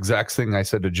 Kenny, that's the exact thing I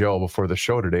said to Joe before the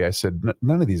show today. I said,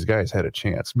 none of these guys had a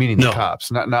chance, meaning the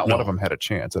cops. Not one of them had a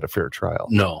chance at a fair trial.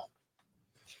 No.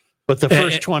 But the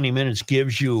first 20 minutes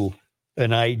gives you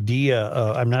an idea.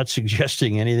 I'm not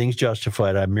suggesting anything's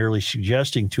justified. I'm merely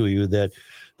suggesting to you that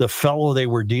the fellow they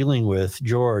were dealing with,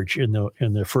 George, in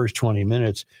the first 20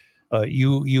 minutes,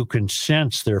 you can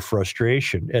sense their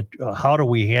frustration at how do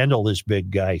we handle this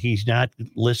big guy? He's not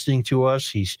listening to us.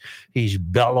 He's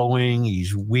bellowing.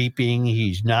 He's weeping.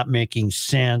 He's not making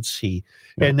sense.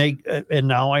 And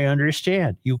now I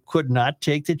understand. You could not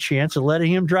take the chance of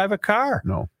letting him drive a car.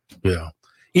 No. Yeah.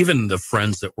 Even the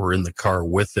friends that were in the car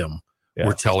with him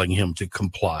were telling him to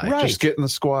comply. Right. Just get in the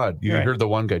squad. You heard the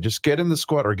one guy, just get in the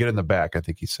squad or get in the back, I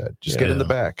think he said. Just get in the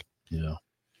back. Yeah.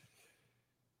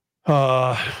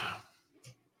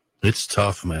 It's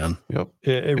tough, man. Yep.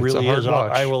 It really is.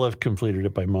 I will have completed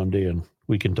it by Monday and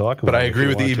we can talk about it. But I agree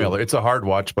with the emailer. It's a hard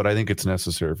watch, but I think it's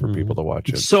necessary for people to watch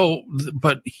it. So,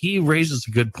 but he raises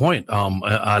a good point.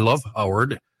 I love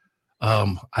Howard.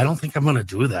 I don't think I'm going to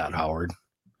do that, Howard.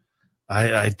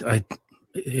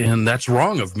 And that's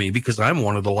wrong of me because I'm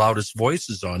one of the loudest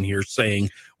voices on here saying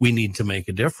we need to make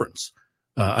a difference.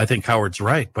 I think Howard's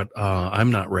right, but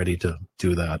I'm not ready to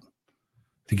do that,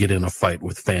 to get in a fight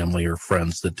with family or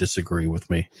friends that disagree with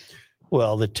me.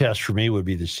 Well, the test for me would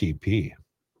be the CP.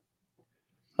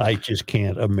 I just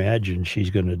can't imagine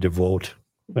she's going to devote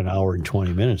an hour and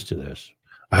 20 minutes to this.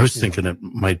 I was thinking it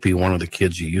might be one of the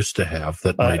kids you used to have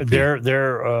that might be.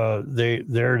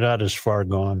 They're not as far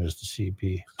gone as the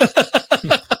CP.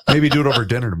 Maybe do it over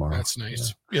dinner tomorrow. That's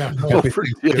nice. Yeah. Over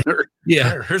dinner.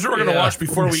 Yeah. Here's what we're going to watch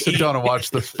before we sit eat. down and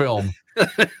watch the film.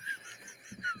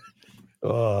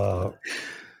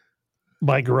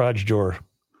 My garage door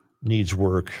needs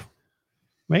work.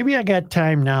 Maybe I got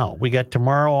time now. We got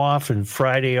tomorrow off and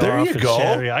Friday off and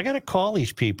Saturday. I got to call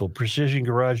these people. Precision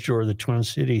Garage Door, the Twin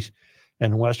Cities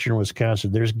and Western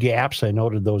Wisconsin. There's gaps. I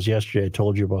noted those yesterday. I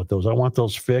told you about those. I want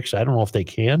those fixed. I don't know if they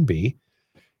can be.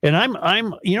 And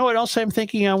I'm you know what else I'm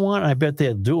thinking I want? I bet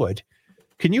they'll do it.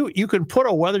 You can put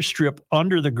a weather strip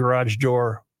under the garage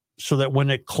door so that when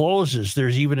it closes,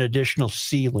 there's even additional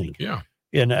sealing. Yeah.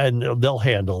 And they'll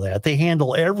handle that. They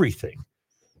handle everything.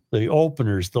 The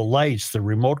openers, the lights, the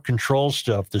remote control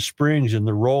stuff, the springs and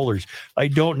the rollers. I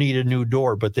don't need a new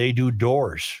door, but they do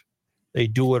doors. They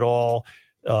do it all.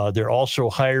 They're also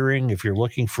hiring. If you're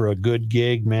looking for a good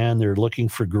gig, man, they're looking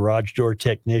for garage door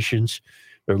technicians.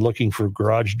 They're looking for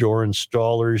garage door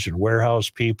installers and warehouse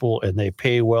people, and they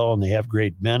pay well and they have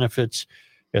great benefits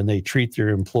and they treat their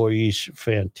employees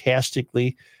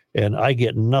fantastically. And I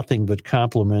get nothing but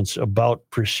compliments about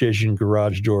Precision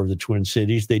Garage Door of the Twin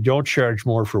Cities. They don't charge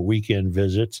more for weekend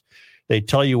visits. They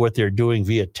tell you what they're doing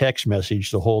via text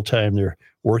message the whole time they're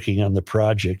working on the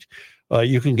project.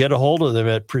 You can get a hold of them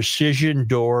at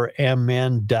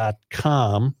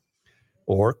precisiondoormn.com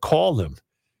or call them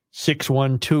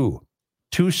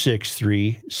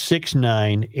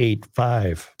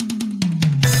 612-263-6985.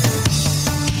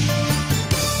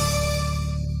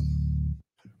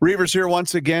 Reavers here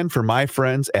once again for my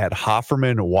friends at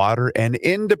Hofferman Water, an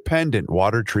independent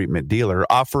water treatment dealer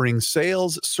offering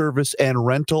sales, service, and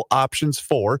rental options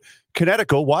for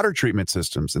Connecticut water treatment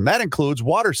systems. And that includes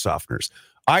water softeners,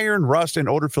 iron, rust, and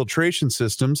odor filtration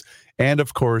systems, and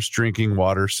of course, drinking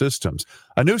water systems.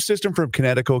 A new system from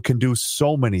Connecticut can do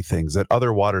so many things that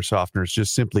other water softeners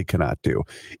just simply cannot do.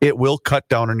 It will cut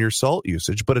down on your salt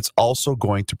usage, but it's also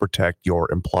going to protect your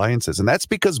appliances. And that's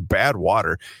because bad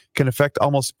water can affect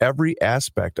almost every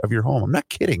aspect of your home. I'm not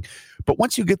kidding. But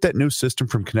once you get that new system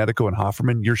from Connecticut and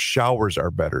Hofferman, your showers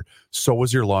are better. So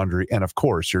is your laundry, and of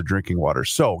course, your drinking water.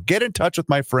 So get in touch with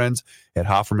my friends at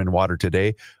Hofferman Water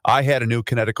today. I had a new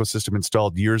Connecticut system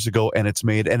installed years ago, and it's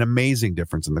made an amazing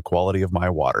difference in the quality of my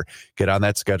water. Get on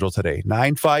that schedule today,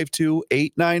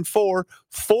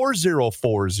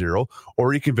 952-894-4040,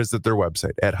 or you can visit their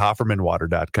website at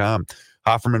hoffermanwater.com.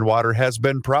 Hofferman Water has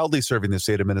been proudly serving the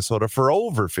state of Minnesota for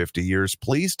over 50 years.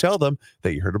 Please tell them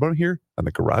that you heard about it here on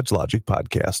the Garage Logic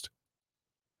podcast.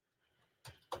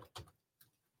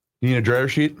 You need a dryer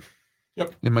sheet?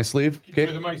 Yep. In my sleeve? Okay.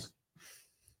 The mice.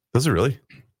 Does it really?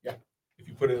 Yeah. If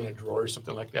you put it in a drawer or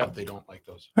something like that, they don't like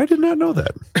those. I did not know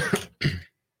that.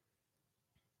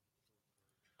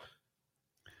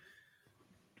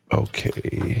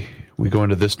 Okay. We go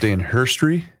into this day in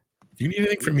history. Do you need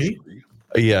anything from me?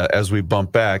 Yeah, as we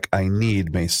bump back, I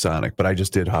need Masonic, but I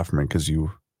just did Hofferman because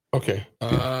you. Okay.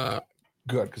 Good,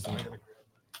 because then I gotta grab.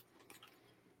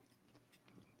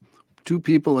 2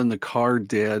 people in the car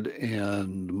dead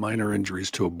and minor injuries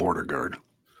to a border guard.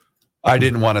 I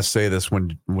didn't want to say this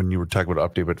when you were talking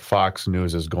about update, but Fox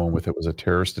News is going with it was a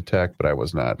terrorist attack, but I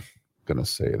was not going to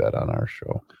say that on our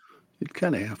show. You'd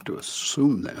kind of have to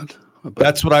assume that.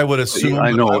 That's what I would assume.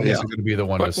 I know. I wasn't going to be the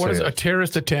one to say. What is a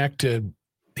terrorist attack to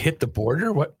hit the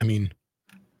border? What I mean,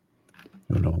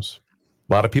 who knows?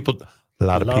 A lot of people. A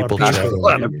lot of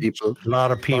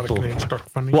people.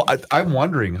 Well, I'm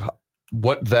wondering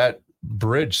what that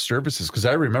bridge services, because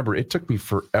I remember it took me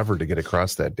forever to get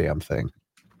across that damn thing.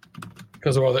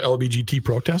 Because of all the LBGT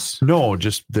protests? No,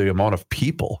 just the amount of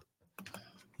people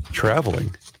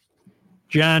traveling.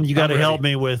 John, you got to help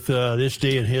me with this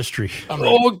day in history.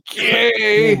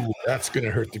 Okay. Ooh, that's going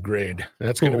to hurt the grade.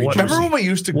 That's going to be. Remember when we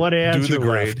used to do the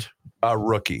grade? Left?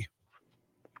 Rookie.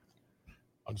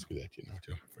 I'll just give that to you now,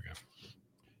 too. Forget.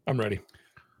 I'm ready.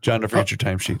 John, don't forget your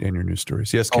timesheet and your news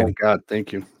stories. Yes, Kenny. Oh, God,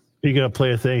 thank you. Are you going to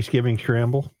play a Thanksgiving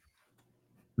scramble?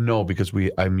 No, because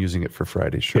I'm using it for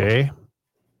Friday's show. Okay.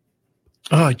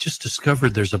 Oh, I just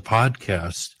discovered there's a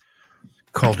podcast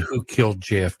called Who Killed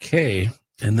JFK,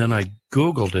 and then I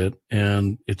Googled it,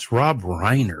 and it's Rob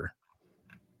Reiner.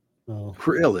 Oh,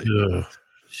 really?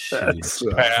 That's,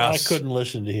 I couldn't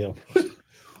listen to him.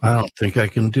 I don't think I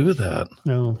can do that.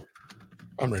 No.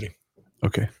 I'm ready.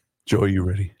 Okay. Joe, are you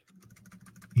ready?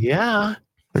 Yeah.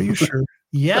 Are you sure?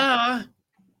 Yeah.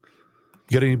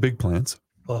 You got any big plans?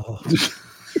 Oh.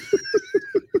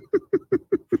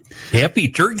 Happy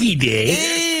Turkey Day.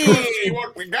 Hey,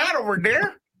 what we got over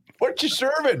there? What you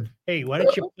serving? Hey, why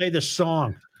don't you play the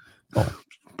song? Oh,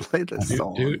 play the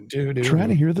song. Trying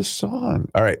to hear the song.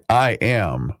 All right. I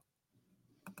am.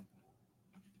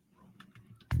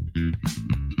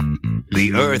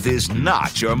 The earth is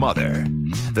not your mother.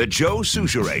 The Joe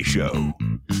Souchere Show.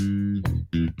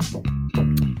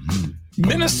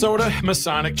 Minnesota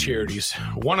Masonic Charities,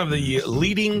 one of the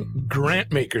leading grant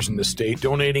makers in the state,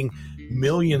 donating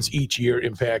millions each year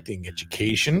impacting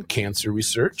education, cancer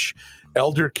research,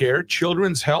 elder care,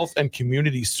 children's health, and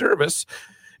community service,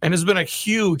 and has been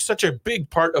such a big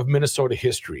part of Minnesota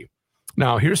history.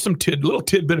 Now, here's some little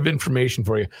tidbit of information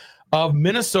for you. Of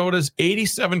Minnesota's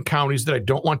 87 counties that I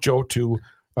don't want Joe to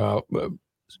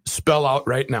spell out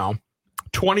right now.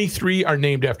 23 are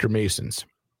named after Masons.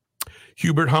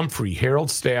 Hubert Humphrey, Harold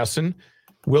Stassen,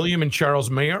 William and Charles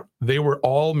Mayer, they were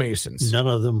all Masons. None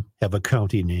of them have a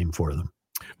county name for them.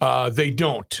 They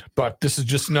don't, but this is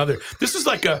just this is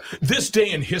like a this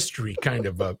day in history kind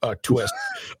of a twist.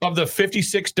 Of the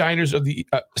 56 diners of the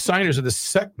signers of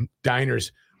the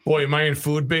diners, boy, am I in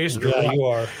food based? Yeah, you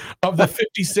are. Of the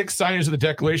 56 signers of the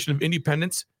Declaration of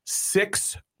Independence,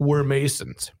 6 were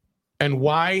Masons. And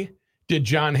why did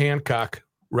John Hancock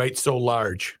write so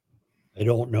large? I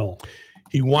don't know.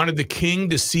 He wanted the king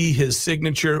to see his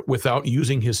signature without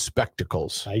using his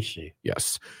spectacles. I see.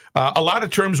 Yes. A lot of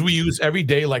terms we use every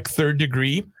day, like third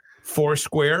degree,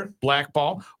 foursquare,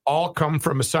 blackball, all come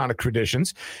from Masonic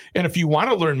traditions. And if you want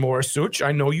to learn more, Such,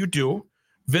 I know you do,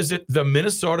 visit the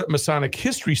Minnesota Masonic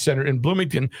History Center in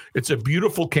Bloomington. It's a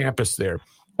beautiful campus there.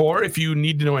 Or if you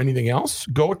need to know anything else,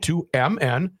 go to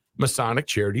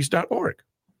mnmasoniccharities.org.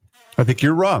 I think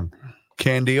you're wrong.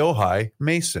 Candy Ojai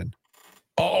Mason.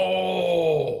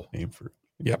 Oh. Name for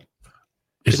Yep.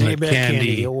 Isn't it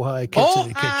Candy? Oh, hi.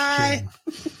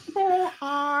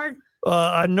 Hi.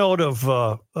 A note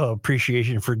of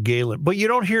appreciation for Galen, but you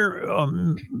don't hear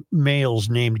males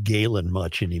named Galen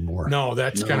much anymore. No,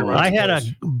 that's kind of right. I had a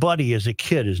buddy as a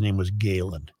kid. His name was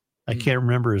Galen. I can't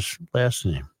remember his last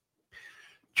name.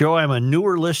 Joe, I'm a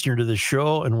newer listener to the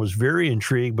show and was very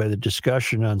intrigued by the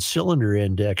discussion on cylinder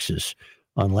indexes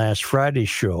on last Friday's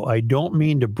show. I don't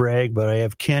mean to brag, but I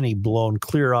have Kenny blown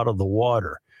clear out of the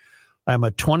water. I'm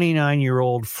a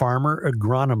 29-year-old farmer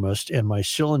agronomist, and my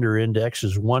cylinder index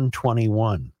is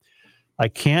 121. I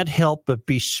can't help but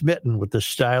be smitten with the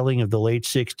styling of the late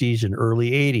 60s and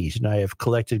early 80s, and I have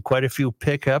collected quite a few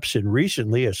pickups and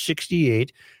recently a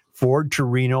 68 Ford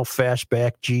Torino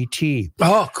Fastback GT.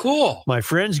 Oh, cool. My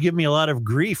friends give me a lot of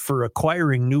grief for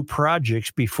acquiring new projects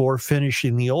before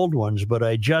finishing the old ones, but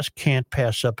I just can't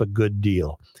pass up a good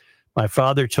deal. My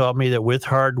father taught me that with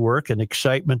hard work and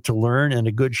excitement to learn and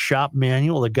a good shop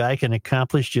manual, a guy can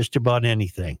accomplish just about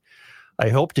anything. I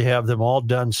hope to have them all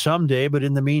done someday, but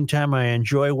in the meantime, I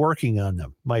enjoy working on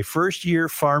them. My first year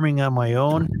farming on my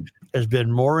own has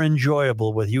been more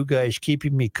enjoyable with you guys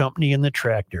keeping me company in the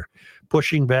tractor.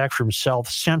 Pushing back from South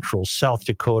Central South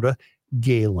Dakota,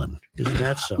 Galen. Isn't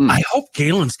that something? I hope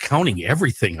Galen's counting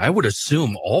everything. I would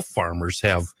assume all farmers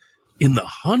have in the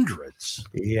hundreds.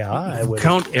 Yeah, I would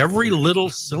count every little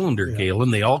cylinder,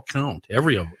 Galen. They all count.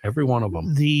 Every one of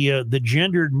them. The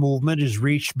gendered movement is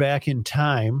reached back in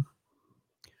time.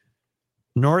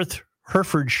 North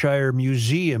Herefordshire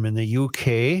Museum in the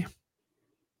UK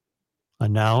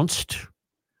announced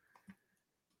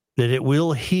that it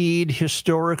will heed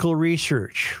historical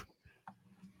research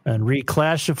and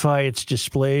reclassify its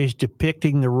displays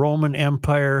depicting the Roman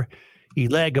Empire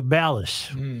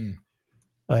Elagabalus,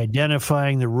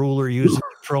 identifying the ruler using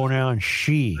the pronoun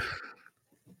she.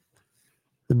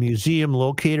 The museum,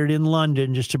 located in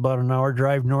London, just about an hour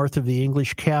drive north of the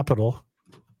English capital,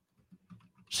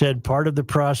 said part of the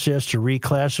process to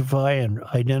reclassify and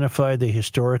identify the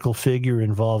historical figure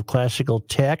involved classical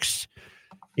texts,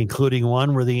 including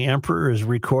one where the emperor is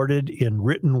recorded in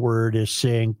written word as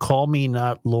saying, "Call me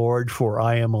not Lord, for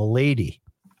I am a lady."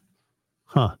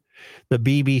 The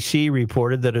BBC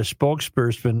reported that a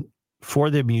spokesperson for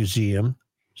the museum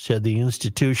said the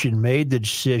institution made the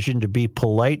decision to be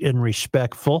polite and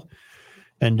respectful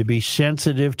and to be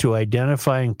sensitive to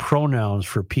identifying pronouns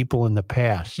for people in the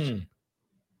past.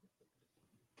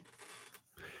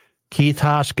 Keith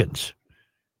Hoskins,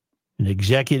 an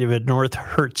executive at North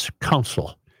Herts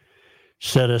Council,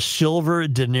 said a silver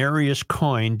denarius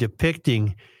coin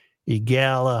depicting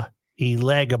Elagabalus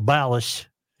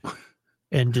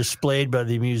and displayed by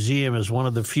the museum as one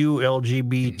of the few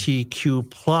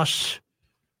LGBTQ plus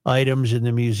items in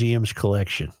the museum's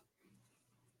collection.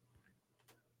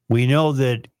 We know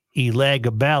that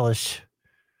Elagabalus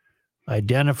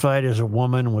identified as a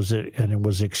woman and it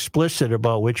was explicit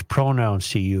about which pronouns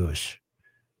to use.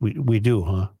 We do,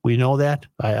 huh? We know that?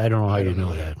 I don't know how you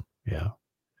know that. Yeah.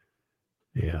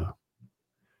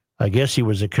 I guess he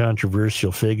was a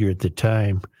controversial figure at the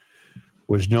time.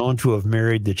 Was known to have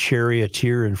married the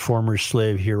charioteer and former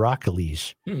slave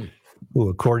Heracles, who,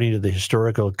 according to the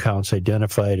historical accounts,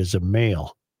 identified as a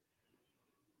male.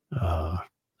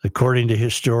 According to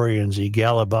historians,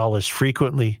 Elagabalus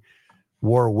frequently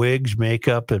wore wigs,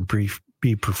 makeup, and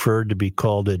be preferred to be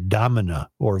called a domina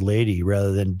or lady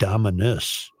rather than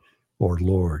dominus or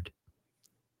lord.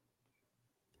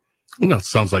 That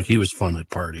sounds like he was fun at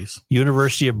parties.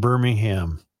 University of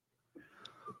Birmingham.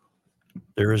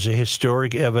 There is a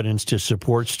historic evidence to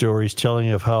support stories telling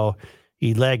of how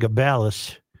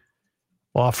Elagabalus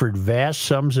offered vast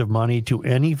sums of money to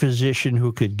any physician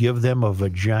who could give them a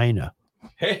vagina.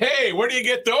 Hey, where do you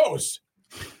get those?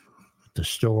 At the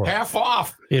store. Half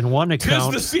off. In one 'Tis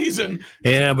account, the season.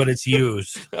 Yeah, but it's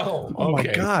used. Oh, Oh my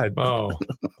okay. God. Oh.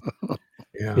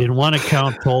 Yeah. in one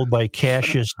account told by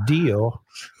Cassius Dio,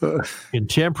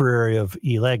 contemporary of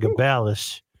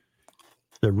Elagabalus,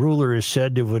 the ruler is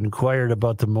said to have inquired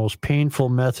about the most painful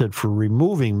method for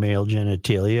removing male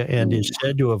genitalia and is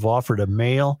said to have offered a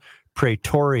male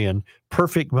praetorian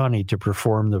perfect money to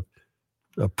perform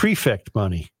the prefect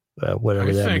money, whatever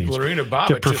I that think means, Lorena to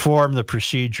Bobbitt perform the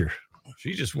procedure.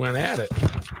 she just went at it.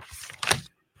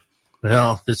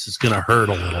 Well, this is going to hurt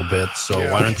a little bit, so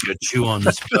Yeah. why don't you chew on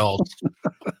this belt?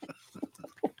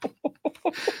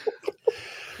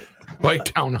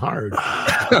 Bite down hard.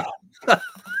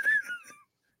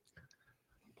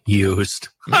 Used.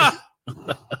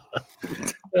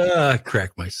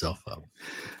 Crack myself up.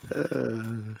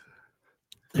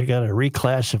 They got to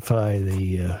reclassify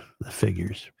the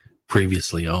figures.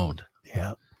 Previously owned.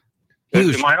 Yeah.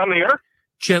 Used. Am I on the air?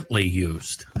 Gently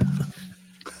used.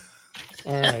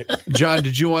 All right. John,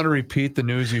 did you want to repeat the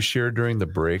news you shared during the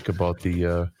break about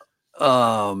the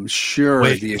Sure.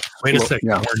 Wait, the wait a second.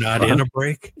 yeah. We're not in a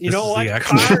break. You This know is what? the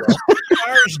actual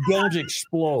Cars don't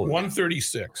explode.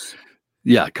 136.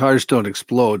 Yeah, cars don't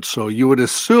explode. So you would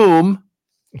assume,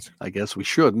 I guess we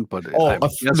shouldn't, but I'm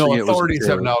guessing no, it was a authorities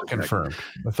have now terrorist attack. confirmed.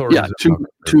 Authorities Yeah, have now confirmed.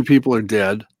 two people are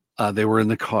dead. They were in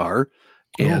the car,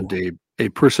 and a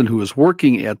person who was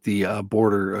working at the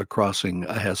border crossing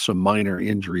has some minor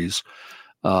injuries,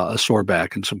 a sore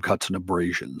back, and some cuts and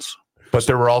abrasions. But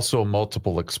there were also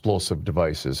multiple explosive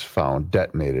devices found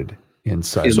detonated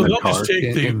inside So the they'll car. just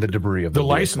take in the debris of the the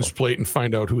license vehicle. plate and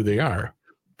find out who they are.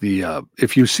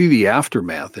 If you see the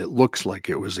aftermath, it looks like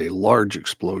it was a large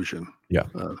explosion. Yeah.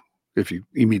 If you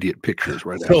immediate pictures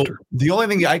right So after. the only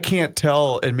thing I can't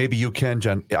tell, and maybe you can,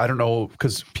 John, I don't know,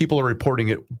 because people are reporting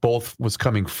it both was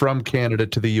coming from Canada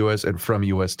to the U.S. and from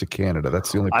U.S. to Canada.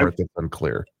 That's the only part that's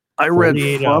unclear. I read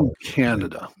 48 from hours.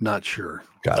 Canada, not sure.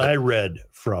 Got it. I read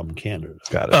from Canada.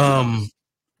 Got it.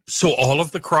 So all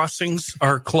of the crossings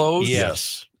are closed?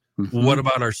 Yes. What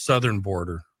about our southern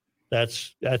border?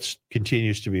 That's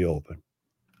continues to be open.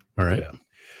 All right. Yeah.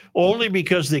 Only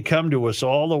because they come to us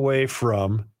all the way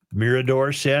from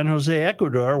Mirador, San Jose,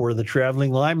 Ecuador, where the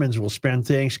traveling Lymans will spend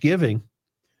Thanksgiving.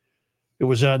 It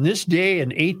was on this day in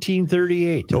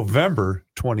 1838. November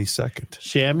 22nd.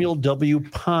 Samuel W.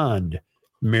 Pond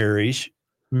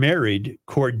married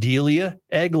Cordelia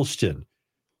Eggleston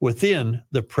within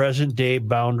the present day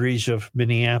boundaries of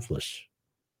Minneapolis.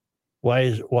 Why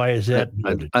is that?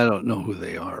 I don't know who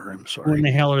they are. I'm Who in sorry.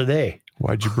 the hell are they?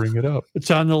 Why'd you bring it up? It's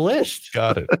on the list.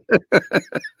 Got it.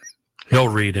 He'll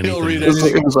read anything. He'll read It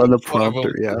it. was on the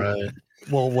prompter. Yeah. Right.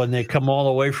 Well, when they come all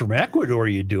the way from Ecuador,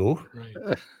 you do.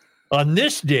 Right. On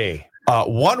this day,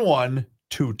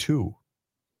 1122.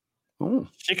 Oh.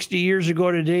 60 years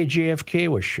ago today, JFK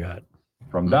was shot.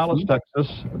 From Dallas,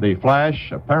 Texas, the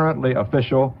flash, apparently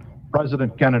official,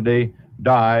 President Kennedy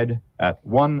died at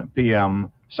 1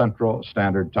 p.m. Central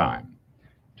Standard Time,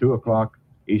 2 o'clock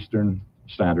Eastern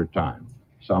Standard Time,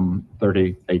 some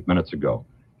 38 minutes ago.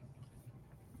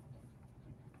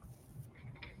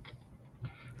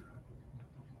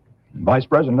 Vice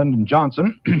President Lyndon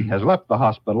Johnson has left the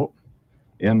hospital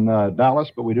in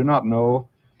Dallas, but we do not know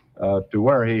to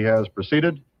where he has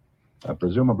proceeded.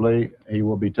 Presumably, he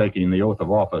will be taking the oath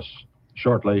of office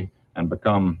shortly and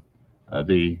become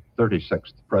the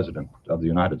 36th President of the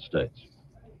United States.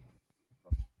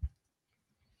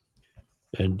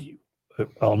 And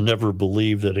I'll never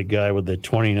believe that a guy with a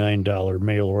 $29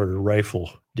 mail order rifle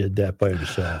did that by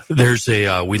himself. There's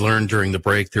we learned during the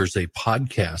break, there's a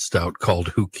podcast out called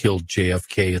Who Killed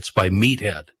JFK? It's by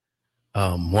Meathead,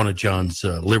 one of John's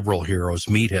liberal heroes,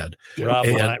 Meathead.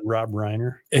 Rob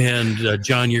Reiner. And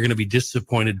John, you're going to be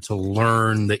disappointed to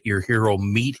learn that your hero,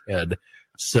 Meathead,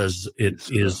 says it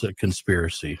is a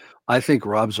conspiracy. I think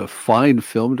Rob's a fine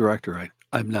film director.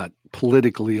 I'm not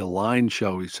politically aligned,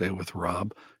 shall we say, with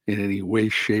Rob in any way,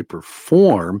 shape, or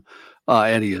form.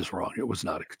 And he is wrong. It was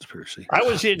not a conspiracy. I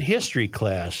was in history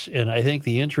class, and I think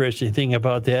the interesting thing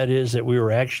about that is that we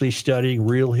were actually studying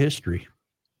real history.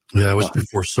 Yeah, it was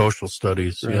before social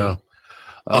studies. Right.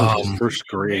 Yeah. First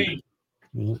grade.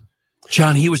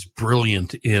 John, he was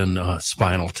brilliant in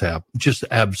Spinal Tap. Just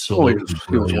absolutely he was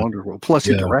brilliant. wonderful. Plus,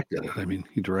 he Yeah. directed it. I mean,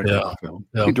 he directed Yeah. the film.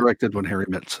 Yeah. He directed When Harry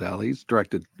Met Sally. He's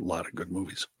directed a lot of good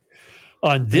movies.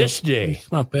 On this day,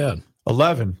 It's not bad.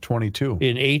 1122.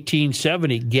 in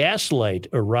 1870, Gaslight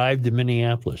arrived in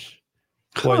Minneapolis.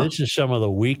 Boy, this is some of the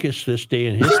weakest this day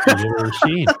in history I've ever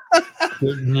seen.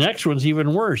 The next one's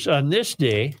even worse. On this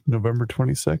day, November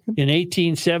 22nd. In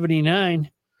 1879,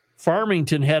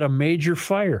 Farmington had a major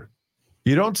fire.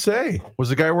 You don't say. Was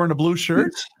the guy wearing a blue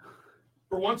shirt?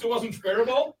 For once, it wasn't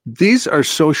Faribault. These are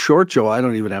so short, Joe. I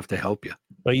don't even have to help you.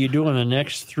 Are you doing the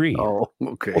next three? Oh,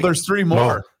 okay. Well, there's three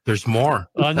more. No, there's more.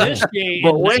 On this day,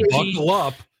 But in wait. 19 Buckle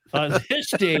up. on this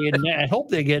day, and I hope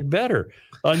they get better.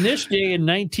 On this day in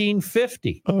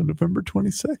 1950, Oh, November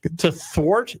 22nd. to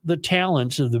thwart the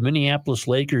talents of the Minneapolis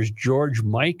Lakers' George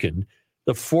Mikan,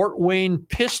 the Fort Wayne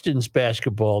Pistons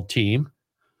basketball team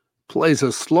Plays a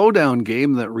slowdown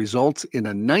game that results in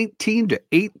a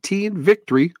 19-18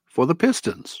 victory for the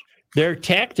Pistons. Their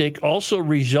tactic also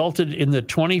resulted in the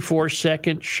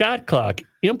 24-second shot clock,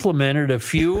 implemented a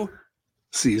few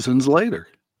Seasons later.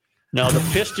 Now, the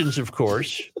Pistons, of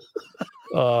course,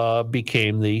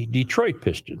 became the Detroit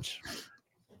Pistons.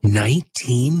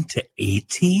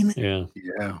 19-18? Yeah.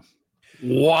 Yeah.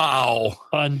 Wow.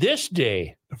 On this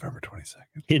day, November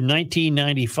 22nd. in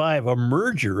 1995, a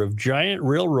merger of giant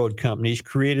railroad companies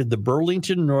created the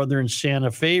Burlington Northern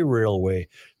Santa Fe Railway.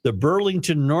 The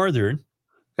Burlington Northern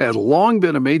Had long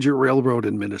been a major railroad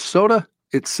in Minnesota,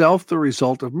 itself the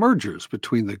result of mergers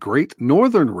between the Great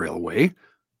Northern Railway,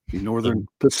 the Northern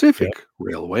Pacific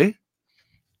Railway,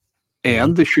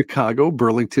 and the Chicago,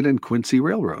 Burlington, and Quincy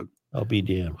Railroad. I'll be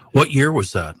damned. What year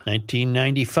was that?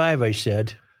 1995, I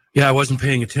said. Yeah, I wasn't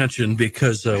paying attention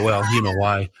because, well, you know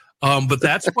why. But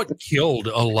that's what killed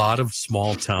a lot of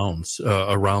small towns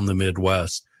around the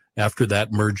Midwest. After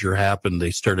that merger happened,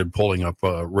 they started pulling up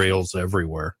rails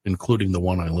everywhere, including the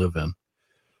one I live in.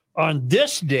 On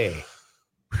this day,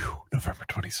 November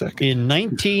 22nd. in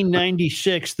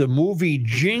 1996, the movie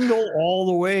Jingle All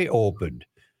the Way opened.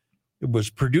 It was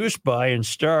produced by and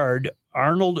starred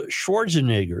Arnold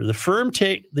Schwarzenegger.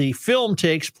 The film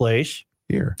takes place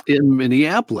Here. In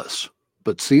Minneapolis,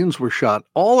 but scenes were shot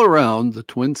all around the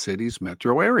Twin Cities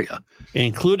metro area.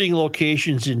 including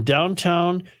locations in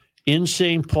downtown, in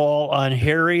St. Paul, on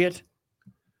Harriet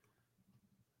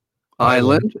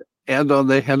Island and on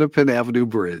the Hennepin Avenue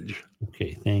Bridge.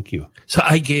 Okay, thank you. So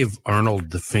I gave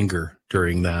Arnold the finger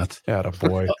during that.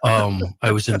 Attaboy.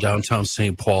 I was in downtown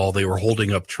St. Paul. They were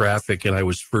holding up traffic, and I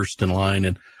was first in line.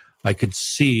 And I could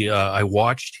see, I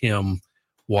watched him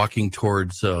walking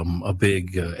towards a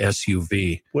big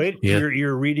SUV. Wait, Yeah.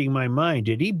 you're reading my mind.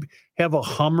 Did he have a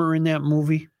Hummer in that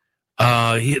movie?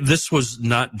 This was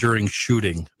not during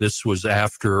shooting. This was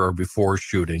after or before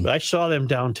shooting. I saw them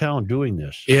downtown doing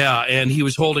this. Yeah, and he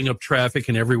was holding up traffic,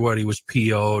 and everybody was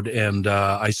PO'd. And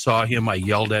I saw him. I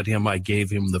yelled at him. I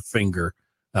gave him the finger.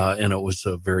 And it was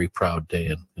a very proud day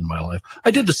in my life.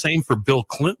 I did the same for Bill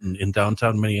Clinton in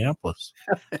downtown Minneapolis.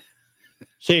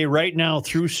 Say right now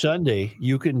through Sunday,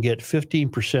 you can get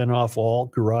 15% off all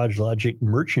Garage Logic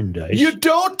merchandise. You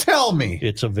don't tell me.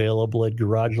 It's available at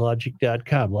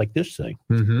garagelogic.com, like this thing,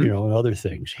 Mhm. you know, and other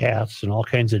things, hats and all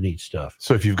kinds of neat stuff.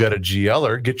 So if you've got a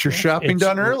GLer, get your shopping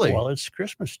done early. Well, it's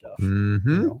Christmas stuff. Mhm.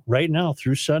 You know, right now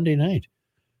through Sunday night,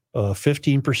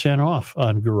 15% off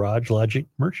on Garage Logic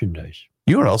merchandise.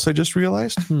 You know what else I just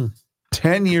realized?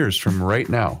 10 years from right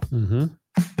now, Mm-hmm.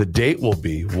 the date will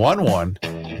be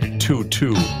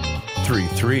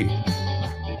 11/22/33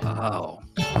 Wow.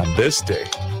 on this day.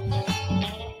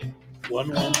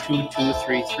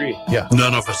 112233. Yeah.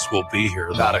 None of us will be here.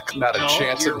 Not a No,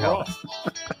 chance you're in hell. wrong.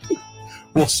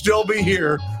 We'll still be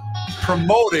here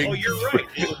promoting. Oh, you're right.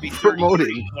 It would be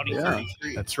Promoting.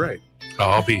 2033. That's right.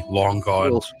 I'll be long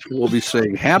gone. We'll be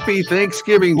saying Happy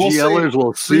Thanksgiving, We'll GLers.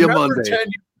 We'll see you Remember Monday. 10 years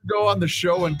ago on the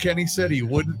show when Kenny said he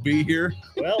wouldn't be here?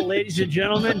 Well, ladies and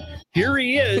gentlemen, here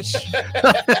he is.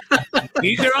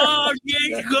 These are all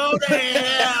just go to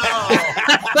hell.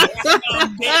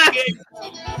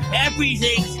 Happy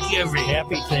Thanksgiving.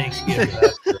 Happy Thanksgiving.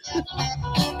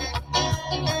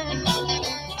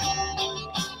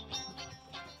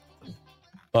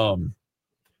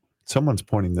 Someone's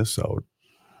pointing this out.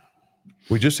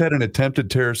 We just had an attempted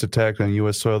terrorist attack on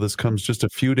U.S. soil. This comes just a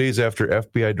few days after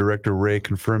FBI Director Wray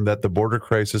confirmed that the border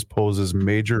crisis poses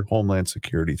major homeland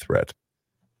security threat.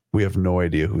 We have no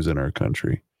idea who's in our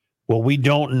country. Well, we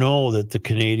don't know that the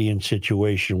Canadian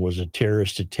situation was a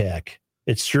terrorist attack.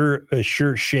 It's sure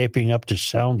shaping up to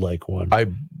sound like one.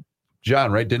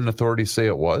 John, right? Didn't authorities say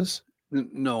it was?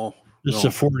 No. It's no.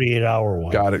 a 48-hour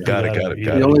one. Got it. You Got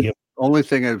it. The only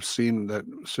thing I've seen that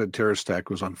said terrorist attack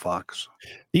was on Fox.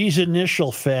 These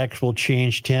initial facts will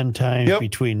change 10 times Yep.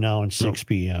 between now and 6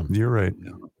 p.m. You're right.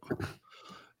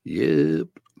 Yep.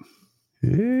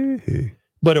 Hey.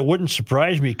 But it wouldn't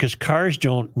surprise me because cars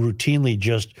don't routinely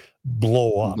just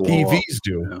blow up. EVs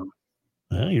do.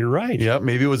 Well, you're right. Yeah,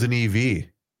 maybe it was an EV.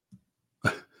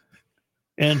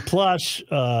 And plus,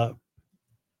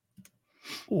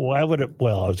 why would it?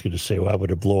 Well, I was going to say, why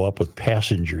would it blow up with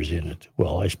passengers in it?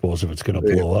 Well, I suppose if it's going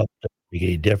to blow up, it doesn't make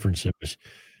any difference if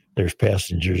there's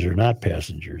passengers or not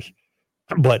passengers.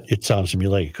 But it sounds to me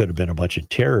like it could have been a bunch of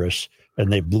terrorists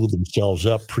and they blew themselves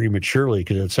up prematurely,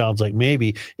 because it sounds like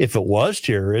maybe if it was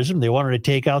terrorism, they wanted to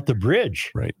take out the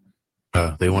bridge. Right.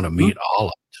 They want to meet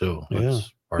Allah, too.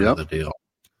 That's part of the deal.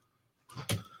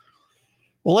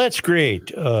 Well, that's great.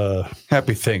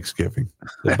 Happy Thanksgiving.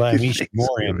 They buy me some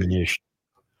more ammunition.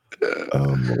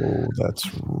 Oh, that's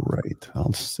right.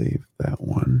 I'll save that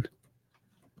one.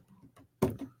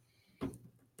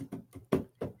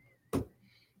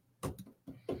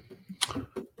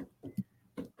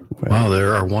 Wow,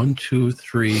 there are 1, 2,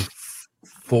 3,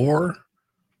 4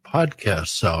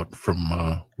 podcasts out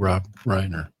from Rob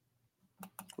Reiner.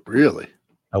 Really?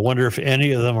 I wonder if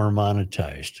any of them are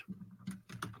monetized.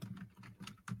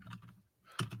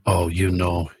 Oh, he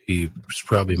was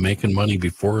probably making money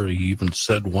before he even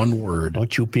said one word.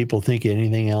 Don't you people think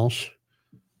anything else?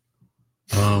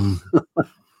 I'm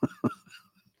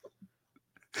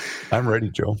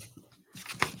ready, Joe.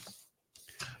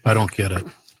 I don't get it.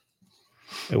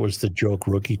 It was the joke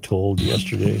Rookie told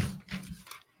yesterday.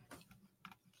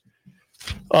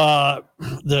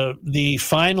 The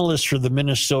finalists for the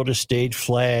Minnesota state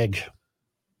flag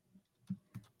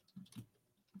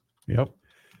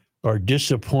are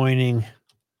disappointing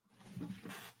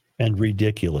and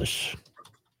ridiculous.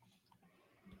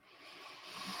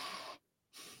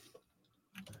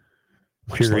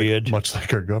 Period. Much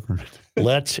like our government.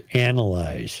 Let's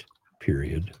analyze.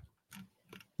 Period.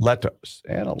 Let us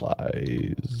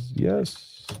analyze.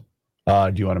 Yes.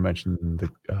 Do you want to mention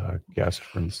the guest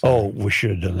from the Oh, we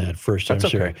should have done that first. That's I'm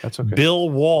sorry. okay. That's okay.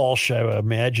 Bill Walsh, I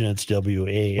imagine it's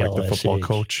W-A-L-S-H. Like the football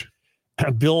coach.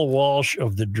 Bill Walsh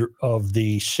of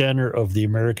the Center of the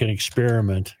American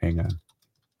Experiment. Hang on.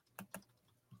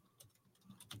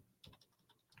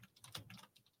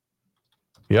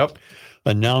 Yep.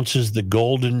 Announces the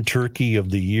Golden Turkey of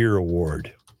the Year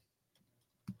award.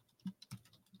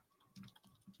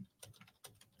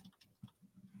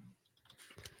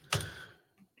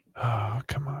 Oh,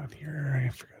 come on here. I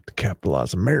forgot to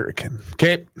capitalize American.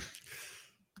 Okay.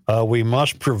 We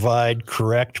must provide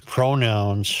correct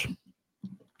pronouns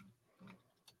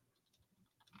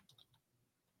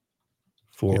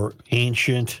for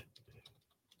ancient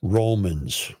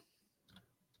Romans.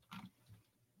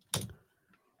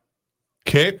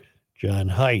 Okay. John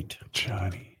Haidt.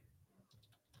 Johnny.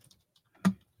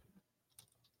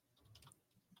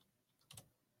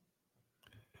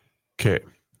 Okay.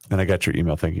 And I got your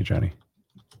email. Thank you, Johnny.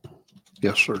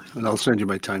 Yes, sir. And I'll send you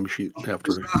my timesheet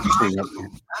after.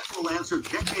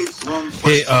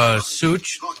 Hey,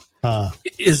 Such,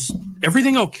 is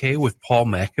everything okay with Paul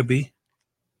Maccabee?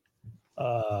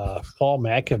 Paul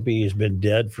Maccabee has been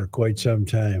dead for quite some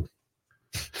time.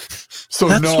 So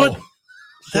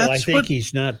I think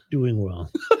he's not doing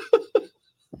well.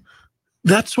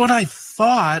 That's what I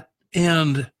thought.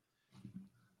 And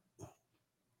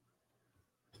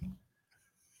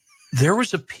there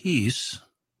was a piece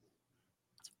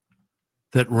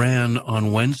that ran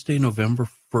on Wednesday, November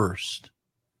 1st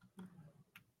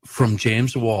from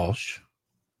James Walsh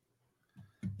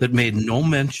that made no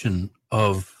mention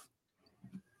of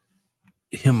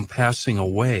him passing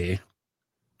away,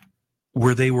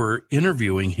 where they were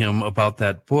interviewing him about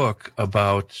that book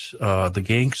about the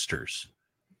gangsters.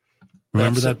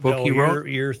 Remember that book he wrote?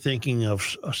 You're thinking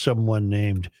of someone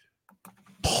named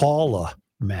Paula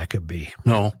Maccabee.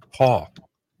 No, Paul.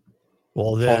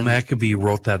 Well, then, Paul Maccabee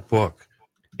wrote that book.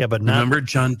 Yeah, but remember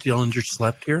John Dillinger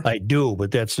Slept Here? I do,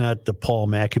 but that's not the Paul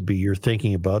Maccabee you're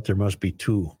thinking about. There must be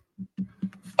two.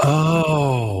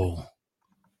 Oh.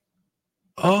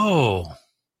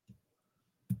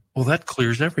 Well, that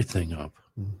clears everything up.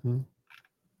 Mm-hmm.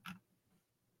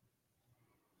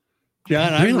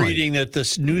 John, I'm reading that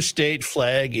this new state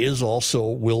flag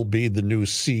will be the new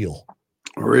seal.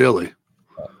 Really?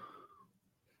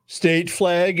 State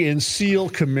flag and seal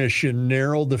commission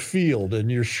narrow the field,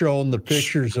 and you're showing the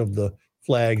pictures of the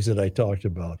flags that I talked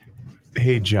about.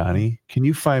 Hey, Johnny, can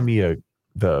you find me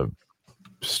the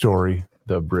story,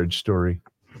 the bridge story?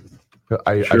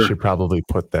 I should probably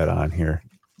put that on here.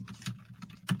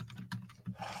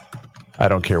 I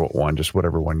don't care what one, just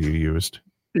whatever one you used.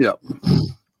 Yep.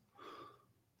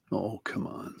 Oh, come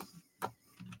on.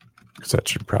 Because that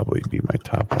should probably be my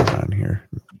top one on here.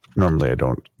 Normally I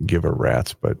don't give a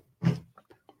rat's, but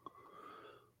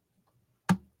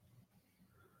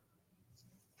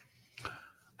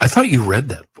I thought you read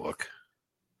that book.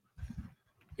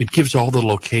 It gives all the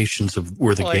locations of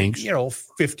where the gangs.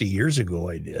 50 years ago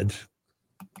I did.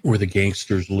 where the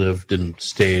gangsters lived and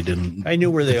stayed in. I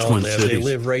knew where they the all Twin live. They Cities.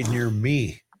 live right near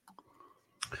me.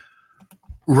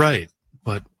 Right,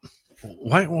 but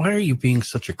why are you being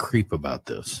such a creep about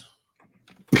this?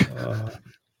 Because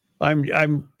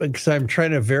I'm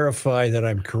trying to verify that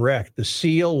I'm correct. The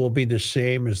seal will be the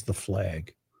same as the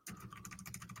flag.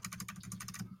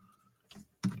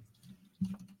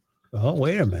 Oh,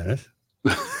 wait a minute.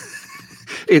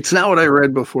 It's not what I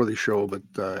read before the show, but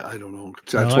I don't know.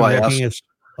 That's why I asked.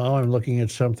 I'm looking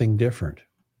at something different.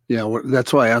 Yeah,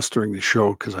 that's why I asked during the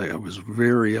show because I was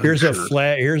very Here's unsure. a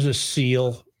flag. Here's a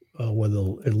seal with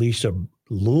at least a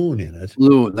loon in it.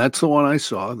 Loon, that's the one I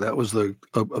saw. That was the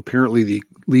apparently the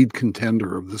lead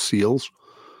contender of the seals.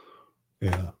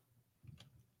 Yeah.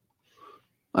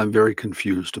 I'm very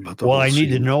confused about the. Well, whole I need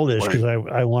to seal know this flag. because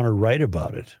I want to write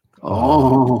about it.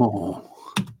 Oh.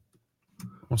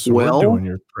 So Well- we're doing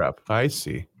your prep. I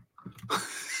see.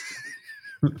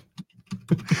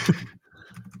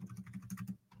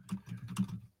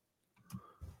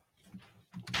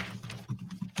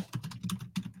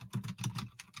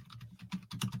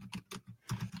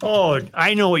 Oh,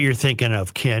 I know what you're thinking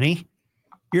of, Kenny.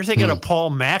 You're thinking of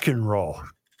Paul McEnroe.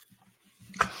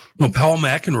 Well, Paul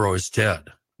McEnroe is dead.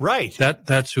 Right.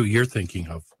 That's who you're thinking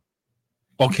of.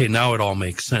 Okay, now it all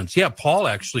makes sense. Yeah, Paul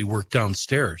actually worked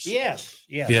downstairs. Yes.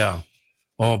 Yes. Yeah.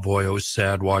 Oh boy, it was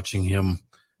sad watching him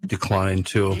decline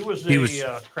too. He was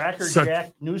a Cracker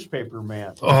Jack newspaper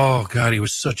man. Oh God, he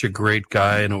was such a great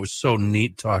guy, and it was so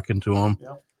neat talking to him.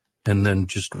 Yep. And then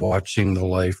just watching the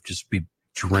life just be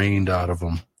drained out of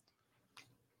him.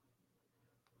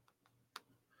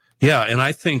 Yeah, and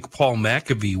I think Paul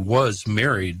McAfee was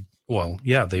married. Well,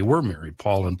 yeah, they were married,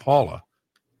 Paul and Paula,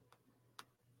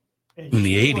 in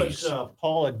the She 80s. was,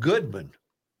 Paula Goodman.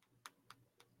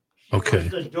 She Okay. was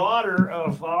the daughter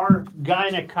of our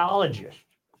gynecologist,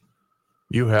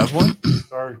 You have one?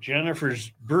 or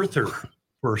Jennifer's birther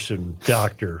person,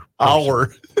 doctor.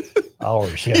 Hour.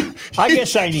 Ours, yeah. I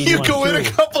guess I need You one go in a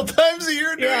too. couple times a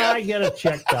year, do Yeah, ya? I get it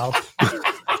checked out.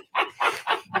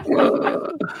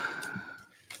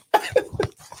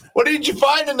 What did you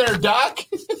find in there, Doc?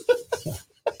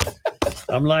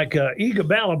 I'm like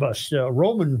Egabalibus, a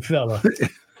Roman fella.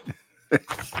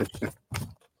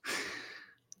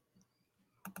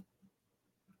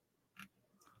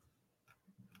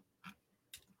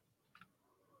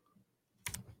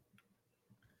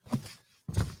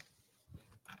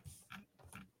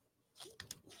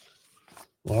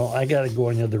 Well, I got to go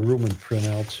in the other room and print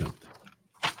out something.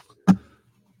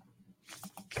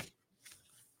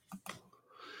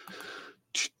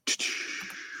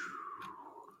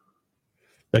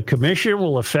 The commission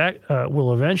will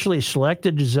eventually select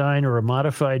a design or a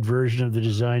modified version of the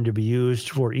design to be used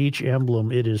for each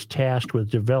emblem. It is tasked with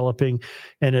developing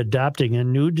and adopting a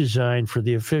new design for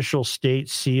the official state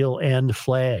seal and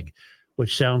flag,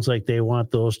 which sounds like they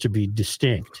want those to be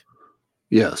distinct.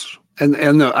 Yes.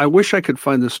 And I wish I could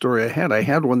find the story I had. I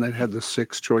had one that had the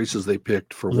 6 choices they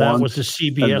picked for That one. was the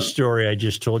CBS and story I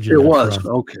just told you. It that was. from.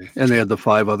 Okay. And they had the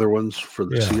 5 other ones for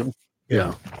the Yeah. seal.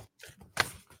 Yeah.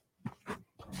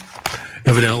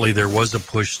 Evidently, there was a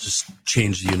push to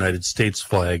change the United States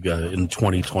flag in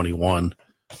 2021.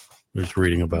 I was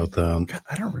reading about that.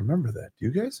 I don't remember that. Do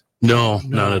you guys? No,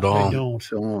 not at all. I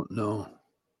don't know.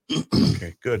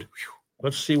 Okay, good.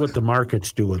 Let's see what the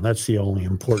market's doing. That's the only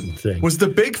important thing. Was the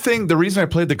big thing, the reason I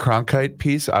played the Cronkite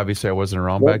piece, obviously I wasn't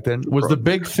around back then, was the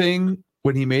big thing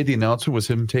when he made the announcement was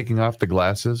him taking off the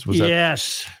glasses? Was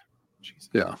Yes.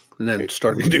 Yeah. And then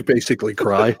starting to basically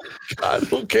cry.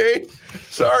 God, okay.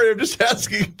 Sorry, I'm just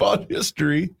asking about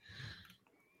history.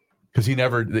 Because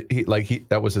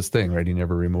that was his thing, right? He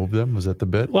never removed them. Was that the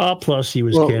bit? Well, plus he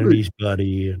was Well, Kennedy's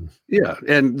buddy. And Yeah.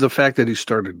 And the fact that he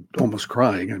started almost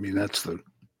crying, I mean, that's the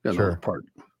Sure. part.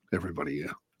 Everybody,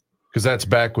 yeah. Because that's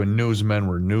back when newsmen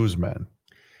were newsmen.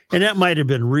 And that might have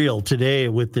been real today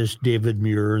with this David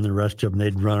Muir and the rest of them.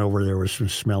 They'd run over there with some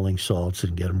smelling salts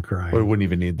and get them crying. Well, we wouldn't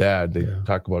even need that. They'd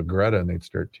talk about Greta and they'd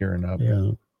start tearing up.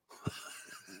 Yeah.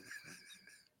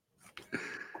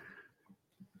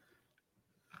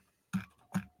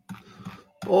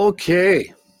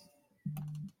 Okay.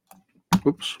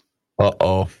 Oops.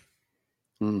 Uh-oh.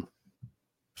 Hmm.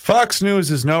 Fox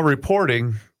News is now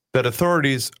reporting that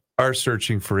authorities are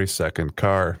searching for a second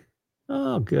car.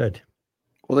 Oh, good.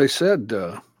 Well, they said,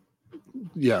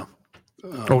 yeah.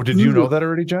 Oh, did you know that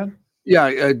already, John?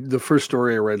 Yeah, the first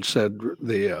story I read said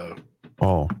they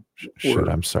Shit,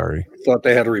 I'm sorry. thought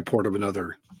they had a report of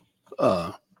another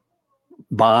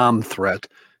bomb threat,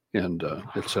 and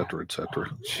et cetera, et cetera.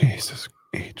 Jesus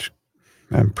H.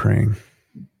 I'm praying.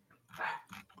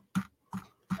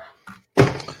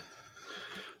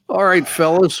 All right,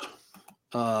 fellas.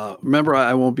 Remember,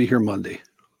 I won't be here Monday.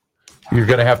 You're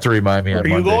going to have to remind me on Are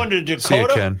you Monday. going to Dakota? See you,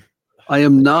 Ken. I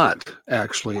am not,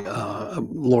 actually.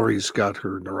 Lori's got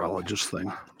her neurologist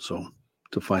thing, so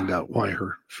to find out why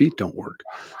her feet don't work.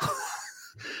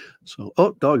 So,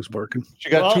 dog's barking. She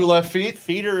got 2 left feet.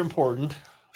 Feet are important.